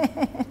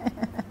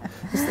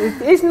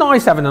 It's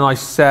nice having a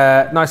nice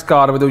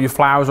garden with all your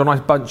flowers, or a nice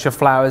bunch of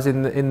flowers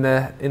in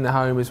the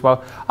home as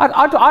well.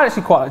 I'd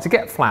actually quite like to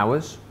get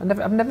flowers.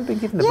 I've never been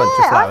given a bunch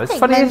of flowers. I think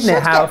Funny, men isn't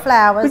it? How get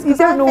flowers? But you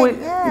don't always.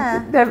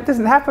 It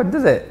doesn't happen,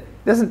 does it?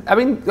 Doesn't. I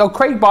mean,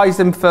 Craig buys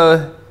them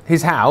for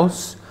his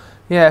house.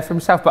 Yeah, for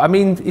himself. But I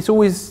mean, it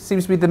always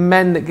seems to be the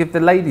men that give the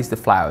ladies the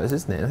flowers,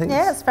 isn't it? I think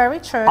it's very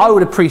true. I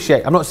would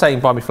appreciate, I'm not saying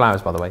buy me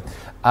flowers, by the way,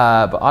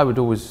 but I'd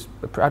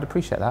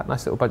appreciate that.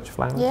 Nice little bunch of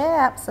flowers.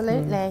 Yeah,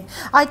 absolutely.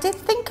 I did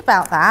think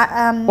about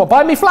that. What,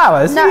 buy me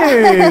flowers? No.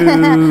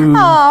 You.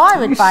 Oh, I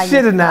would buy you flowers.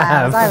 Shouldn't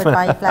have. I would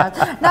buy you flowers.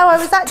 No, I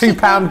was actually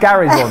 £2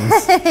 garage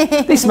ones.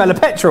 They smell of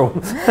petrol.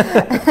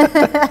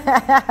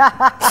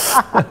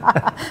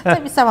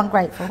 Don't be so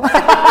ungrateful.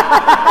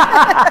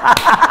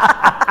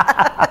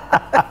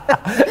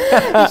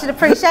 You should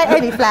appreciate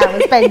any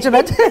flowers,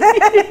 Benjamin.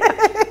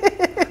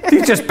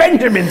 You just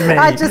Benjamined me.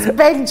 I just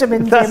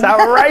Benjamined him. That's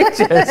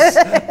outrageous.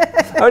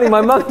 Only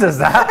my mum does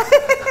that.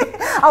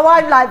 Oh,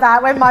 I'm like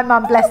that. When my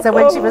mum, bless her,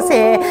 when she was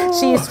here,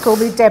 she used to call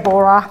me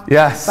Deborah.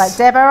 Yes. Like,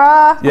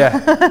 Deborah.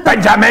 Yeah.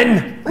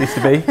 Benjamin used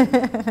to be.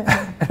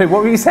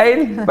 What were you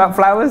saying about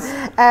flowers?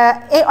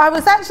 I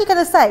was actually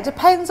going to say, it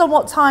depends on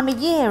what time of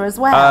year as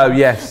well. Oh,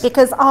 yes.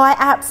 Because I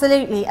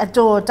absolutely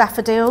adore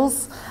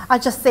daffodils. I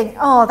just think,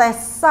 oh, they're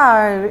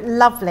so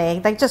lovely.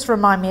 They just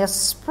remind me of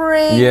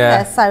spring.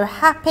 Yeah. They're so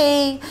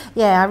happy.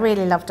 Yeah, I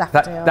really love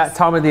daffodils. That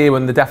time of the year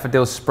when the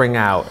daffodils spring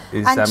out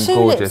is gorgeous. And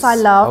tulips I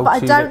love, but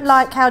tulips. I don't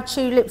like how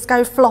tulips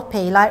go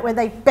floppy, like when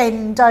they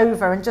bend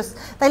over and just,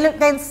 they look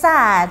then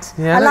sad.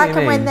 Yeah, I like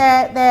them when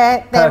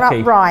they're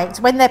upright,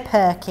 when they're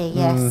perky,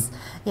 yes.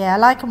 Yeah, I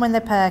like them when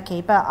they're perky,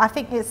 but I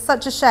think it's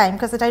such a shame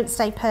because they don't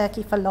stay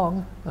perky for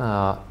long.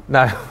 Oh,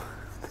 no.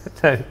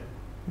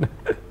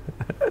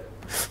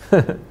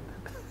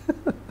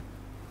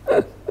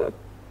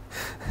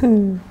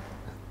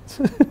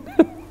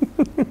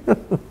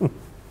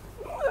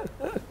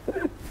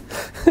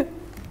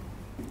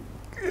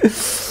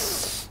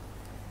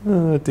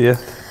 Oh dear.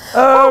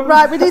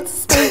 Right, we need to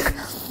speak.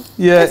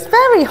 Yeah. It's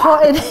very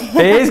hot in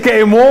here. It is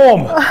getting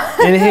warm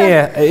in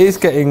here. It is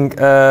getting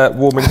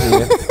warm in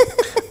here.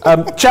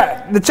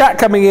 The chat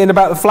coming in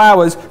about the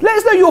flowers. Let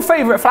us know your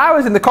favourite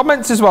flowers in the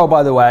comments as well,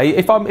 by the way.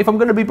 If I'm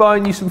going to be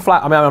buying you some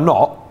flowers, I mean, I'm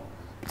not.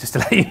 Just to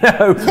let you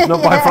know, I'm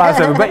not buying flowers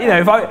over. But you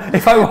know,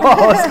 if I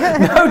was,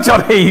 no,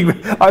 Johnny,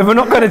 I'm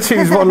not going to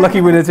choose one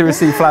lucky winner to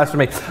receive flowers from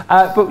me.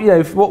 But you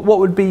know, what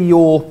would be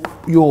your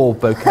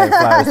bouquet of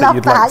flowers that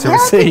you'd like to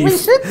receive? We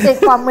should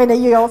pick one winner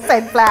you'll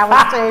send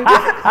flowers to.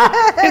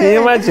 Can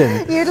you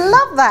imagine? You'd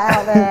love that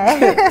out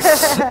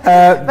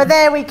there. But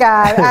there we go.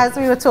 As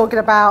we were talking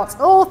about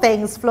all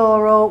things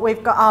floral,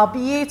 we've got our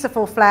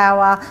beautiful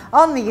flower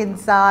on the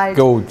inside.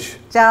 Gorge.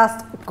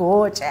 Just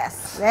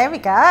gorgeous. There we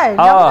go.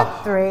 Number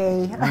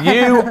 3.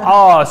 You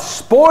are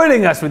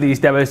spoiling us with these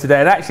demos today.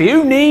 And actually,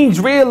 who needs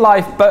real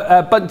life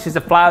bunches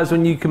of flowers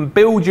when you can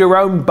build your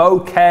own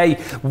bouquet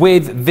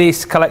with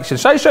this collection?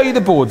 So I'll show you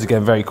the boards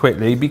again very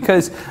quickly,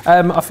 because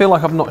I feel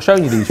like I've not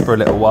shown you these for a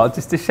little while,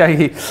 just to show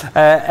you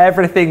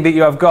everything that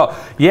you have got.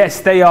 Yes,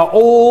 they are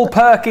all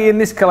perky in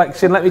this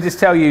collection. Let me just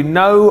tell you,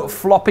 no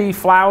floppy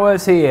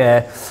flowers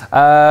here.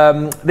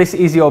 This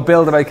is your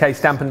Build-a-Bouquet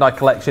stamp and die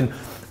collection.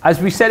 As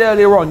we said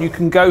earlier on, you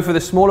can go for the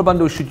smaller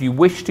bundles should you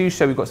wish to,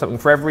 so we've got something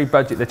for every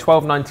budget. They're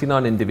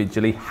 $12.99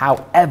 individually.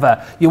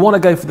 However, you want to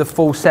go for the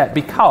full set,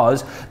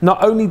 because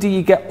not only do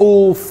you get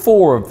all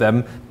 4 of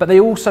them, but they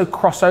also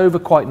cross over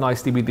quite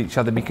nicely with each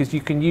other, because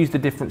you can use the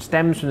different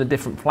stems from the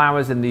different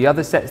flowers in the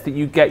other sets that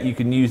you get. You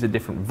can use the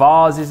different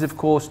vases, of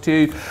course,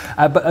 too.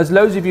 But as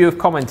loads of you have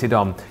commented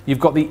on, you've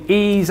got the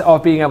ease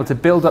of being able to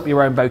build up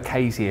your own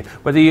bouquets here.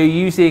 Whether you're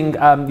using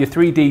your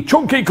 3D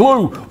chunky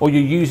glue or you're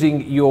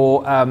using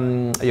your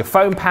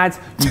foam pads,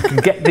 you can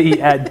get the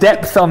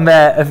depth on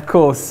there, of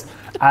course,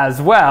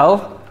 as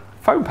well.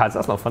 Foam pads,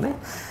 that's not funny.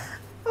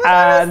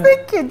 I was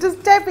thinking, does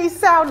Debbie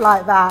sound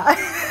like that?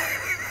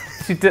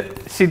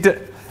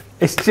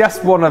 It's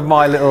just one of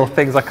my little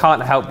things I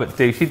can't help but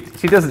do. She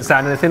doesn't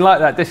sound anything like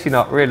that, does she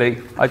not, really?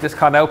 I just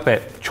can't help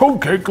it.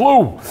 Chunky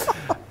glue.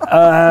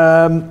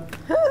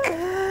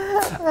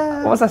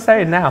 What was I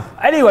saying now?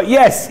 Anyway,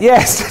 yes,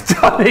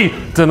 Johnny,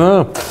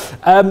 dunno.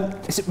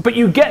 But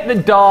you get the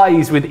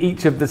dies with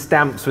each of the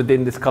stamps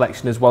within this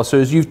collection as well. So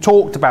as you've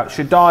talked about,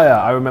 Shadiah,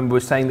 I remember,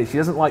 was saying that she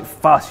doesn't like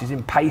fuss, she's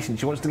impatient,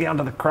 she wants to get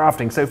onto the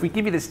crafting. So if we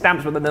give you the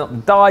stamps with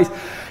the dies,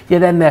 you're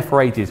then there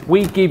for ages.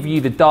 We give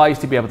you the dies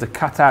to be able to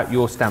cut out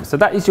your stamps. So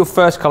that is your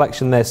first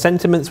collection there,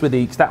 sentiments with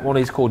each. That one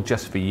is called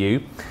Just For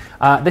You.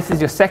 This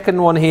is your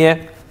second one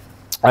here.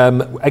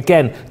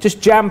 Again, just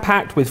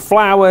jam-packed with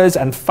flowers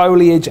and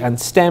foliage and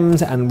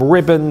stems and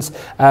ribbons,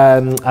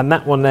 and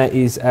that one there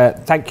is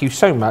thank you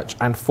so much,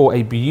 and for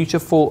a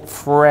beautiful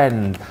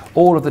friend.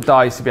 All of the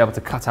dies to be able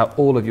to cut out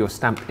all of your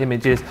stamped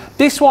images.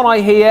 This one I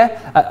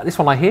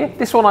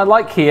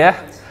like here.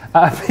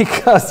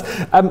 Because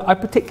I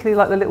particularly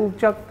like the little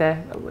jug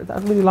there. I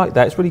really like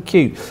that, it's really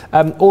cute.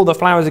 All the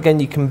flowers again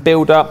you can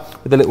build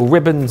up with the little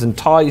ribbons and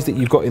ties that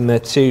you've got in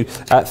there too.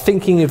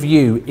 Thinking of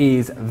You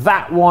is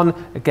that one.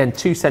 Again,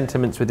 2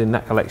 sentiments within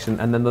that collection.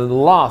 And then the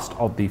last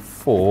of the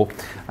 4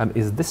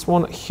 is this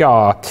one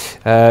here,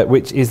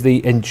 which is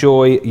the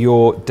Enjoy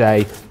Your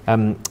Day.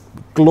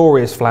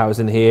 Glorious flowers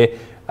in here.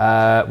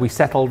 We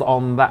settled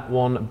on that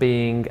one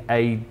being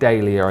a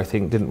dahlia, I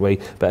think, didn't we?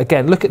 But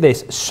again, look at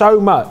this, so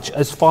much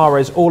as far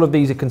as all of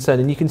these are concerned,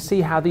 and you can see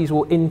how these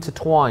will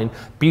intertwine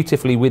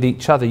beautifully with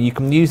each other. You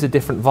can use the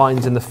different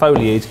vines and the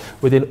foliage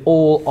within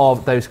all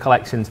of those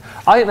collections.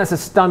 I think that's a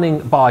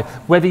stunning buy.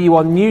 Whether you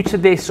are new to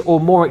this or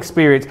more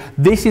experienced,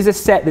 this is a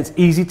set that's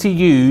easy to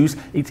use,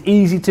 it's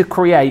easy to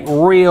create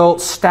real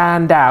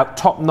standout,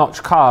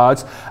 top-notch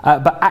cards,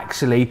 but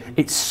actually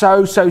it's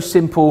so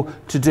simple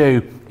to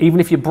do. Even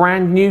if you're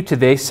brand new to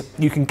this,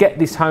 you can get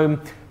this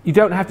home. You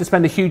don't have to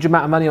spend a huge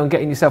amount of money on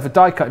getting yourself a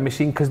die cutting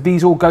machine, because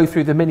these all go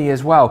through the Mini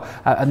as well,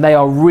 and they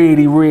are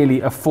really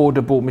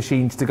affordable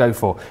machines to go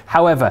for.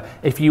 However,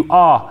 if you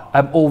are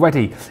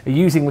already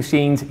using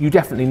machines, you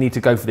definitely need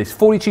to go for this.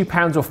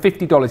 £42 or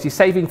 $50, you're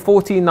saving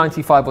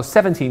 $14.95 or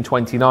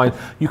 $17.29.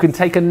 You can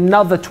take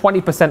another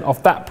 20%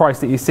 off that price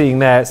that you're seeing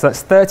there, so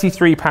that's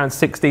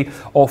 £33.60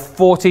 or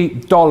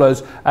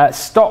 $40.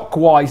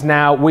 Stock-wise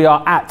now, we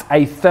are at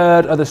a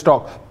third of the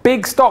stock.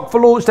 Big stock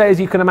for launch day, as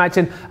you can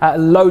imagine.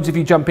 Loads of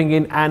you jumping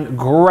in and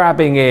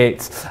grabbing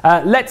it.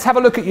 Let's have a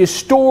look at your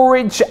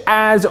storage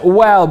as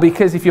well,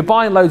 because if you're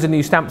buying loads of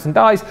new stamps and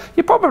dies,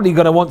 you're probably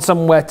going to want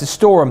somewhere to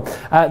store them.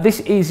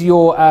 This is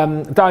your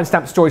die and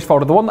stamp storage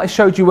folder, the one that I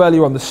showed you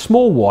earlier on, the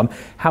small one.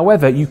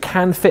 However, you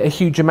can fit a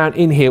huge amount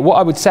in here. What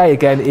I would say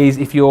again is,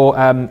 if you're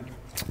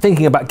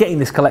thinking about getting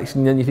this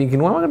collection and you're thinking,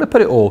 where am I going to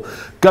put it all?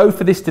 Go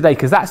for this today,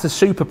 because that's a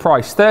super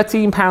price.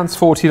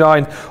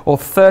 £13.49 or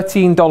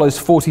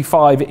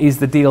 $13.45 is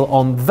the deal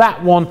on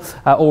that one.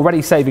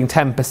 Already saving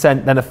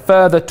 10%, then a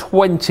further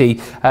 20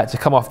 to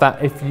come off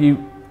that if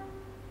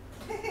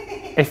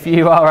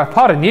you are,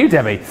 pardon you,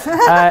 Debbie.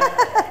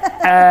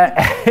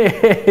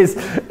 is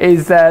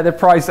the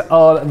price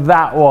on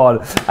that one.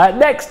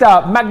 Next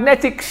up,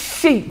 magnetic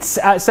sheets.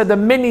 So the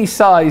mini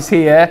size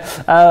here.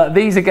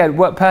 These again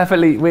work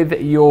perfectly with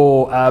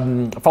your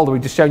folder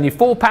we've just shown you.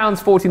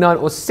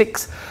 £4.49 or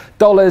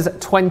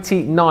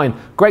 $6.29.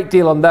 Great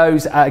deal on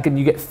those. Again,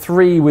 you get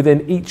 3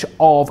 within each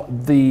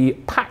of the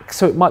packs,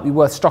 so it might be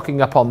worth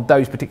stocking up on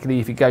those, particularly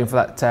if you're going for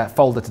that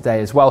folder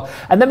today as well.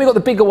 And then we've got the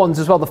bigger ones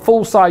as well, the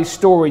full-size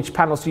storage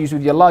panels to use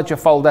with your larger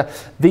folder.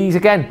 These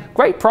again,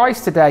 great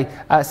price today,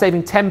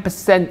 saving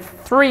 10%,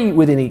 3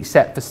 within each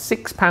set for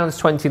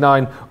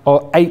 £6.29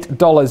 or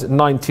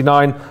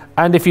 $8.99.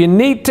 And if you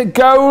need to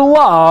go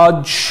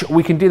large,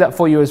 we can do that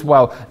for you as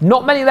well.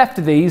 Not many left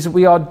of these.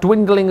 We are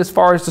dwindling as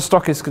far as the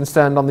stock is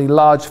concerned on the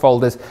large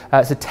folders.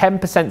 It's a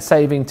 10%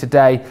 saving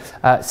today,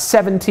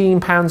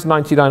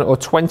 £17.99 or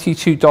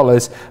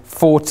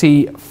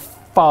 $22.45.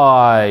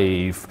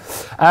 12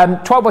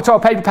 by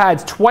 12 paper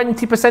pads,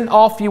 20%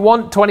 off you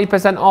want,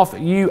 20% off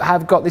you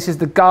have got. This is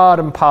the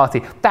garden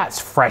party.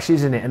 That's fresh,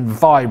 isn't it? And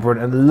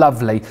vibrant and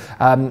lovely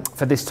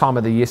for this time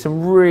of the year.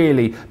 Some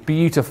really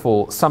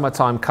beautiful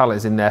summertime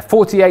colours in there.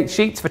 48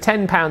 sheets for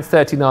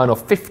 £10.39 or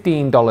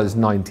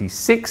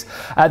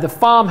 $15.96. The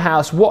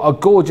farmhouse, what a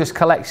gorgeous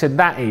collection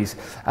that is.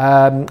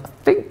 I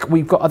think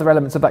we've got other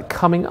elements of that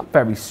coming up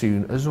very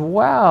soon as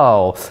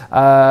well.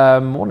 I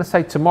want to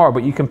say tomorrow,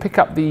 but you can pick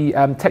up the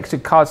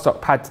textured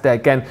cardstock pad today.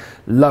 Again,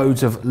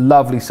 loads of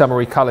lovely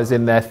summery colours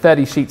in there.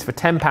 30 sheets for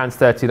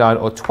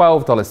 £10.39 or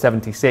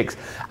 $12.76.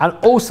 And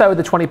also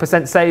the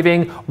 20%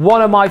 saving,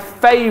 one of my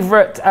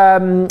favourite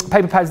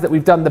paper pads that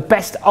we've done, the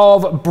best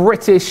of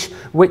British,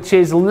 which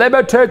is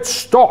limited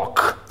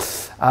stock.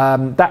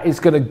 That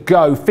is going to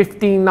go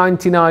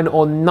 £15.99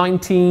 or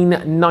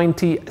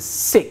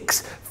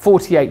 $19.96.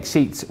 48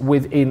 sheets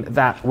within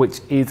that,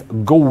 which is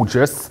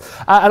gorgeous.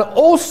 And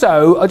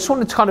also, I just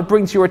wanted to kind of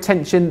bring to your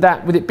attention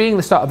that with it being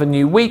the start of a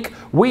new week,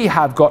 we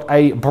have got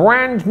a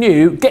brand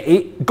new Get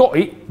It, Got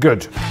It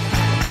Good.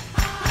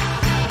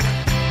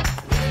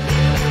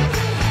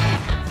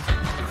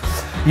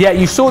 Yeah,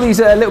 you saw these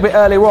a little bit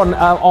earlier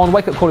on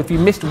Wake Up Call. If you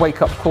missed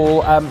Wake Up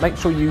Call, make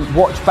sure you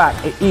watch back.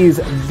 It is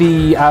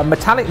the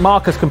Metallic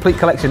Markers Complete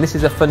Collection. This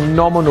is a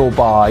phenomenal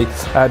buy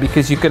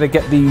because you're going to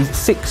get the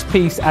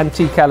 6-piece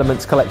Antique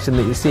Elements collection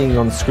that you're seeing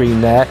on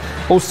screen there.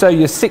 Also,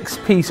 your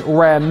 6-piece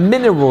Rare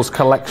Minerals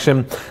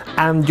collection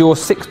and your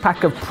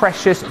 6-pack of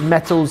precious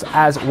metals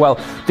as well.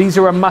 These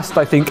are a must,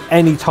 I think,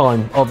 any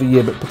time of the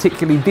year, but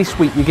particularly this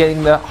week, you're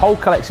getting the whole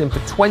collection for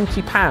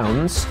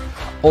 £20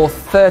 or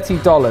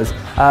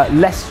 $30,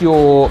 less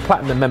your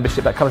platinum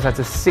membership. That comes out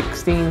to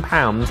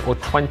 £16 or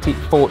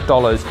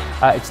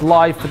 $24. It's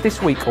live for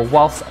this week or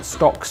whilst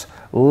stocks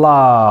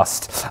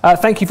last.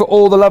 Thank you for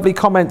all the lovely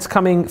comments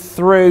coming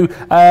through.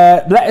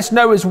 Let us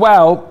know as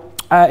well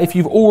if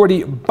you've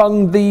already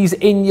bunged these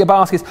in your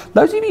baskets.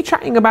 Loads of you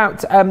chatting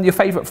about your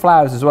favourite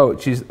flowers as well,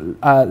 which is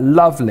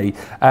lovely.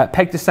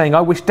 Peg just saying,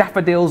 I wish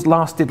daffodils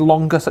lasted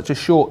longer, such a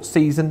short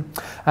season.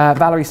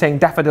 Valerie saying,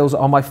 daffodils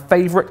are my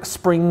favourite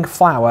spring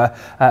flower.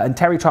 And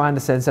Terry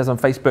Anderson says on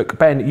Facebook,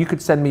 Ben, you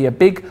could send me a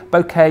big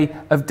bouquet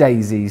of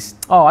daisies.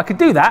 Oh, I could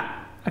do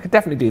that. I could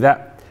definitely do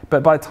that.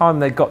 But by the time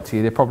they got to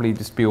you, they'd probably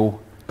just be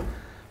all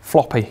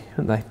floppy,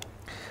 wouldn't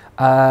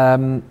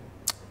they?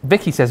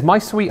 Vicky says, my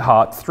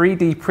sweetheart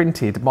 3D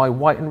printed my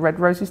white and red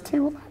roses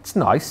too. Well, that's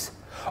nice.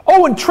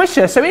 Oh, and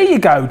Trisha, so here you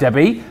go,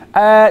 Debbie.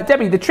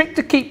 Debbie, the trick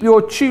to keep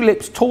your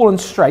tulips tall and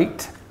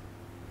straight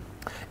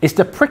is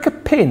to prick a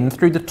pin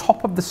through the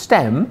top of the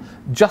stem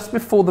just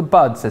before the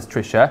bud, says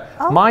Trisha.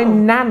 Oh. My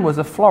nan was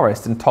a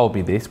florist and told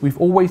me this. We've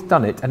always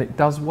done it and it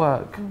does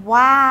work.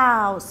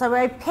 Wow, so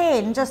a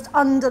pin just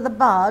under the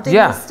bud in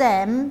the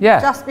stem,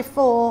 just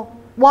before,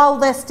 while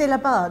there's still a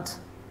bud?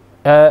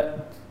 The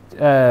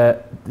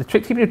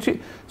trick to keeping your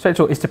straight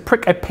is to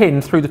prick a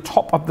pin through the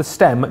top of the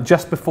stem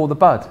just before the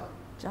bud.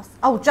 Just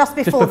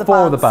before the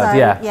bud. So,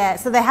 yeah,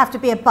 so they have to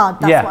be a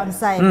bud, that's what I'm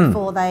saying,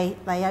 before they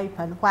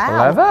open.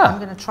 Wow, clever. I'm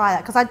going to try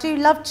that, because I do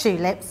love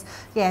tulips.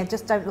 Yeah,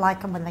 just don't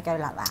like them when they go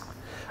like that.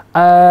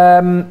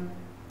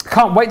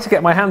 Can't wait to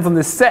get my hands on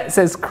this set,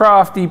 says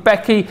Crafty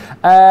Becky.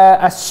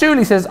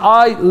 Asuli says,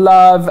 I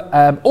love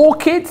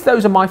orchids.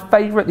 Those are my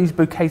favourite. These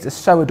bouquets are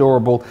so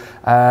adorable.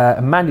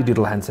 Mandy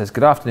Doodlehand says,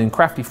 good afternoon,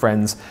 crafty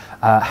friends.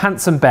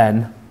 Handsome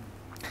Ben,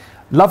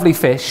 lovely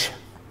fish.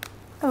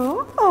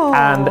 Ooh,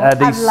 and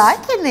I'm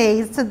liking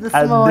these this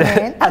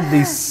morning. And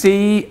the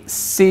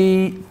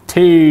CCT.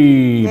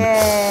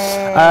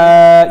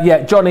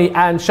 Yeah, Johnny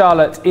and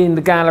Charlotte in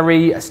the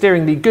gallery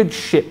steering the good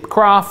ship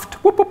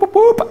craft. Whoop, whoop, whoop,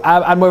 whoop.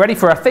 And we're ready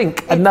for, I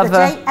think, another...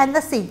 the J and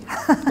the C.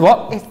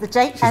 What? It's the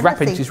J and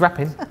the C. She's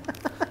rapping.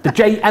 The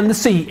J and the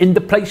C in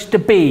the place to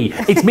be.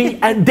 It's me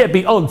and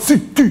Debbie on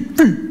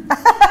CTV.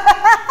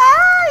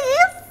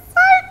 You're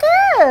so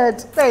good.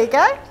 There you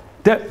go.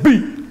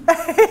 Debbie.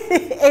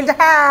 In the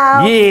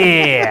house.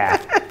 Yeah.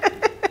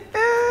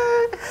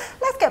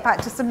 Let's get get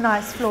back to some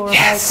nice floral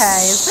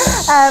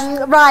bouquets.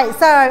 Right,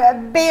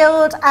 so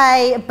build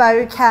a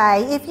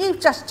bouquet. If you've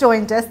just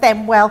joined us,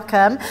 then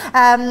welcome.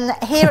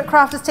 Here at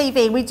Crafters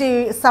TV, we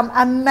do some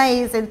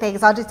amazing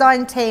things. Our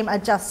design team are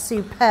just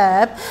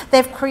superb.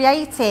 They've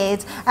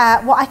created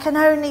what I can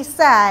only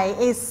say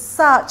is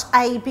such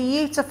a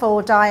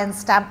beautiful die and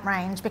stamp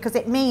range, because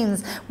it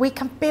means we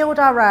can build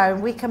our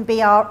own, we can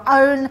be our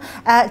own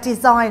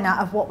designer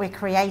of what we're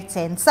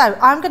creating. So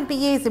I'm going to be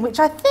using, which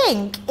I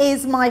think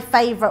is my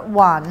favourite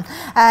one.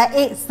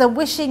 It's the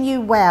Wishing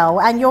You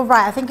Well, and you're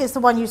right, I think it's the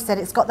one you said.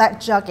 It's got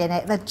that jug in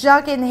it. The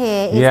jug in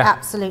here is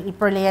absolutely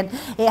brilliant.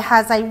 It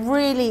has a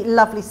really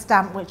lovely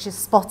stamp which is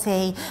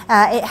spotty.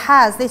 It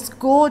has this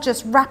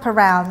gorgeous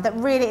wraparound that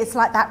really is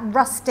like that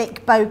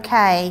rustic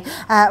bouquet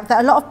that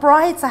a lot of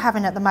brides are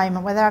having at the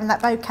moment, where they're having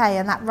that bouquet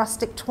and that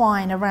rustic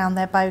twine around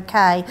their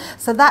bouquet.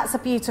 So that's a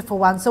beautiful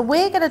one. So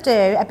we're going to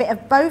do a bit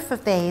of both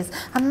of these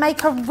and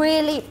make a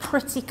really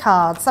pretty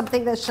card,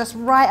 something that's just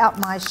right up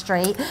my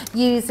street,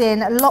 using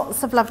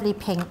lots of lovely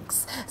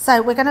pinks.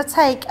 So we're going to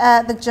take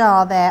the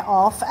jar there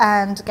off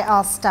and get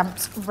our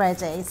stamps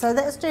ready. So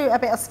let's do a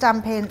bit of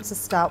stamping to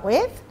start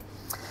with.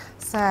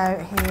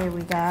 So here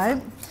we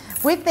go.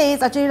 With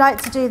these, I do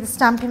like to do the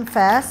stamping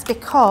first,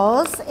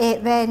 because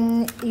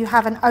then you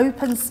have an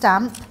open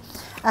stamp,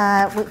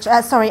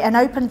 an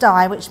open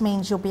die, which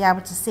means you'll be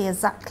able to see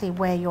exactly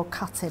where you're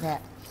cutting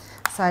it.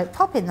 So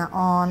popping that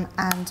on,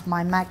 and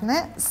my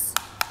magnets.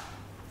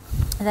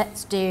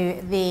 Let's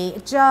do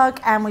the jug,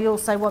 and we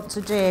also want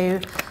to do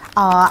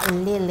our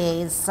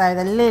lilies. So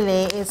the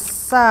lily is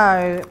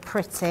so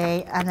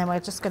pretty, and then we're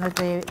just going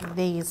to do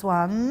these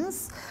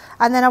ones.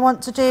 And then I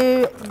want to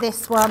do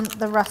this one,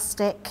 the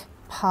rustic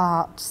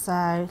part.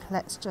 So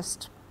let's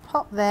just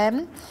pop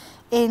them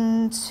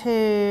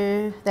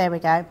into, there we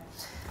go.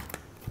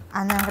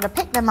 And then I'm going to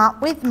pick them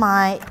up with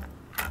my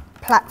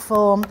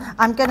platform.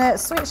 I'm going to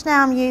switch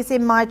now. I'm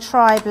using my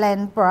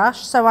tri-blend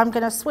brush, so I'm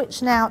going to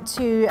switch now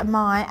to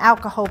my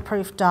alcohol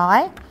proof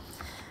die,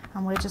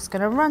 and we're just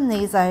going to run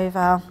these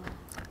over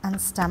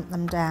and stamp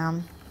them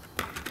down.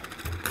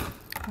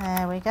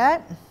 There we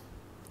go,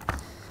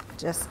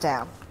 just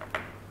down.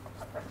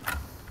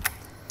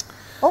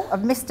 Oh,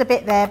 I've missed a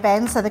bit there,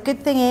 Ben. So the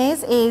good thing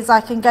is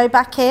I can go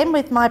back in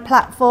with my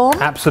platform.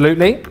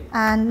 Absolutely.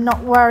 And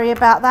not worry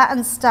about that,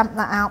 and stamp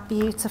that out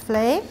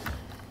beautifully.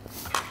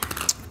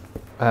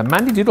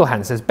 Mandy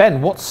Doodlehand says,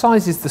 Ben, what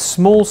size is the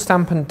small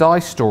stamp and die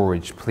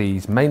storage,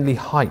 please? Mainly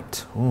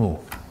height. Ooh.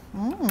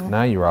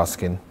 Now you're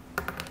asking.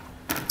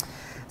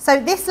 So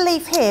this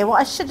leaf here,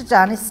 what I should have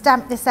done is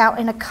stamp this out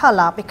in a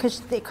colour,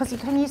 because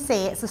can you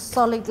see it's a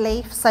solid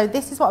leaf. So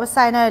this is what I was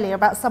saying earlier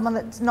about someone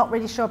that's not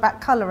really sure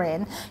about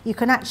colouring. You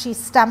can actually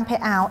stamp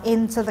it out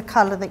into the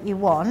colour that you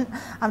want.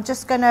 I'm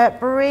just going to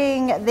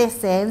bring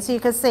this in so you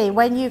can see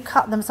when you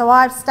cut them. So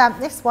I've stamped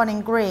this one in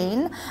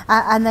green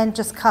and then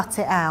just cut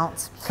it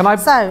out.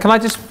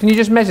 Can you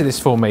just measure this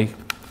for me?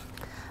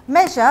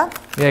 Measure?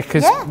 Yeah,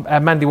 because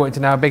Mandy wanted to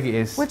know how big it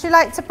is. Would you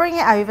like to bring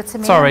it over to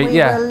me? Sorry,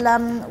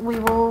 We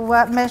will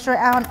measure it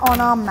out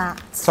on our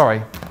mat.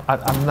 Sorry,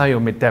 I know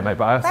you're mid-demo,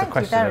 but I asked the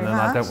question and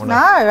I don't want to.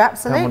 No,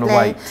 absolutely. Don't want to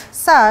wait.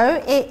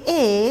 So it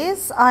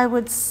is, I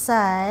would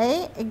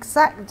say,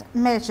 exact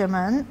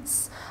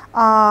measurements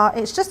are,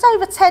 it's just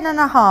over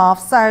 10.5.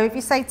 So if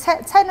you say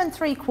 10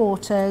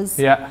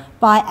 3/4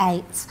 by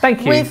 8.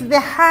 Thank you. With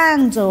the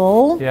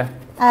handle.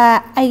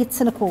 8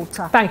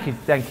 1/4.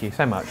 Thank you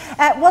so much.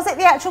 Was it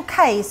the actual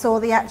case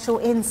or the actual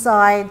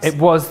inside? It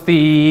was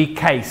the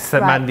case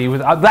that Mandy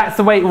was. That's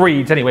the way it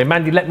reads anyway.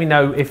 Mandy, let me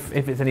know if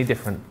it's any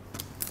different.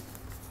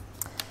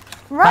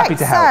 Right, Happy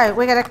to help. So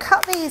we're going to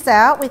cut these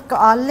out. We've got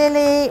our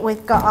lily,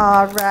 we've got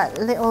our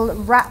little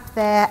wrap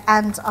there,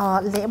 and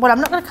our well,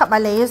 I'm not going to cut my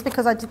leaves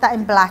because I did that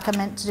in black. I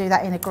meant to do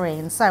that in a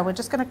green. So we're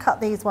just going to cut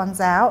these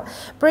ones out,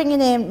 bringing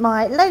in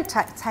my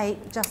low-tack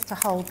tape just to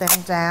hold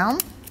them down.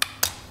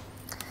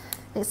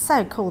 It's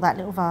so cool, that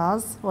little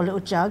vase or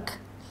little jug.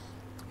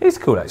 It's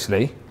cool,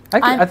 actually.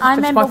 I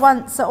remember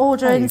once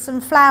ordering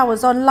some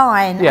flowers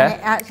online,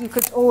 and you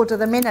could order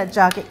them in a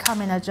jug. It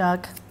come in a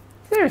jug.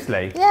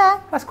 Seriously?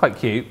 Yeah. That's quite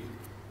cute.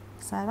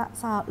 So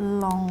that's our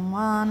long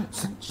one.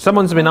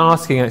 Someone's been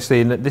asking, actually,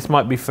 and this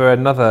might be for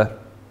another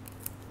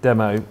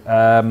demo,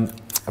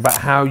 about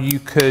how you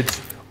could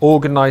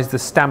organise the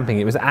stamping.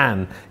 It was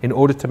Anne, in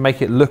order to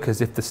make it look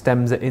as if the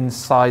stems are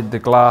inside the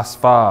glass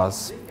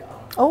vase.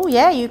 Oh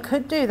yeah, you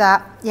could do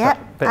that. Yeah,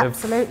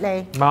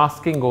 absolutely.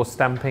 Masking or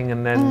stamping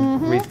and then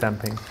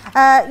re-stamping.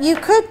 You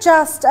could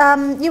just,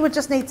 you would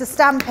just need to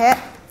stamp it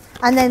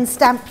and then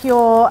stamp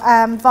your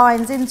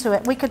vines into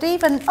it. We could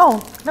even,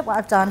 oh, look what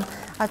I've done.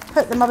 I've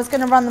put them, I was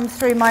going to run them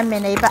through my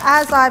mini, but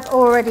as I've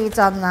already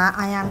done that,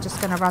 I am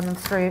just going to run them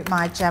through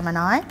my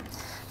Gemini.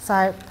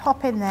 So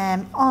popping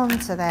them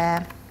onto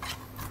there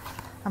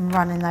and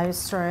running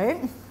those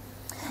through.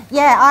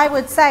 Yeah, I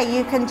would say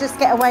you can just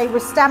get away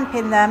with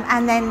stamping them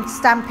and then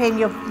stamping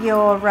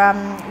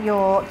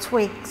your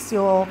twigs,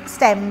 your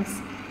stems,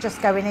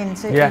 just going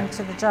into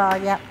the jar.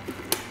 Yeah.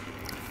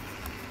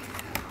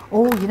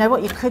 Oh, you know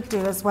what you could do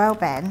as well,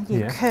 Ben?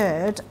 You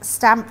could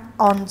stamp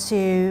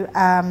onto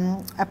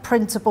a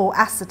printable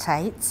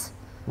acetate.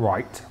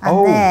 Right.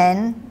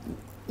 And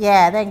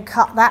then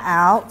cut that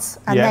out,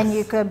 and then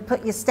you can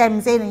put your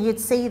stems in and you'd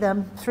see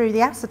them through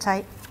the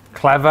acetate.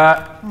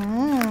 Clever.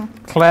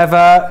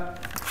 Clever.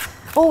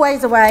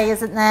 Always a way,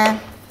 isn't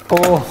there?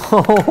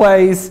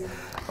 Always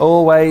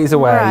a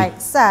way.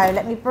 Right, so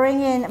let me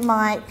bring in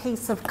my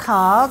piece of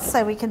card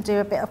so we can do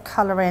a bit of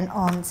colouring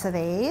onto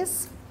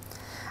these.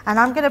 And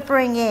I'm going to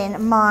bring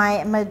in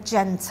my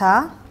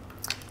magenta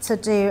to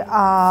do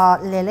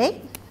our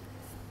lily.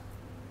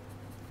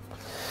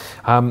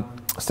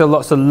 Still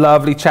lots of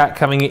lovely chat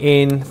coming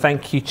in.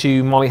 Thank you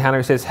to Molly Hannah,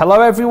 who says,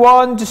 hello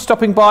everyone, just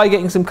stopping by,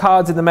 getting some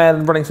cards in the mail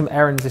and running some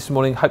errands this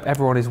morning. Hope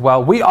everyone is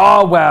well. We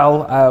are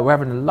well. We're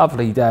having a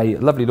lovely day,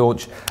 lovely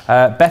launch.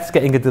 Beth's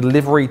getting a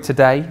delivery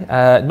today.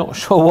 Not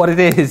sure what it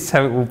is,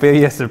 so it will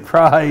be a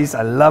surprise.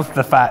 I love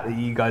the fact that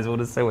you guys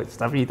order so much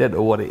stuff, you don't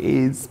know what it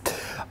is.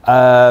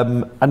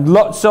 And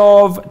lots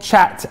of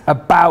chat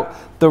about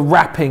the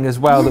wrapping as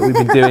well that we've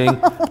been doing.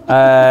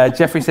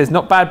 Jeffrey says,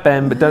 not bad,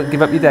 Ben, but don't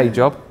give up your day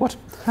job. What?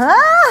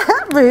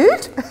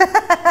 Rude.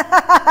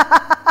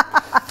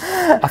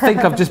 I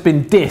think I've just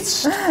been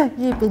dissed.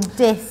 You've been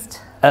dissed.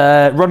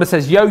 Rhonda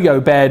says,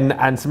 yo, Ben,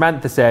 and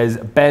Samantha says,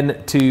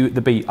 Ben to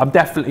the beat. I'm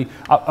definitely,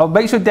 I'll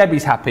make sure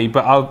Debbie's happy,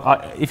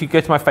 but if you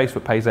go to my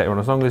Facebook page later on,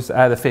 as long as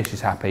the fish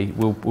is happy,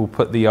 we'll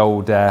put the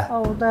old...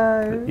 oh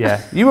no.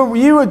 Yeah, you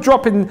were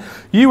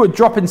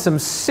dropping some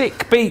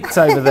sick beats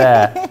over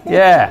there.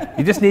 Yeah,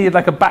 you just needed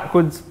like a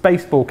backwards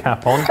baseball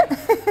cap on,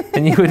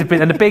 and you would have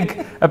been, and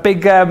a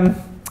big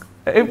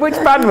which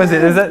band was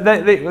it?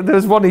 There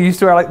was one who used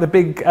to wear like the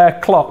big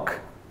clock.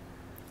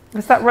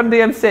 Was that Run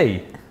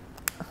DMC?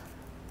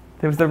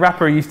 There was the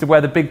rapper who used to wear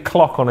the big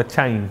clock on a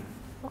chain.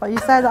 What, you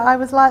said that I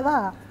was like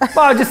that?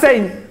 Well, I'm just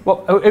saying,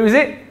 who was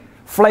it?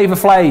 Flavor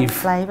Flav.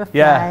 Flavor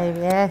Flav,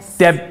 yes.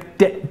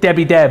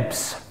 Debbie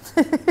Debs.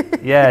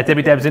 Yeah,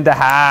 Debbie Debs in the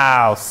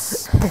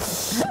house.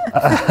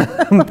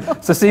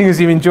 So seeing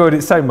as you enjoyed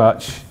it so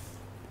much,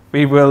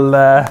 we will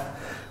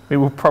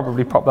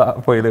probably pop that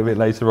up for you a little bit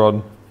later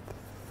on.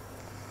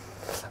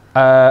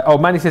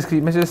 Manny says, can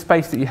you measure the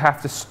space that you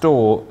have to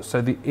store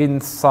so the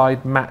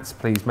inside mats,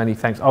 please? Many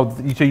thanks. Oh,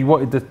 so you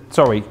wanted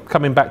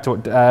coming back to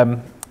it,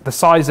 the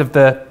size of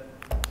the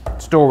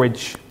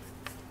storage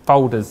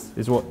folders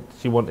is what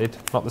she wanted,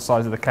 not the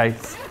size of the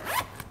case.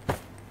 Can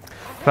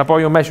I borrow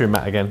your measuring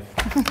mat again?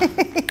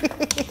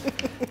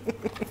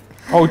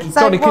 So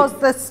Johnny, it was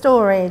the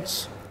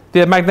storage?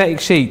 The magnetic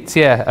sheets,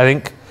 yeah, I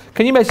think.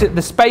 Can you measure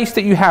the space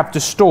that you have to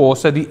store,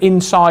 so the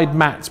inside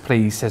mats,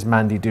 please, says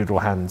Mandy Doodle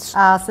Hands.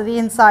 So the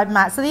inside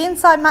mats. So the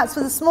inside mats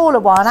for the smaller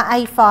one at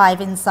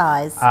A5 in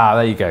size.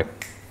 There you go.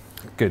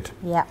 Good.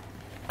 Yeah.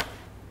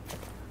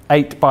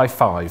 8 by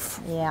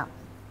 5. Yeah.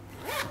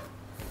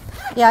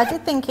 Yeah, I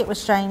did think it was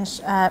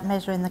strange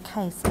measuring the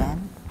case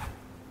then.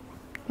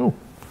 Oh.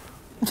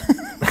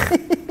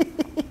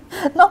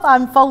 Not that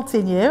I'm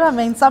faulting you. I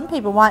mean, some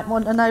people might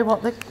want to know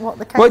what the case.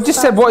 Well, it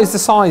just said what is the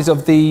size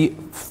of the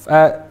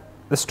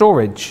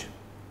storage,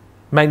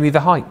 mainly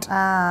the height.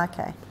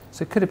 Okay.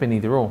 So it could have been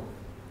either or.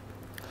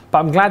 But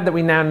I'm glad that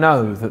we now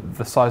know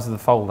the size of the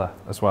folder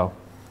as well.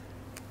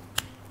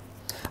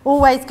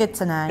 Always good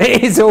to know.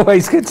 It is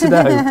always good to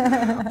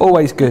know.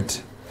 Always good.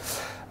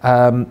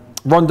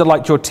 Rhonda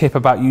liked your tip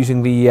about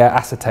using the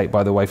acetate,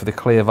 by the way, for the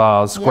clear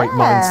vase. Yeah, great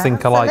minds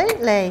think alike.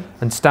 Absolutely.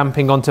 And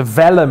stamping onto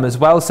vellum as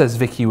well, says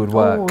Vicky, would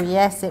work. Oh,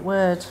 yes, it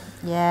would.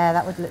 Yeah,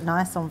 that would look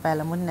nice on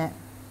vellum, wouldn't it?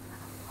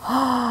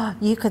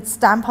 You could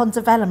stamp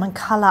onto vellum and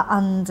colour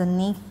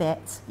underneath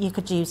it. You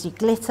could use your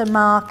glitter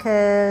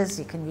markers,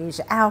 you can use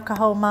your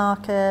alcohol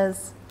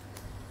markers.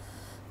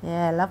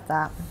 Yeah, love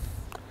that.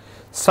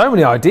 So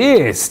many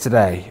ideas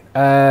today.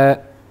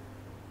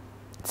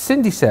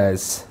 Cindy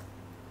says,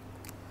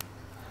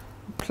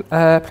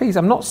 please,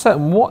 I'm not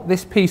certain what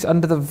this piece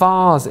under the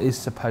vase is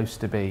supposed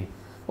to be.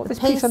 What the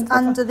piece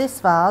under this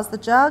vase, the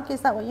jug,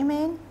 is that what you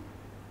mean?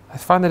 I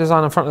find the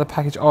design on front of the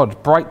package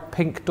odd. Bright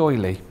pink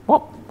doily.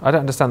 What? I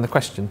don't understand the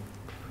question.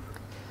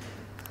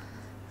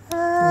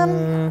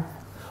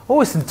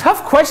 Oh, some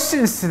tough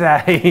questions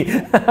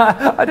today.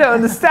 I don't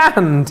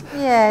understand.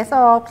 Yes,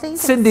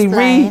 please Cindy,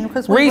 explain,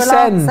 because we will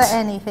resend. answer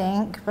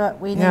anything, but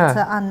we need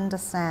to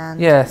understand.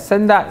 Yeah,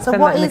 send that. So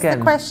send what that in is again.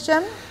 the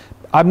question?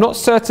 I'm not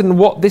certain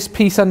what this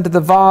piece under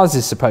the vase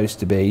is supposed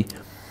to be.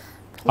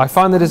 I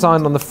find the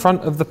design on the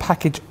front of the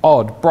package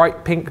odd.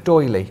 Bright pink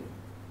doily.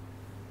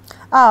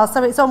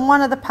 So it's on one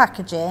of the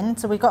packaging,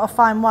 so we've got to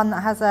find one that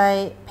has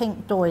a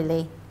pink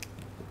doily.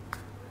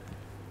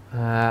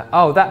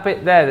 That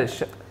bit there.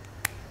 That's.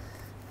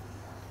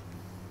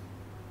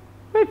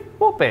 Wait,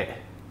 what bit?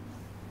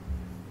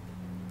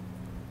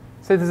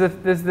 So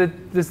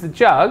there's the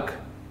jug.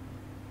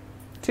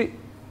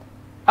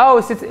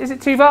 Is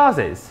it two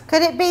vases?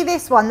 Could it be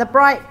this one, the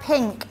bright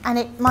pink, and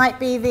it might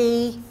be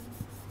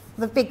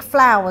the big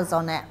flowers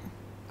on it,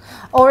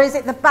 or is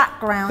it the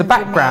background? The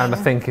background, I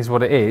think, is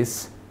what it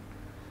is.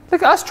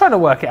 Look at us trying to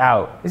work it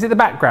out. Is it the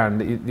background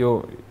that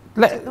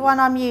The one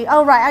I'm using.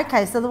 Oh, right,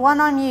 okay. So the one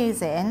I'm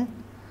using.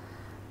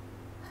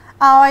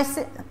 Oh, I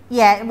see.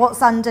 Yeah,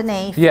 what's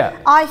underneath. Yeah.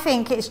 I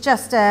think it's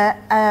just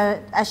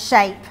a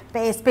shape,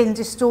 but it's been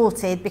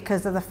distorted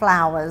because of the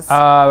flowers.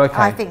 Oh, okay.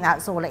 I think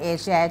that's all it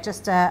is, yeah,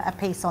 just a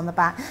piece on the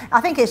back. I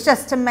think it's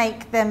just to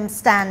make them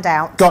stand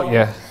out. Got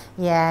you.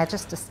 Yeah,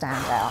 just to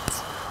stand out.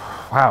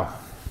 Wow.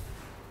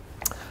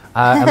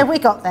 We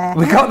got there.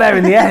 We got there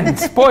in the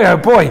end. Boy, oh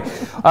boy.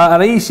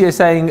 Alicia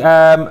saying,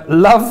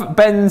 love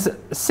Ben's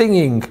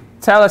singing.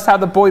 Tell us how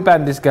the boy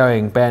band is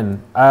going, Ben.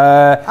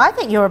 I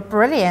think you're a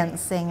brilliant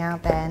singer,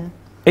 Ben.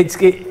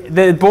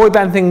 The boy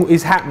band thing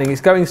is happening.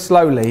 It's going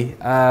slowly,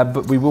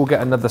 but we will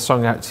get another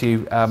song out to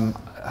you,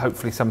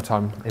 hopefully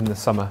sometime in the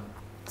summer.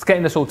 It's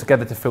getting us all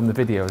together to film the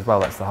video as well.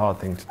 That's the hard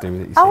thing to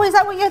do. Oh, is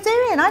that what you're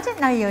doing? I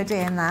didn't know you were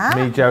doing that.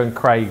 Me, Joe and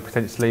Craig,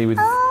 potentially, with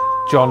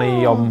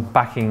Johnny on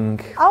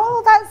backing.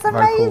 Oh, that's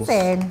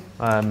amazing.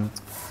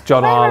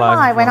 John Where Arlo. am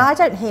I when I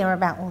don't hear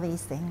about all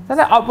these things?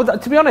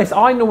 To be honest,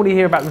 I normally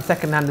hear about them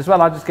secondhand as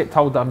well. I just get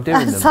told that I'm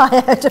doing them. So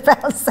I heard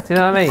about Do you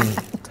know what I mean?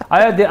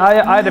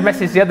 I had a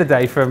message the other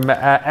day from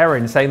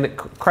Erin saying that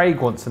Craig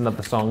wants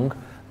another song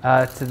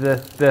to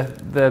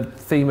the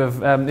theme of,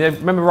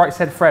 remember Right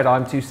Said Fred,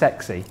 I'm Too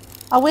Sexy?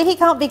 Oh, well, he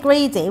can't be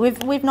greedy.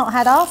 We've not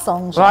had our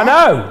songs Well, yet.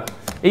 I know.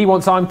 He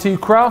wants I'm Too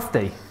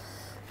Crafty.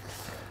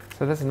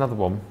 So there's another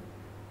one.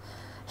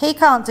 He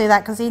can't do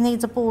that because he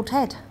needs a bald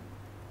head.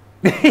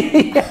 Yeah,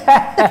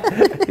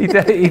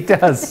 he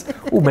does.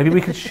 Oh, maybe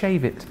we could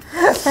shave it.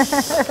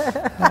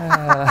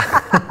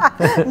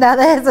 Now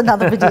there's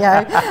another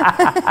video.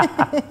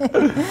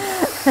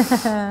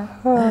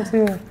 Oh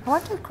dear. I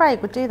wonder if Craig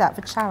would do that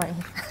for charity.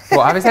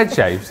 What, have his head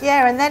shaved?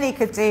 Yeah, and then he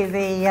could do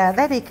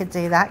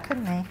that,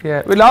 couldn't he?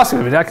 Yeah, we'll ask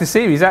him. I can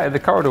see him. He's out in the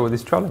corridor with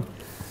his trolley.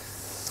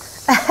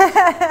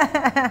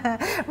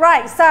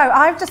 Right, so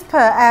I've just put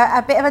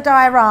a bit of a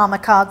diorama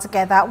card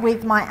together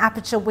with my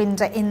aperture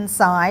window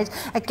inside.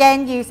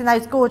 Again, using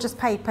those gorgeous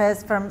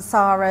papers from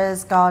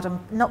Sarah's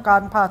not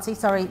garden party,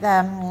 sorry,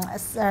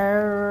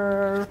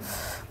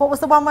 what was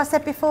the one I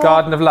said before?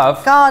 Garden of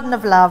Love. Garden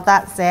of Love,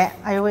 that's it.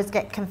 I always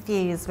get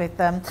confused with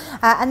them.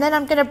 And then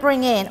I'm going to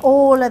bring in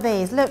all of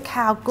these. Look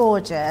how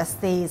gorgeous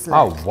these look.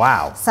 Oh,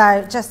 wow. So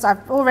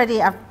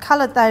I've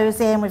coloured those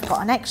in. We've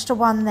got an extra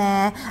one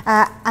there.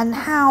 And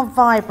how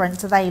vibrant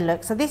do they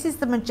look? So this is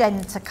the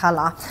magenta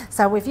colour.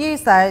 So we've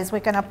used those. We're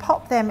going to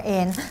pop them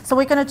in. So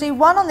we're going to do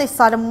one on this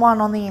side and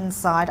one on the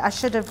inside. I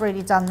should have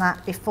really done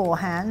that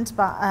beforehand,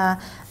 but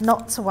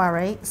not to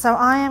worry. So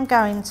I am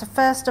going to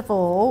first of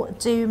all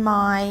do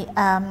my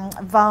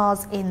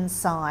vase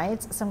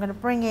inside. So I'm going to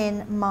bring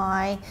in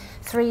my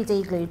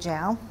 3D glue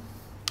gel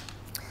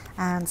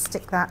and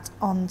stick that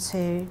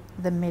onto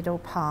the middle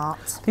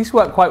part. These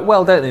work quite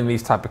well, don't they, in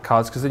these type of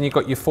cards, because then you've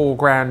got your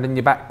foreground and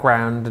your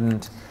background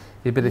and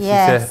the ability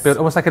to build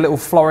almost like a little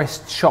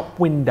florist shop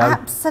window.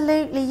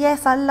 Absolutely,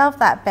 yes, I love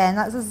that, Ben.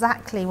 That's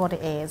exactly what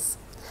it is.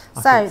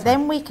 So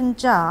then we can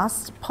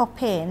just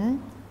pop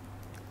in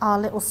our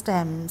little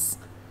stems.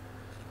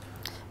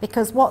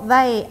 Because what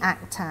they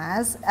act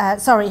as,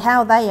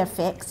 how they are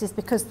fixed is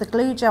because the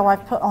glue gel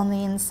I've put on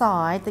the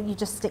inside, that you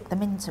just stick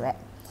them into it.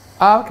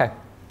 Oh, okay.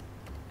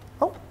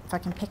 Oh, if I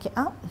can pick it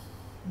up.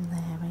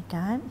 There we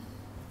go.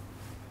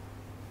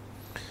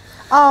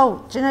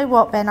 Oh, do you know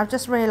what, Ben? I've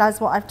just realised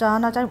what I've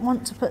done. I don't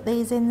want to put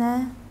these in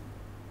there.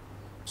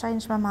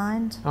 Changed my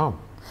mind. Oh.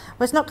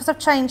 Well, it's not because I've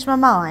changed my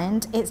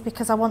mind. It's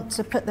because I want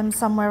to put them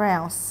somewhere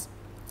else.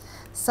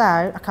 So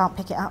I can't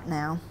pick it up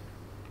now.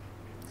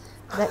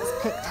 Let's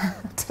pick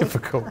that.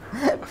 Difficult.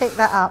 Pick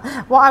that up.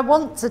 What I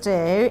want to do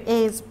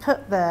is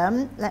put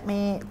them, let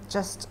me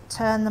just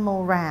turn them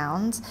all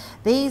round.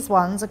 These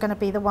ones are going to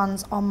be the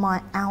ones on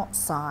my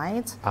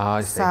outside. Ah,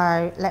 I see.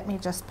 So let me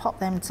just pop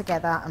them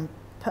together and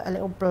put a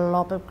little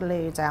blob of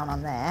glue down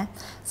on there.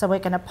 So we're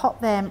going to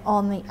pop them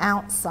on the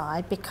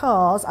outside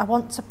because I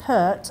want to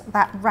put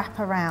that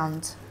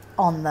wraparound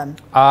on them.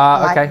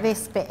 Like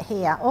this bit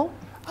here. Oh,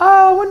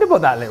 I wonder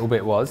what that little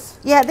bit was.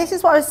 Yeah, this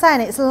is what I was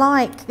saying. It's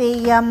like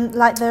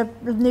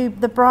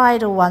the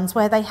bridal ones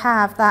where they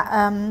have that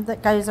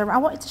that goes around. I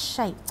wanted to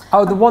shape.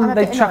 Oh, the one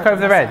they chuck over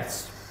the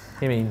reds.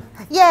 You mean?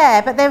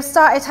 Yeah, but they've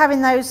started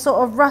having those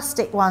sort of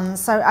rustic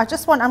ones. So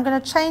I'm going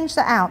to change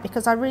that out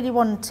because I really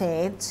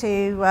wanted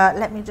to.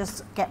 Let me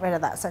just get rid of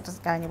that so it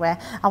doesn't go anywhere.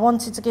 I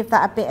wanted to give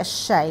that a bit of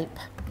shape.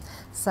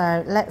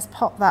 So let's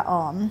pop that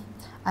on,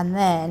 and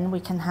then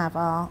we can have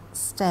our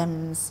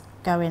stems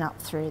going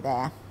up through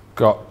there.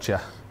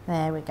 Gotcha.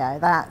 There we go,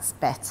 that's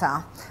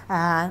better.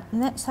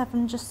 Let's have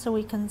them just so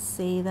we can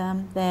see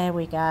them. There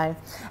we go.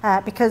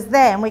 Because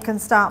then we can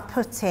start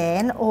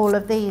putting all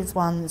of these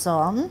ones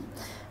on.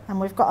 And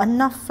we've got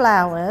enough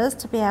flowers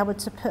to be able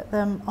to put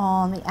them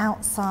on the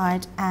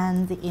outside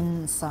and the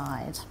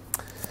inside.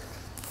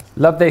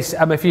 Love this.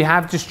 If you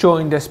have just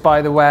joined us,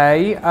 by the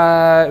way, we've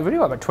only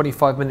got about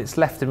 25 minutes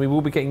left and we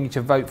will be getting you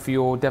to vote for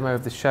your demo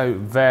of the show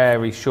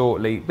very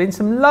shortly. Been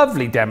some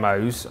lovely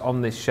demos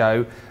on this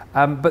show.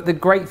 But the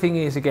great thing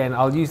is, again,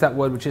 I'll use that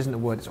word which isn't a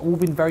word, it's all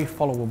been very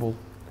followable.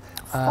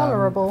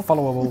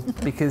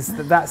 Followable. Because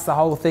that's the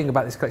whole thing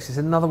about this collection. It's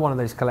another one of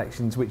those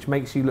collections which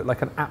makes you look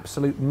like an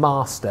absolute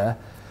master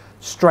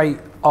straight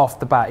off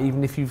the bat,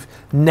 even if you've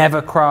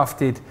never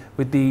crafted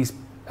with these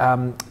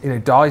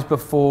dies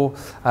before,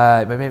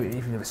 maybe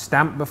even never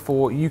stamped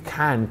before. You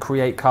can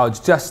create cards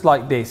just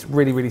like this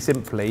really, really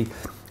simply.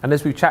 And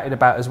as we've chatted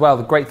about as well,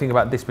 the great thing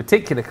about this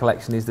particular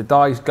collection is the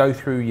dies go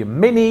through your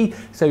mini.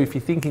 So if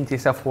you're thinking to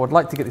yourself, well, I'd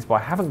like to get this, but I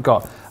haven't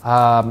got,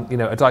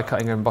 a die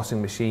cutting or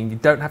embossing machine, you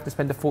don't have to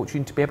spend a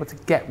fortune to be able to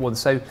get one.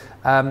 So,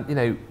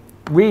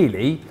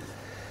 really,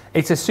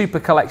 it's a super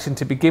collection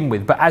to begin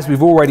with. But as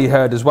we've already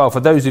heard as well, for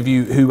those of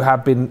you who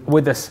have been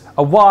with us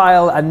a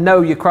while and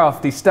know your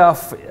crafty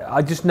stuff,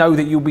 I just know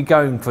that you'll be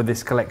going for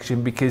this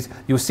collection because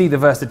you'll see the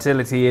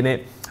versatility in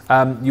it.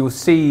 You'll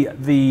see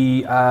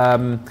the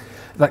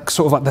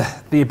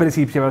the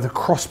ability to be able to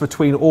cross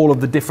between all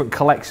of the different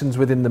collections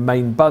within the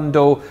main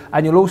bundle.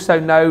 And you'll also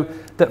know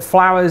that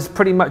flowers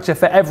pretty much are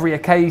for every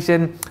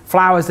occasion.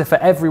 Flowers are for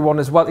everyone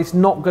as well. It's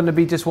not going to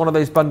be just one of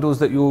those bundles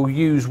that you'll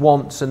use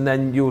once and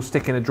then you'll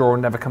stick in a drawer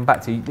and never come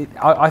back to.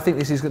 I think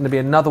this is going to be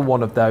another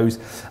one of those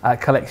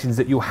collections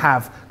that you'll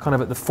have kind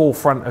of at the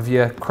forefront of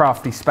your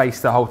crafty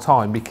space the whole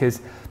time,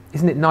 because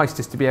isn't it nice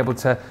just to be able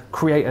to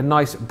create a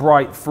nice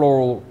bright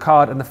floral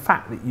card, and the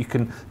fact that you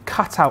can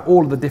cut out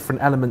all of the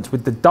different elements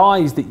with the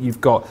dies that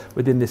you've got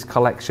within this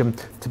collection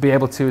to be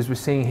able to, as we're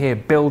seeing here,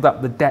 build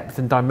up the depth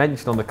and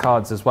dimension on the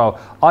cards as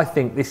well. I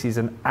think this is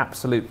an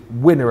absolute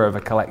winner of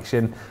a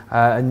collection,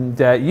 and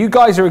you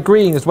guys are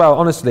agreeing as well,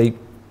 honestly.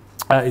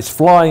 It's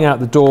flying out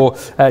the door.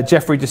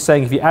 Jeffrey just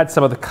saying if you add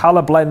some of the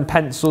colour blend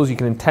pencils, you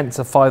can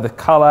intensify the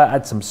colour,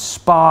 add some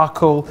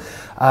sparkle.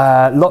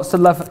 Lots of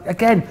love.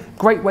 Again,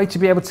 great way to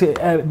be able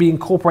to be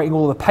incorporating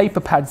all the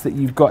paper pads that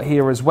you've got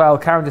here as well.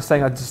 Karen just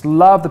saying, I just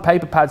love the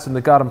paper pads from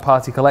the Garden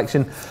Party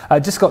collection.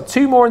 Just got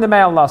 2 more in the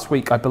mail last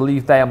week. I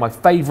believe they are my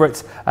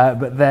favourite,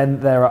 but then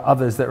there are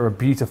others that are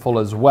beautiful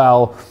as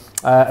well.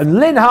 And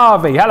Lynn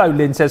Harvey, hello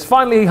Lynn, says,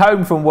 finally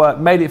home from work,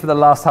 made it for the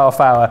last half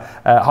hour.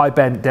 Hi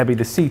Ben, Debbie,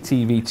 the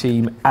CTV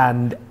team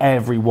and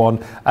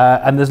everyone.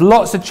 And there's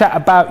lots of chat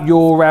about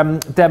your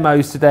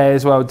demos today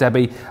as well,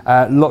 Debbie.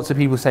 Lots of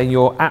people saying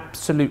you're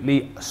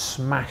absolutely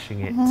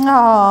smashing it.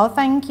 Oh,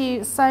 thank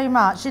you so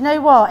much. You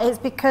know what? It's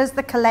because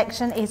the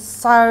collection is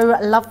so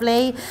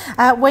lovely.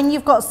 When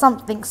you've got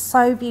something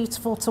so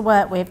beautiful to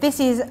work with, this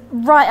is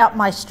right up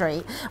my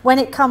street. When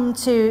it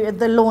comes to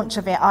the launch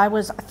of it, I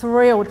was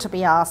thrilled to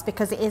be asked,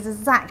 because it is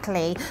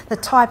exactly the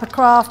type of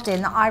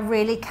crafting that I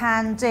really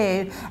can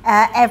do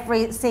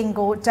every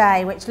single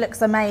day, which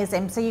looks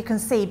amazing. So you can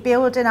see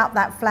building up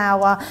that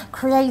flower,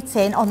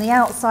 creating on the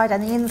outside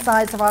and the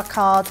insides of our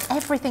cards,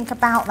 everything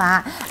about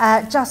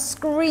that just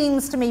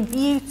screams to me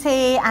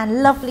beauty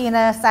and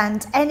loveliness,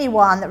 and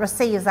anyone that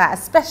receives that,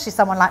 especially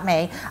someone like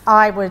me,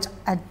 I would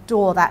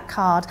adore that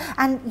card.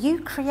 And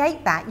you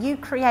create that, you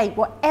create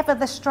whatever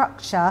the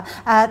structure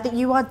that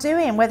you are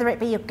doing, whether it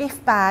be your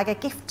gift bag, a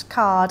gift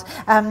card,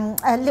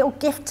 a little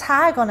gift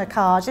tag on a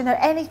card, you know,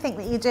 anything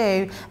that you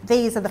do,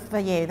 these are for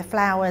you, the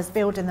flowers,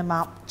 building them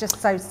up, just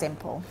so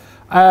simple.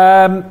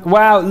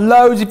 Wow,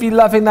 loads of you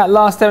loving that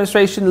last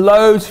demonstration,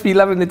 loads of you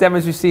loving the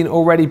demos we've seen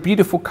already.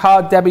 Beautiful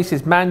card, Debbie,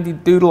 says Mandy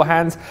Doodle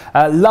Hands.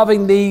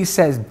 Loving these,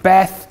 says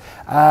Beth.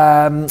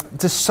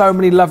 Just so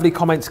many lovely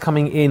comments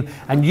coming in,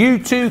 and you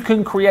too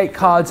can create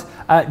cards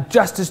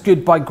just as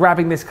good by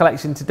grabbing this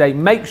collection today.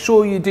 Make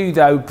sure you do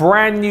though.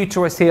 Brand new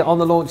to us here on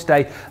the launch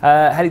day,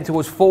 heading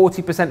towards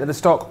 40% of the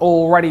stock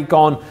already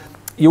gone.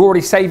 You're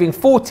already saving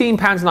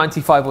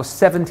 £14.95 or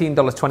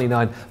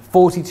 $17.29,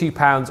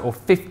 £42 or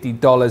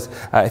 $50.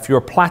 If you're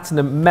a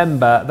platinum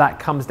member, that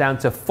comes down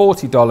to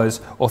 $40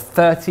 or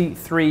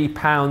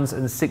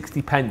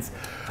 £33.60.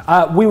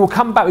 We will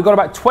come back. We've got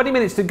about 20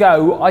 minutes to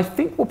go. I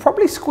think we'll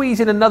probably squeeze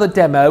in another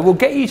demo. We'll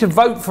get you to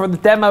vote for the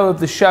demo of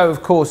the show,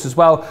 of course, as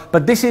well.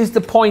 But this is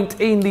the point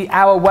in the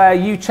hour where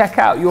you check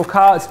out your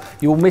cards.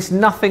 You'll miss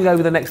nothing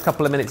over the next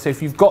couple of minutes. So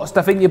if you've got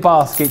stuff in your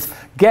baskets,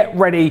 get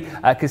ready,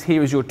 because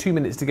here is your 2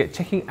 minutes to get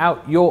checking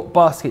out your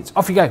baskets.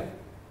 Off you go.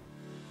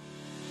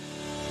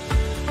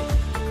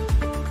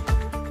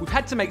 We've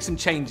had to make some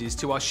changes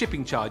to our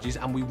shipping charges,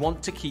 and we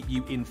want to keep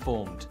you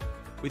informed.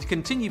 With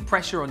continued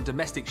pressure on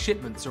domestic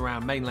shipments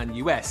around mainland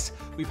US,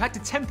 we've had to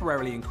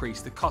temporarily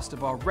increase the cost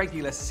of our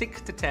regular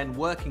 6 to 10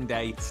 working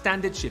day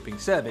standard shipping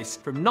service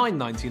from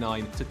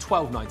 $9.99 to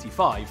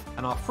 $12.95,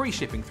 and our free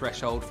shipping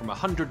threshold from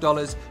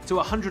 $100 to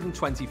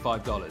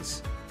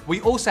 $125. We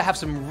also have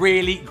some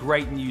really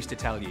great news to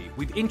tell you.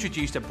 We've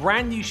introduced a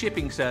brand new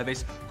shipping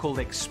service called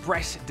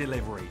Express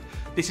Delivery.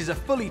 This is a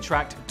fully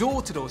tracked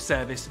door-to-door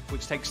service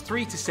which takes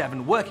 3 to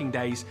 7 working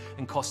days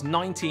and costs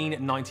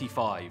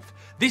 $19.95.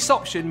 This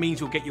option means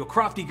you'll get your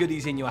crafty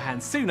goodies in your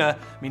hands sooner,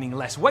 meaning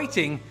less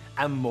waiting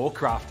and more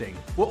crafting.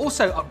 We're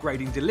also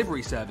upgrading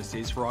delivery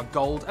services for our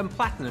Gold and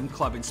Platinum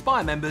Club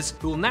Inspire members,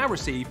 who will now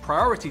receive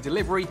priority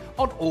delivery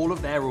on all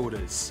of their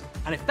orders.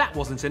 And if that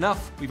wasn't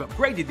enough, we've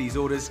upgraded these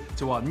orders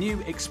to our new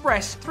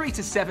Express 3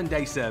 to 7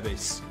 day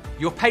service.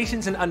 Your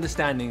patience and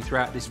understanding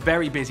throughout this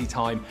very busy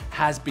time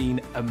has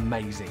been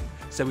amazing.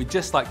 So we'd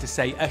just like to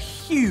say a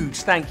huge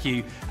thank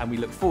you, and we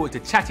look forward to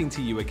chatting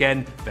to you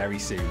again very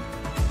soon.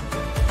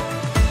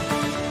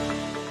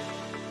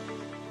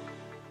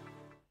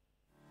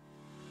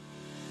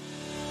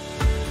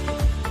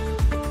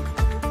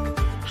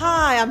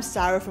 Hi, I'm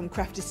Sarah from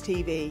Crafters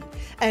TV,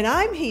 and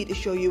I'm here to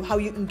show you how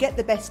you can get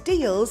the best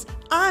deals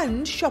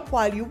and shop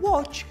while you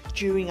watch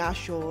during our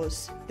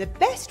shows. The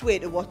best way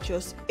to watch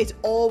us is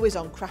always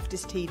on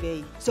Crafters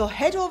TV. So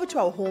head over to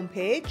our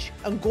homepage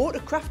and go to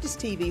Crafters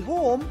TV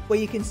Home, where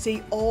you can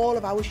see all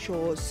of our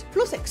shows,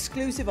 plus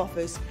exclusive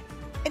offers,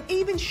 and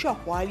even shop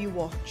while you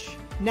watch.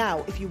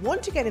 Now, if you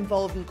want to get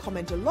involved and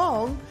comment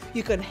along,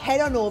 you can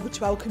head on over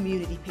to our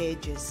community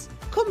pages.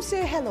 Come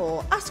say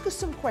hello, ask us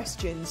some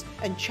questions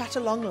and chat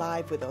along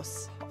live with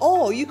us.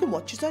 Or you can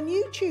watch us on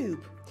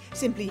YouTube.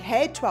 Simply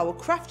head to our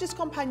Crafters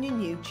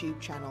Companion YouTube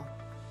channel.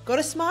 Got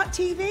a smart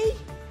TV?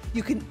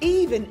 You can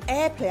even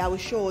airplay our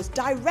shows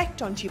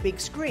direct onto your big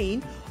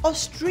screen or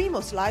stream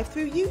us live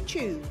through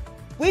YouTube.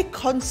 We're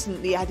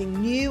constantly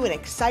adding new and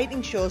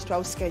exciting shows to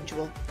our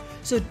schedule,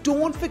 so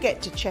don't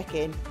forget to check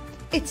in.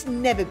 It's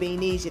never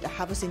been easier to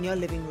have us in your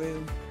living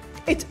room.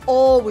 It's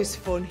always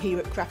fun here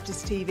at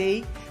Crafters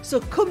TV, so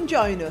come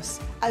join us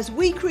as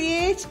we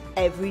create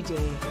every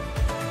day.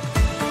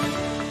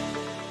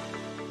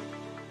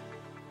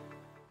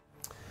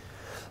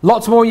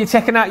 Lots more, you're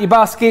checking out your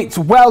baskets.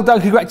 Well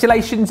done,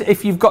 congratulations.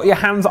 If you've got your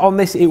hands on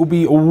this, it will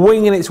be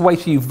winging its way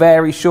to you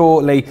very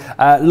shortly.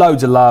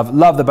 Loads of love.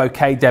 Love the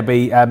bouquet,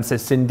 Debbie,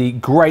 says Cindy.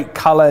 Great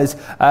colours.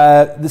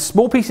 The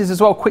small pieces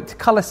as well, quick to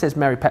colour, says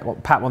Mary Pat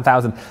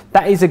 1000.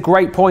 That is a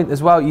great point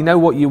as well. You know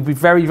what, you'll be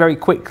very, very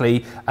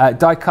quickly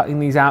die cutting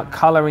these out,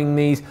 colouring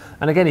these.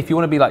 And again, if you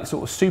want to be like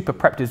sort of super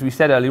prepped, as we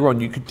said earlier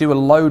on, you could do a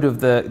load of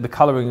the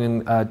colouring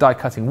and die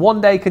cutting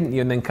one day, couldn't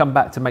you? And then come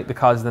back to make the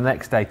cards the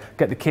next day.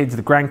 Get the kids,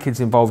 the grandkids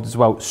involved as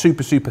well.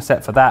 Super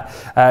set for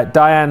that.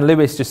 Diane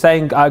Lewis just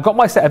saying, I got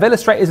my set of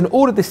illustrators and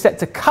ordered this set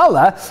to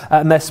colour,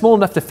 and they're small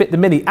enough to fit the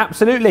mini.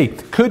 Absolutely,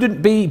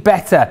 couldn't be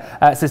better,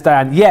 says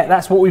Diane. Yeah,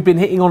 that's what we've been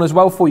hitting on as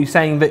well for you,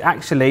 saying that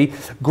actually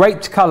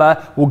great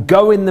colour will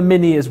go in the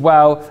mini as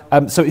well.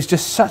 So it's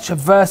just such a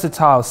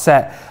versatile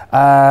set.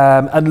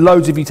 And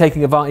loads of you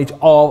taking advantage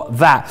of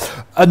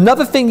that.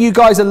 Another thing you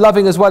guys are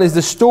loving as well is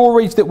the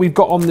storage that we've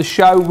got on the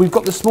show. We've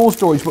got the small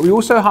storage, but we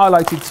also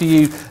highlighted to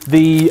you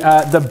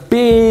the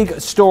big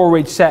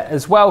storage set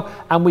as well.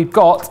 And we've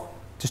got,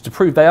 just to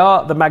prove they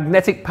are, the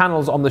magnetic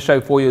panels on the show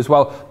for you as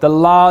well, the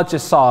larger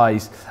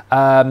size.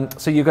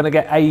 So you're going to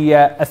get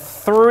a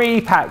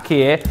 3-pack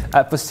here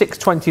for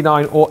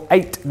 $6.29 or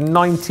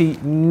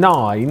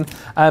 $8.99.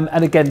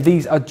 And again,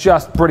 these are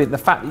just brilliant. The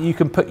fact that you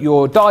can put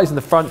your dies in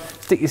the front,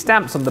 stick your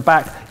stamps on the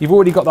back, you've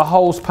already got the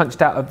holes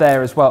punched out of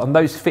there as well, and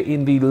those fit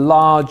in the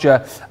larger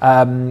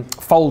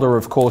folder,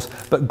 of course.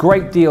 But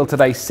great deal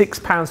today,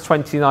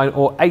 £6.29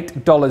 or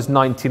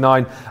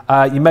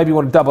 $8.99. You maybe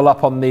want to double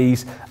up on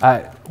these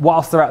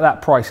whilst they're at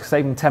that price,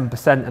 saving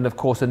 10%, and of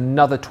course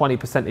another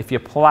 20% if you're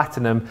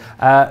platinum.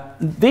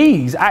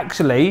 These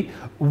actually,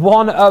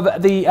 one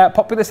of the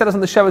popular sellers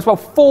on the show as well.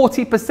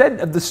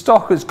 40% of the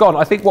stock has gone.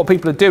 I think what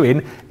people are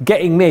doing,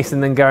 getting this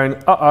and then going,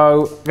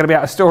 uh-oh, going to be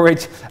out of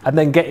storage, and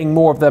then getting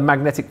more of the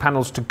magnetic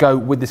panels to go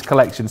with this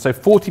collection. So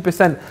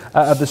 40%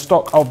 of the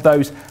stock of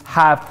those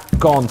have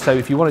gone. So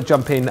if you want to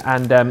jump in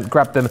and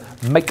grab them,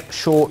 make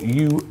sure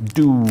you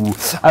do.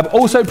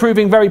 Also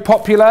proving very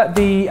popular,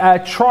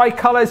 the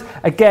tri-colours.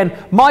 Again,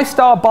 my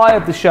star buy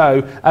of the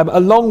show,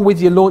 along with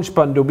your launch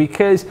bundle,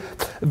 because,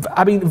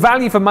 I mean,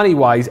 value for money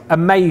wise,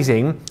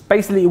 amazing.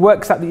 Basically, it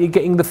works out that you're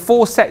getting the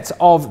 4 sets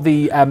of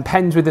the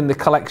pens within the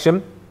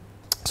collection.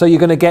 So you're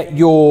going to get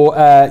your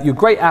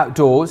Great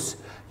Outdoors.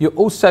 You're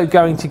also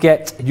going to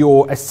get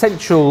your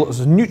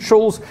Essentials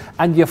Neutrals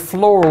and your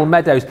Floral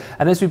Meadows.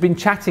 And as we've been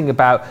chatting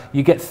about,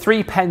 you get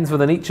 3 pens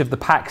within each of the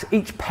packs.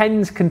 Each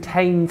pen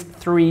contains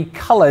 3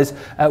 colours,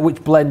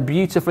 which blend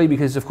beautifully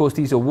because, of course,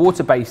 these are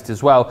water-based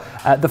as well.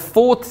 The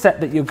 4th set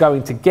that you're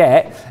going to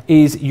get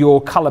is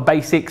your Colour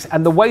Basics.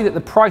 And the way that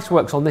the price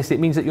works on this, it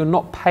means that you're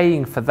not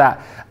paying for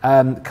that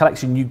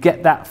collection. You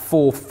get that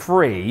for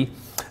free.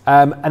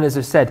 And as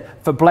I said,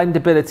 for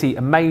blendability,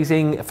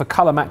 amazing. For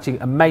colour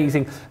matching,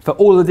 amazing. For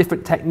all the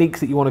different techniques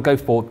that you want to go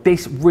for,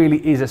 this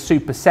really is a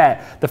super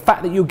set. The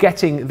fact that you're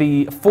getting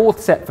the 4th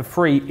set for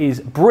free is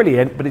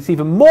brilliant, but it's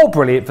even more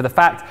brilliant for the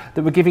fact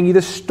that we're giving you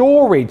the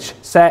storage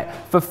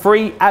set for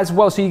free as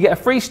well. So you get a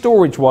free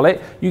storage wallet,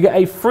 you get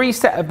a free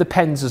set of the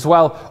pens as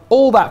well.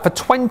 All that for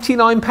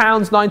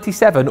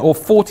 £29.97 or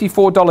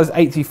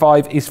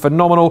 $44.85 is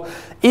phenomenal.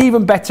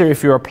 Even better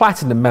if you're a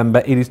platinum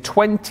member, it is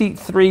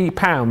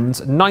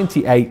 £23.98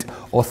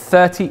 or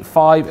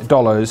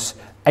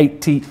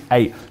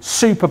 $35.88.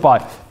 Super buy.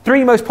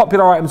 3 most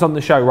popular items on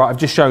the show, right? I've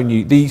just shown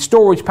you the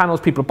storage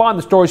panels. People are buying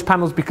the storage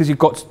panels because you've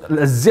got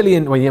a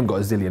zillion. Well, you haven't got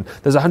a zillion.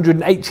 There's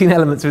 118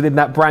 elements within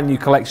that brand new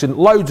collection.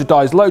 Loads of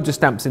dies, loads of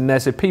stamps in there.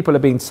 So people are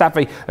being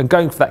savvy and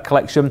going for that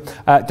collection.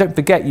 Don't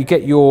forget, you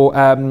get your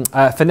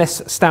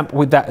finesse stamp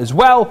with that as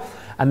well.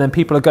 and then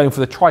people are going for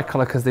the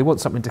tricolour because they want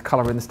something to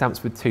colour in the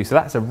stamps with too. So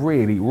that's a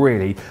really,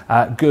 really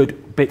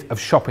good bit of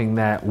shopping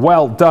there.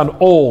 Well done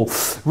all.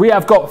 We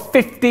have got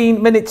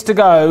 15 minutes to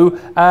go,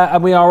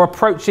 and we are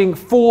approaching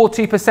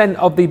 40%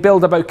 of the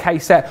Build-a-Bouquet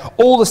set.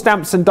 All the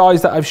stamps and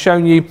dies that I've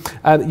shown you,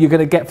 you're going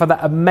to get for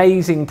that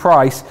amazing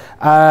price.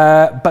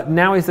 But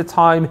now is the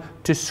time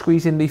to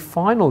squeeze in the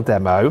final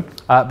demo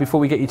before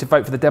we get you to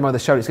vote for the demo of the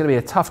show. It's going to be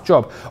a tough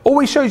job.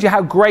 Always shows you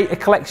how great a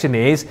collection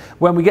is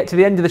when we get to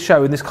the end of the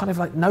show and there's kind of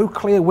like no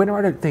clear winner,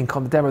 I don't think,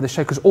 on the demo of the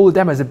show, because all the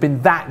demos have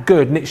been that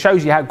good, and it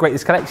shows you how great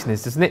this collection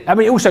is, doesn't it? I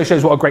mean, it also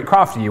shows what a great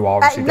crafter you are,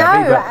 obviously,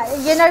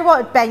 Debbie, you know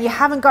what, Ben, you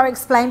haven't got to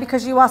explain,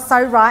 because you are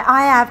so right.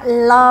 I have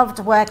loved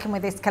working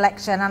with this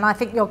collection, and I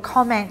think your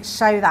comments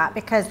show that,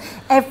 because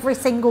every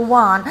single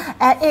one,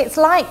 it's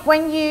like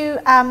when you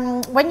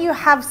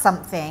have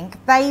something,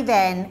 they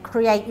then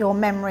create your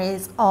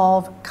memories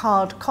of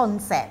card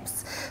concepts.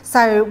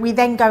 So we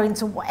then go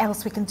into what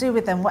else we can do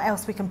with them, what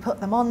else we can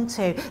put them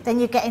onto. Then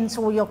you get into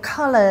all your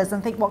colours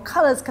and think, what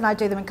colours can I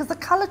do them in? Because the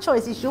colour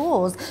choice is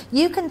yours.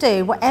 You can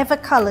do whatever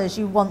colours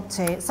you want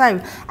to.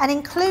 So, and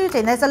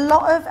including, there's a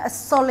lot of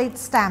solid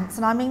stamps,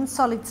 and I mean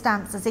solid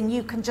stamps as in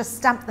you can just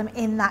stamp them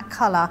in that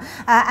colour.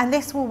 And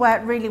this will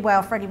work really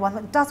well for anyone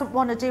that doesn't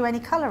want to do any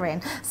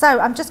colouring. So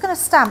I'm just going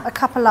to stamp a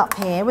couple up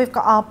here. We've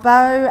got our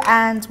bow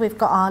and we've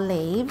got our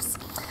leaves.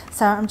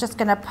 So I'm just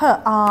going to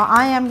put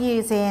I am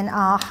using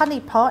our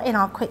honey pot in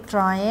our quick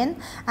drying,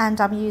 and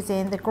I'm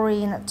using the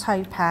green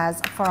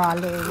topaz for our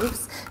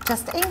leaves,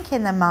 just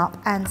inking them up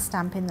and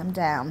stamping them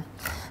down.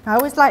 Now, I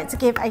always like to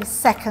give a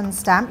second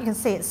stamp. You can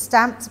see it's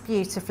stamped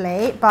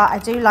beautifully, but I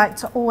do like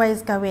to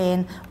always go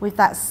in with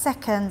that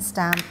second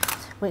stamp,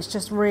 which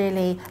just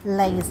really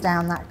lays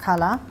down that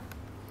colour.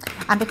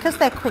 And because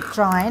they're quick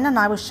drying, and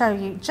I will show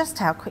you just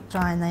how quick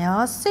drying they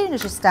are, as soon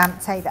as you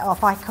stamp, take that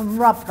off, I can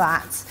rub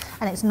that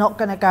and it's not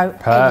going to go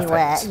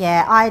anywhere.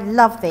 Yeah, I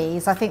love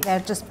these. I think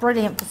they're just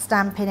brilliant for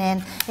stamping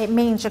in. It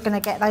means you're going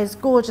to get those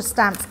gorgeous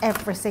stamps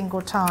every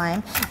single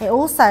time. It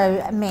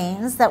also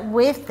means that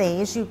with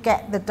these you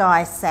get the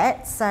die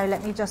set. So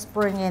let me just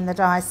bring in the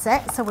die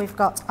set. So we've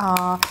got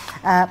our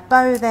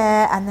bow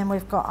there, and then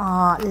we've got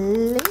our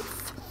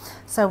leaf.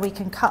 So we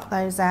can cut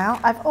those out.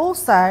 I've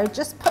also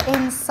just put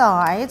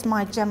inside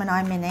my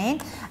Gemini Mini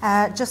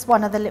just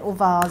one of the little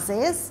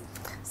vases.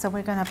 So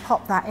we're going to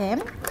pop that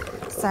in.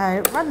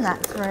 So run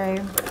that through.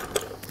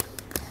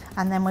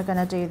 And then we're going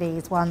to do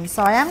these ones.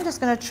 So I am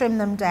just going to trim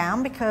them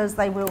down because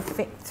they will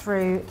fit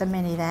through the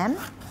Mini then.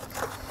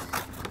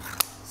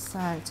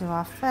 So do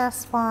our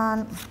first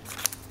one.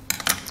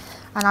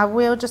 And I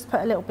will just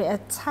put a little bit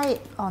of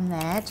tape on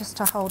there just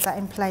to hold that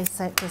in place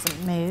so it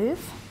doesn't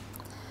move.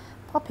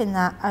 Popping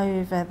that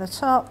over the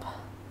top.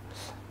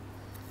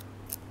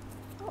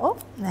 Oh,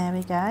 there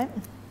we go.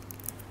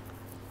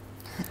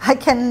 I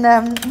can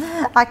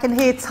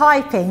hear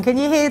typing. Can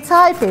you hear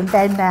typing,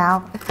 Ben,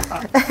 now?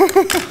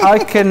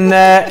 I can't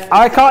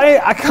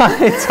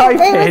hear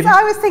typing.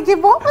 I was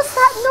thinking, what was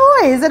that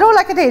noise? And all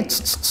I could hear.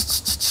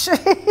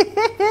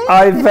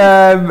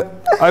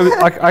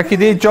 I could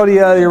hear Johnny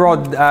earlier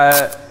on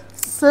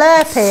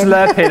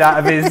slurping out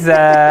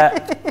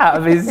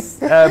of his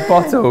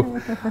bottle.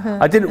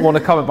 I didn't want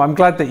to comment, but I'm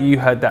glad that you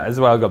heard that as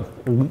well. I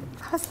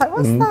was like,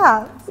 what's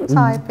that?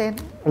 Typing.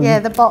 Yeah,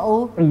 the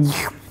bottle.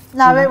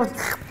 No, it was.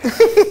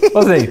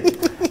 Wasn't he?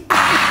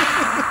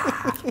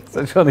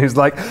 So Johnny was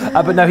like,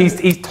 but no,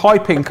 he's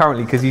typing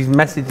currently because he's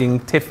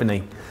messaging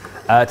Tiffany.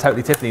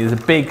 Totally Tiffany.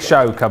 There's a big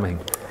show coming.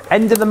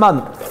 End of the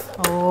month.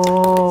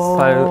 Oh.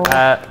 So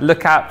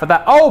look out for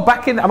that. Oh,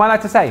 am I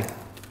allowed to say?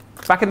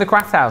 Back in the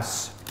craft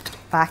house.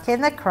 Back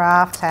in the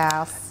craft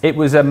house. It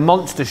was a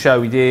monster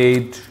show we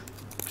did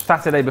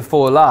Saturday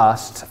before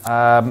last.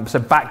 So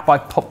back by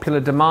popular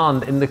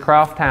demand in the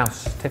craft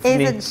house.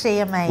 Tiffany, isn't she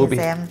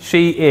amazing?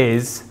 She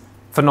is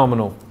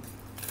phenomenal.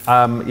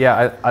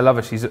 Yeah, I love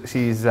her.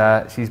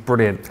 She's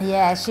brilliant.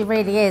 Yeah, she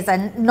really is,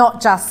 and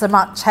not just so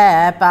much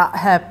her, but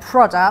her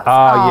products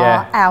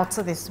are out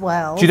of this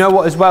world. Do you know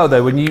what as well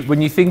though? When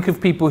you think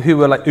of people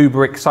who are like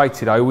uber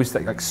excited, I always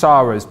think like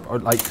Sarah's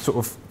like sort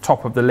of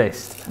top of the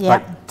list. Yeah.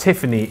 Like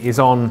Tiffany is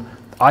on,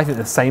 I think,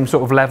 the same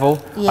sort of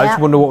level. Yeah. I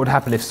just wonder what would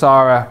happen if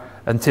Sarah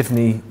and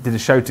Tiffany did a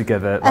show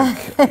together. Like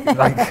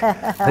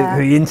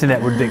the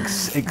internet would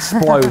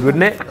explode,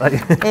 wouldn't it?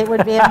 It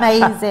would be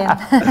amazing.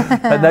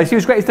 But no, she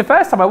was great. It's the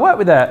first time I worked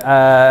with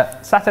her.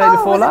 Saturday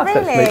before last,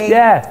 really? actually.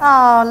 Yeah.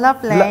 Oh,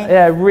 lovely.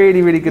 Yeah,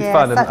 really, really good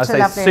fun. And such I say a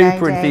lovely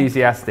super lady.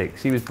 enthusiastic.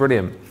 She was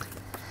brilliant.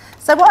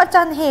 So what I've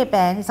done here,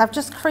 Ben, is I've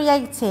just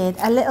created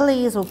a little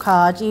easel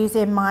card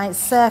using my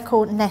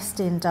circle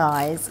nesting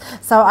dies.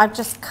 So I've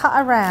just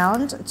cut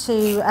around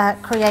to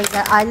create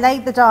that. I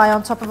laid the die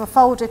on top of a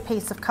folded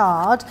piece of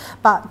card,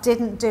 but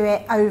didn't do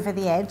it over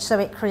the edge, so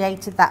it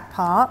created that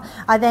part.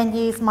 I then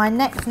used my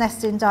next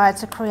nesting die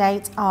to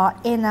create our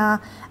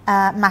inner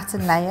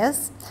Matten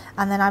layers,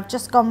 and then I've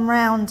just gone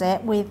round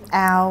it with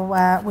our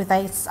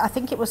I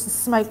think it was the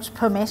smoked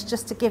pumice,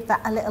 just to give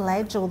that a little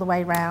edge all the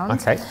way round.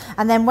 Okay.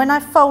 And then when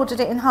I've folded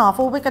it in half,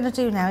 all we're going to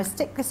do now is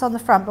stick this on the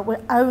front, but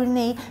we're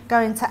only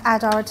going to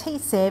add our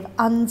adhesive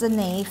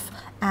underneath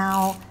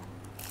our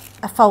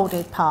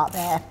folded part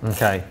there.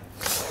 Okay.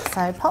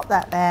 So pop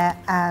that there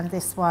and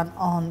this one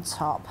on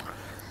top.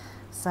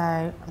 So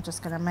I'm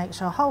just going to make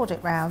sure I hold it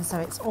round so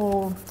it's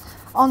all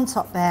on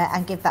top there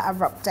and give that a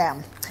rub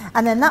down.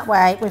 And then that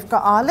way we've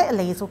got our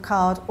little easel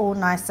card all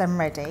nice and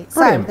ready.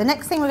 Brilliant. So the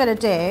next thing we're going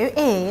to do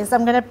is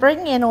I'm going to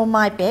bring in all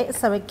my bits.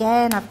 So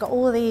again, I've got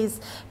all these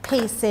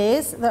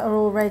pieces that are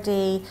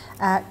already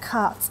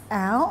cut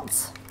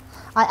out.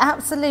 I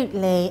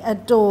absolutely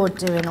adored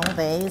doing all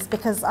these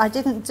because I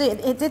didn't do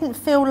it. It didn't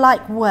feel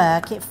like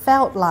work. It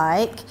felt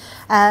like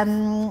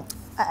I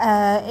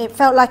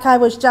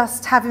was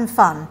just having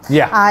fun.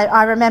 Yeah.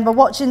 I remember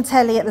watching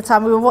telly at the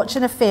time. We were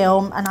watching a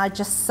film, and I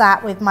just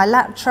sat with my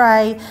lap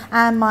tray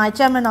and my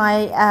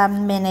Gemini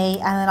Mini,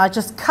 and then I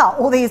just cut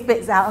all these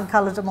bits out and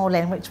coloured them all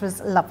in, which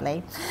was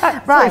lovely.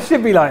 That's what it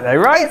should be like, though,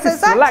 right? It's just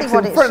exactly relax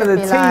what in it front of the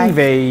should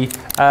be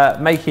TV,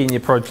 making your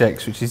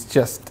projects, which is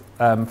just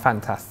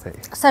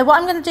fantastic. So what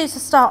I'm going to do to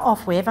start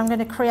off with, I'm going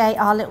to create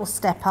our little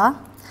stepper.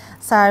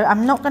 So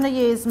I'm not going to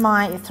use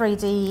my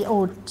 3D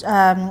or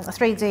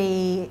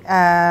 3D,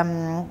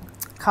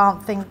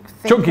 can't think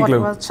chunky what glue.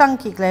 It was,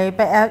 chunky glue,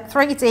 but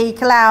 3D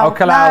cloud. Oh,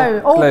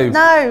 cloud glue.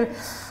 No,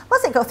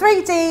 what's it called?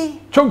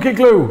 3D. Chunky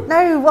glue.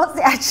 No, what's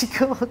it actually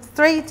called?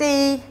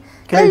 3D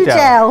Glue glue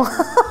gel.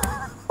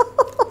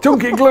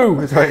 Chunky glue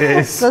is what it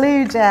is.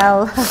 Glue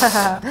gel.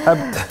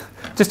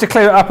 Just to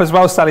clear it up as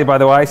well, Sally, by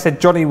the way, I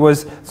said Johnny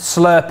was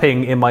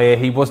slurping in my ear.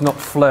 He was not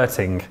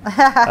flirting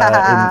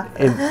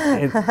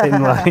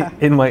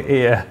in my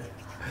ear.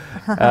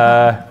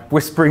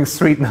 Whispering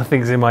sweet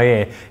nothings in my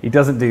ear. He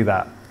doesn't do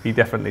that. He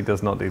definitely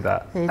does not do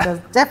that. He does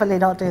definitely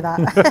not do that.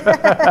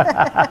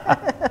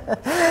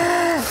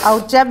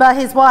 Oh, Gemma,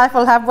 his wife,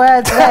 will have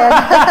words then.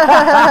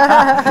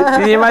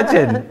 Can you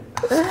imagine?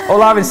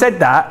 Although having said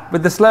that,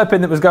 with the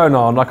slurping that was going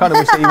on, I kind of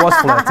wish that he was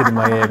flirting in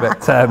my ear, but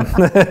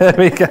there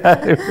we go.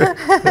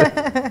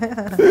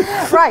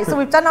 Right, so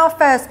we've done our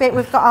first bit.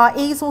 We've got our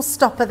easel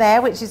stopper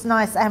there, which is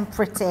nice and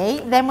pretty.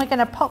 Then we're going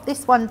to pop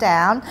this one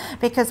down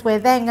because we're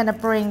then going to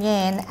bring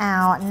in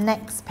our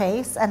next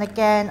piece. And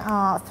again,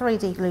 our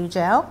 3D glue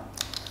gel.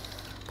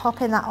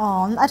 Popping that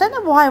on. I don't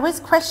know why I always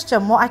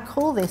question what I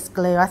call this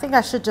glue. I think I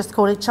should just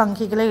call it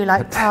chunky glue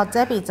like our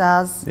Debbie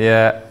does.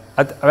 Yeah.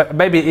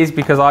 Maybe it is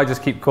because I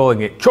just keep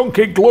calling it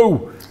chunky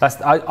glue.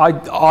 That's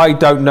I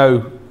don't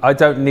know. I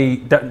don't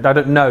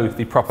know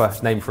the proper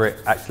name for it.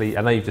 Actually,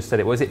 I know you've just said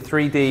it. Was it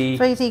 3D?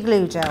 3D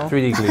glue gel.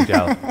 3D glue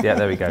gel. Yeah,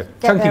 there we go.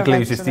 Chunky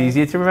glue is just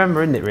easier to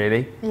remember, isn't it?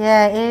 Really?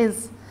 Yeah, it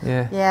is.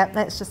 Yeah. Yeah.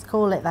 Let's just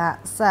call it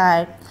that. So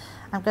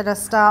I'm going to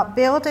start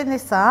building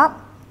this up.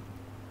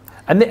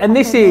 And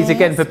this is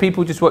again for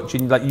people just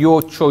watching, like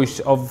your choice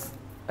of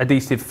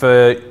adhesive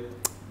for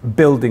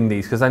building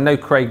these, because I know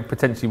Craig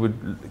potentially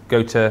would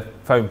go to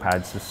foam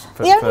pads.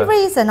 The only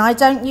reason I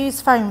don't use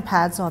foam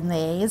pads on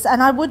these,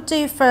 and I would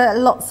do for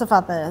lots of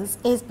others,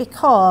 is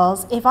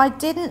because if I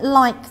didn't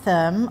like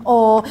them,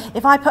 or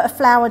if I put a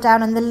flower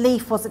down and the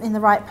leaf wasn't in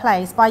the right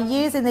place, by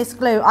using this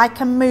glue I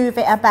can move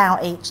it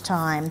about each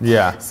time.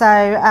 Yeah. So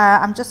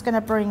I'm just going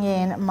to bring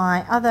in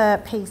my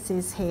other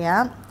pieces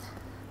here.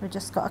 We've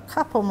just got a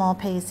couple more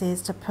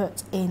pieces to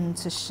put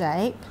into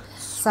shape.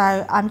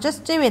 So I'm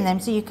just doing them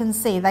so you can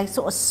see they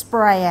sort of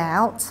spray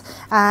out,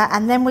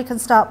 and then we can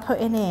start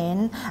putting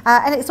in.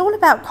 And it's all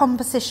about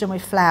composition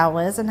with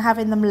flowers and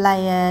having them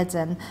layered.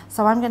 And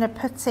so I'm going to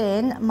put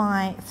in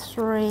my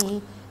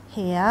 3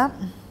 here.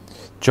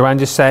 Joanne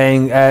just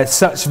saying,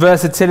 such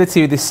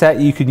versatility with this set.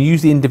 You can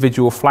use the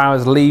individual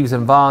flowers, leaves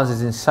and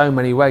vases in so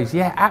many ways.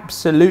 Yeah,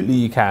 absolutely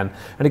you can.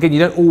 And again, you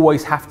don't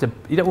always have to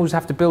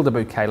build a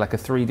bouquet like a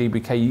 3D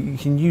bouquet. You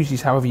can use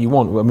these however you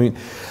want. I mean,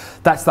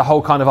 that's the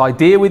whole kind of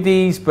idea with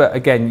these, but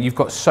again, you've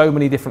got so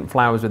many different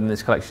flowers within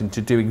this collection to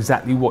do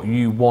exactly what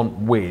you want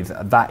with.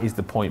 That is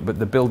the point. But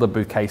the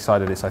Build-a-Bouquet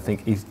side of this, I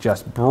think, is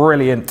just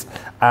brilliant.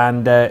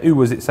 And who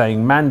was it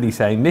saying? Mandy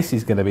saying, this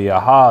is going to be a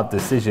hard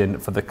decision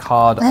for the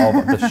card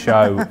of the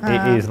show.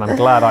 It is, and I'm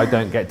glad I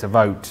don't get to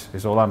vote,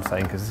 is all I'm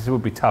saying, because this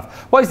would be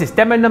tough. What is this,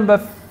 demo number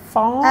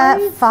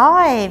 5?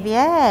 5,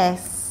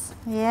 yes.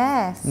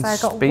 Yes, so I've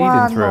got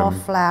one more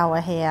flower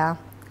here.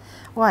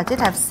 Well, I did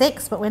have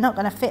 6, but we're not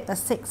going to fit the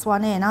 6th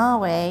one in, are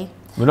we?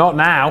 We're not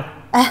now.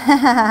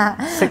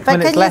 6 but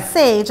minutes left.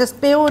 Can you see, just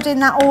building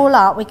that all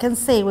up, we can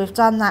see we've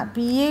done that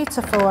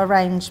beautiful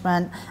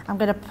arrangement. I'm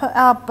going to put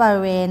our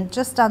bow in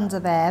just under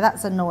there.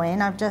 That's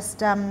annoying. I've just,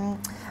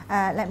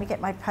 let me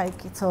get my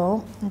pokey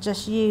tool and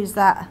just use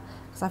that,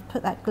 because I've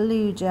put that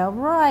glue gel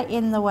right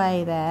in the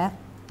way there.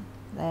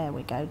 There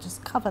we go,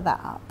 just cover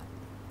that up.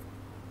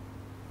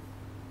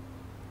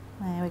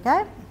 There we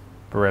go.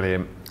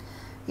 Brilliant.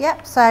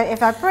 Yep, so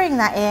if I bring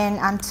that in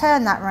and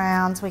turn that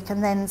round, we can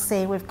then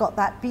see we've got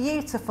that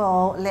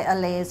beautiful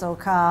little easel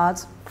card.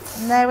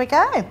 And there we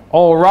go.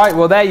 All right,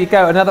 well, there you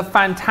go. Another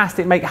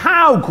fantastic make.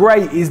 How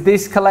great is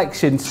this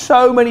collection?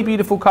 So many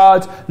beautiful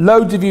cards.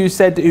 Loads of you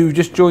said who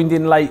just joined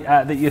in late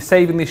that you're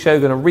saving this show,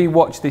 going to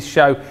rewatch this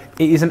show.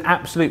 It is an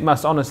absolute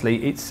must,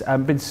 honestly. It's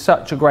been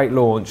such a great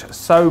launch.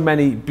 So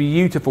many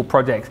beautiful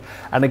projects.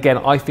 And again,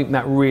 I think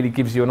that really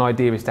gives you an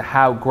idea as to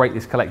how great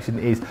this collection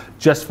is,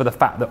 just for the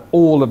fact that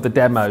all of the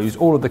demos,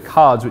 all of the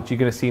cards which you're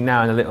going to see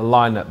now in a little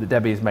lineup that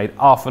Debbie has made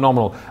are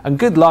phenomenal. And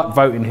good luck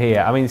voting here.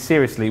 I mean,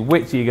 seriously,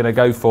 which are you going to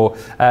go for?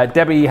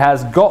 Debbie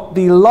has got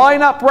the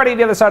lineup ready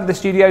the other side of the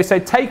studio, so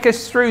take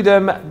us through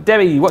them.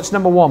 Debbie, what's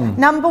number one?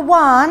 Number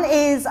one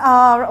is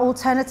our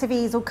alternative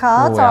easel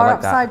cards, Ooh, yeah, our like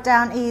upside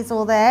down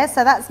easel there.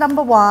 So that's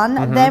number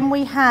one. Then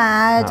we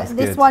had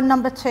this one,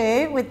 number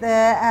two, with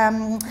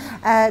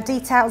the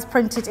details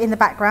printed in the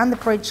background, the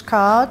bridge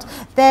card.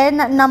 Then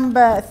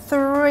number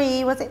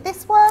three, was it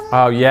this one?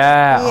 Oh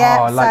yeah, Yeah,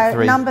 oh, I like so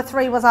three. number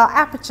three was our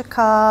aperture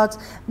card.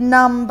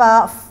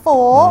 Number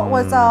four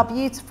was our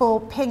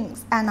beautiful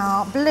pinks and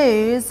our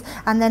blues.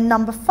 And then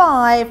number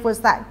five was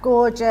that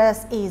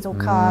gorgeous easel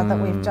card that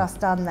we've just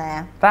done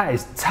there. That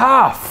is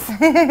tough.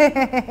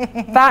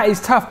 That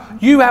is tough.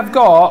 You have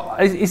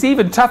got, it's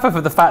even tougher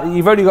for the fact that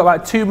you've only got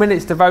about 2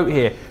 minutes to vote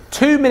here.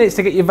 2 minutes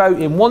to get your vote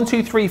in. 1,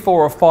 2, 3,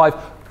 4 or 5.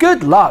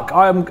 Good luck.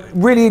 I'm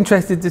really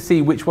interested to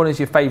see which one is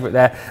your favourite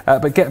there.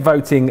 But get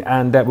voting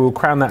and we'll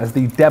crown that as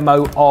the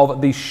demo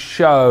of the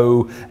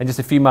show in just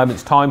a few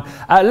moments' time.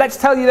 Let's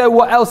tell you though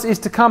what else is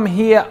to come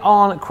here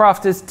on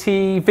Crafters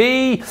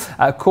TV.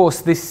 Of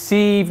course, this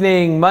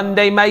evening,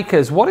 Monday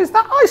Makers. What is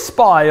that I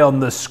spy on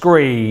the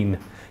screen?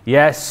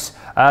 Yes.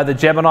 The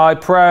Gemini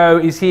Pro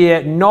is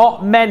here,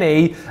 not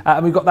many,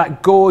 and we've got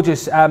that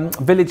gorgeous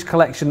village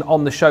collection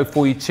on the show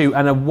for you too,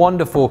 and a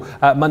wonderful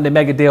Monday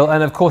mega deal.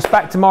 And of course,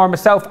 back tomorrow,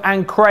 myself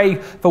and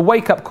Craig for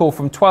Wake Up Call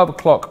from 12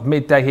 o'clock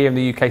midday here in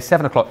the UK,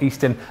 7 o'clock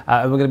Eastern,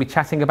 and we're going to be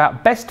chatting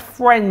about Best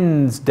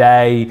Friends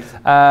Day.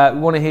 We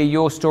want to hear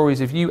your stories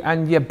of you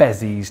and your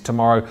bezies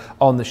tomorrow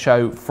on the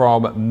show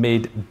from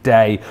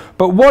midday.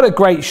 But what a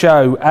great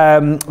show.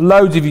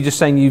 Loads of you just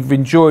saying you've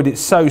enjoyed it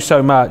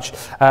so much.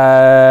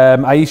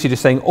 Aisha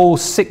just saying all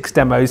 6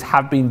 demos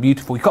have been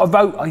beautiful. You've got to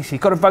vote, Aisha,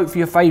 you've got to vote for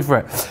your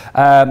favourite.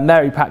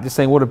 Mary Pat just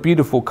saying what a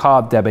beautiful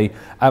card, Debbie,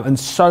 and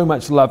so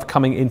much love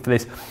coming in for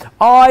this.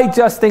 I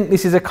just think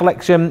this is a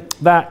collection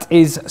that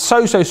is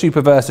so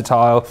super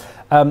versatile.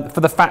 For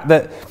the fact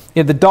that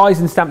the dies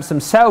and stamps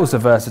themselves are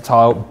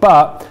versatile,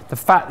 but the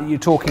fact that you're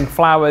talking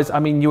flowers, I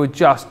mean, you are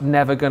just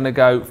never going to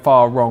go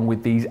far wrong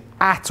with these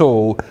at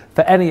all,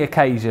 for any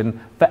occasion,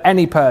 for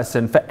any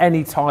person, for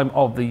any time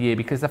of the year,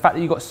 because the fact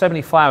that you've got so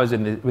many flowers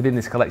within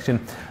this collection,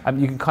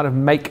 you can kind of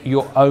make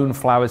your own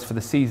flowers for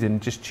the season,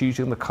 just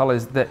choosing the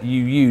colours that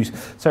you use.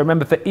 So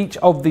remember, for each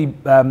of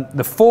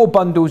the 4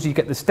 bundles, you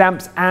get the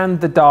stamps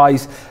and the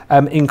dies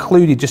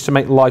included, just to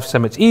make life so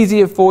much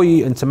easier for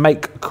you and to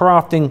make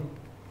crafting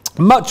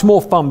much more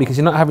fun, because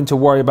you're not having to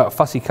worry about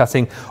fussy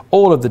cutting.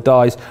 All of the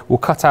dies will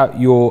cut out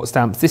your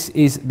stamps. This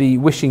is the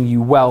Wishing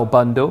You Well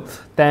bundle.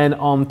 Then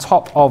on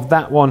top of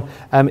that one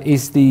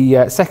is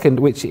the second,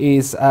 which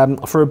is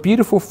for a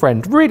beautiful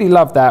friend. Really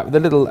love that. The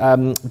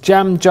little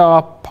jam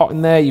jar pot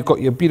in there. You've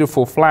got your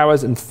beautiful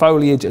flowers and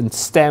foliage and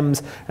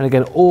stems. And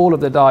again, all of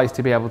the dies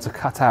to be able to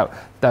cut out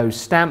those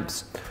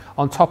stamps.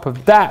 On top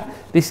of that,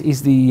 this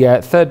is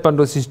the third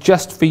bundle. This is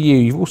just for you.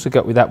 You've also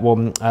got with that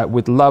one,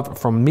 With Love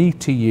From Me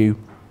To You.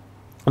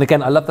 And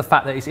again, I love the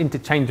fact that it's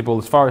interchangeable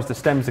as far as the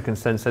stems are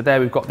concerned. So there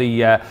we've got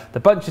the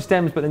bunch of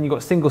stems, but then you've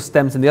got single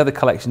stems in the other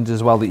collections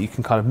as well that you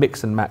can kind of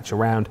mix and match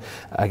around.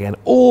 Again,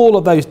 all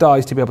of those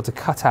dies to be able to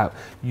cut out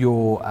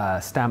your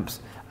stamps.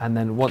 And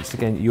then once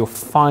again, your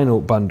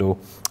final bundle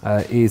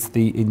is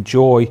the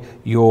Enjoy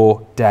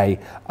Your Day.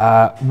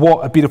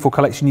 What a beautiful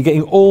collection. You're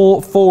getting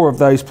all 4 of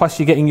those, plus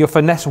you're getting your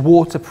Finesse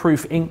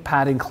waterproof ink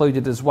pad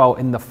included as well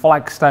in the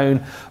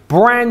Flagstone.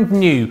 Brand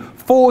new.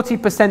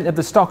 40% of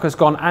the stock has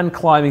gone and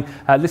climbing.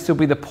 This will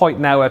be the point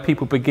now where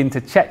people begin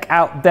to check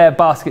out their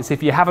baskets.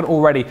 If you haven't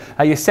already,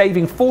 you're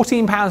saving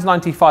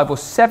 £14.95 or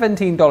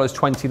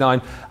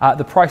 $17.29.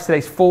 The price today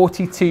is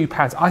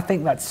 £42. I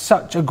think that's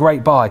such a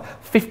great buy.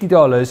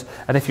 $50,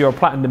 and if you're a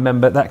platinum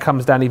member, that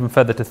comes down even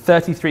further to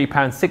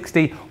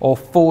 £33.60 or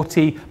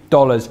 $40.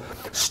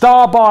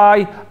 Star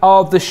buy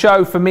of the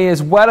show for me,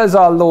 as well as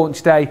our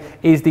launch day,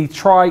 is the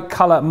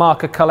Tricolour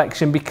marker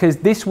collection, because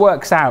this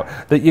works out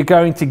that you're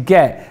going to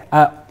get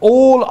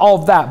all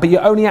of that, but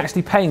you're only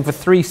actually paying for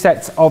 3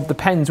 sets of the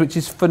pens, which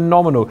is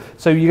phenomenal.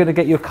 So you're going to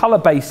get your colour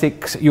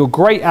basics, your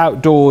great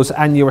outdoors,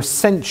 and your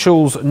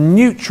essentials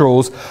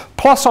neutrals,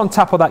 plus on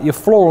top of that your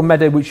floral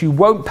meadow, which you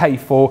won't pay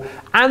for,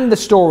 and the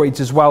storage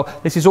as well.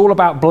 This is all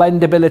about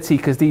blendability,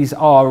 because these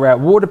are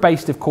water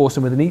based, of course,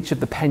 and within each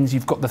of the pens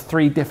you've got the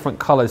 3 different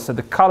colours. So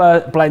the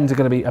colour blends are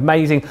going to be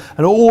amazing,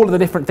 and all of the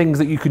different things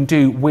that you can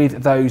do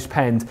with those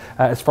pens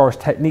as far as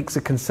techniques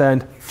are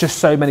concerned. Just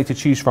so many to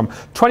choose from.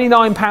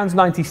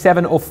 £29.97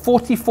 or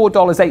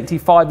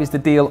 $44.85 is the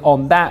deal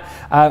on that.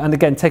 And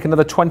again, take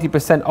another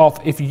 20% off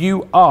if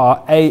you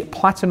are a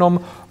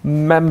platinum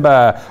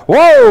member.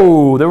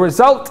 Whoa, the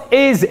result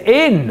is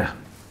in.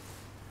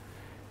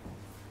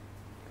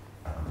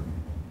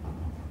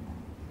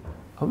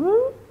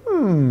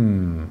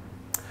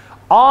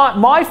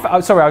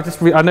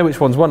 I know which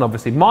one's won,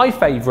 obviously. My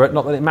favourite,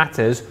 not that it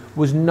matters,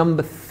 was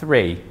number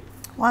 3.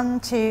 1,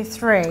 2,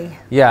 3.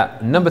 Yeah,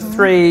 number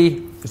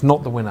 3 is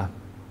not the winner.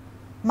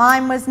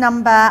 Mine was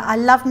I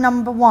love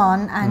number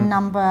 1 and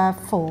number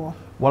 4.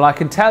 Well, I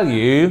can tell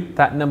you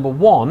that number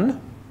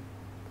 1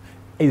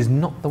 is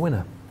not the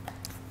winner.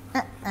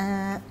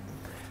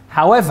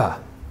 However,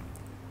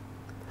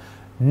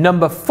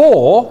 number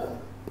 4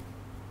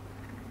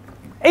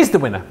 is the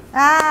winner.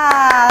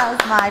 That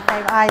was my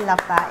favourite. I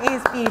love that. It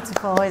is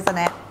beautiful, isn't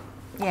it?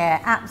 Yeah,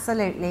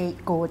 absolutely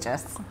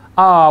gorgeous.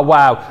 Ah,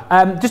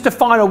 wow. Just a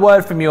final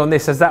word from you on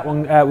this, as that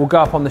one will go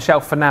up on the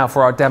shelf for now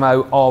for our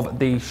demo of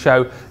the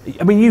show.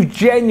 I mean, you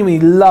genuinely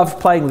love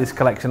playing with this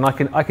collection. I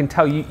can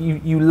tell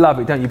you love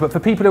it, don't you? But for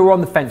people who are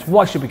on the fence,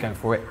 why should we go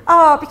for it?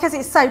 Oh, because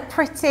it's so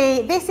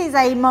pretty. This is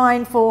a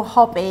mindful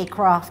hobby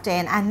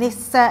crafting, and this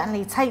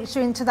certainly takes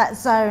you into that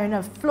zone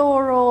of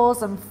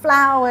florals and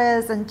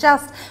flowers and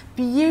just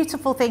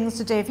beautiful things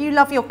to do. If you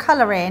love your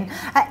colouring,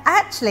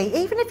 actually,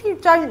 even if you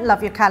don't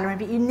love your colouring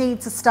but you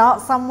need to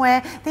start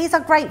somewhere, these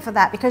are great for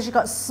that, because you've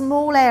got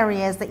small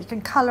areas that you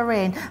can colour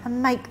in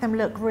and make them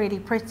look really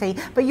pretty.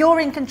 But you're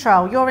in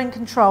control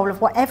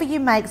of whatever you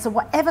make. So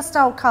whatever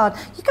style card,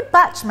 you could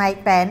batch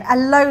make, Ben, a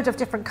load of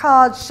different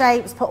cards,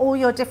 shapes, put all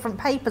your different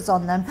papers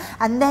on them,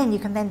 and then you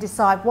can then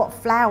decide what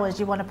flowers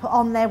you want to put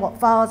on there, what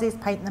vases,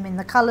 paint them in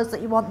the colours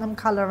that you want them,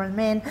 colour them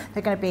in.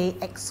 They're going to be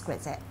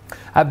exquisite.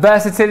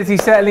 Versatility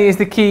certainly is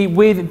the key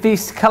with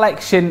this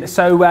collection,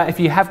 so if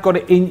you have got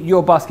it in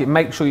your basket,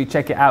 make sure you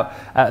check it out.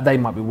 They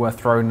might be worth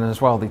throwing in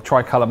as well. The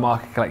tricolour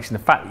marker collection, the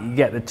fact that you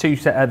get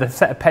the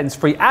set of pens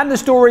free and the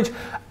storage,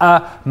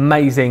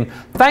 amazing.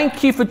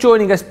 Thank you for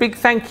joining us. Big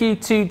thank you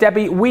to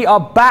Debbie. We are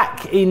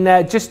back in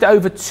just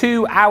over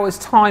 2 hours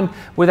time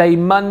with a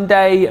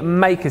Monday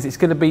Makers. It's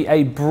going to be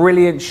a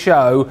brilliant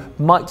show.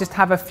 Might just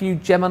have a few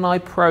Gemini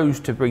Pros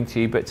to bring to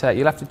you, but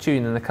you'll have to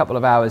tune in a couple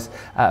of hours,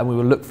 and we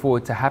will look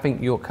forward to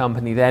having your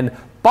company then.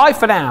 Bye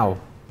for now.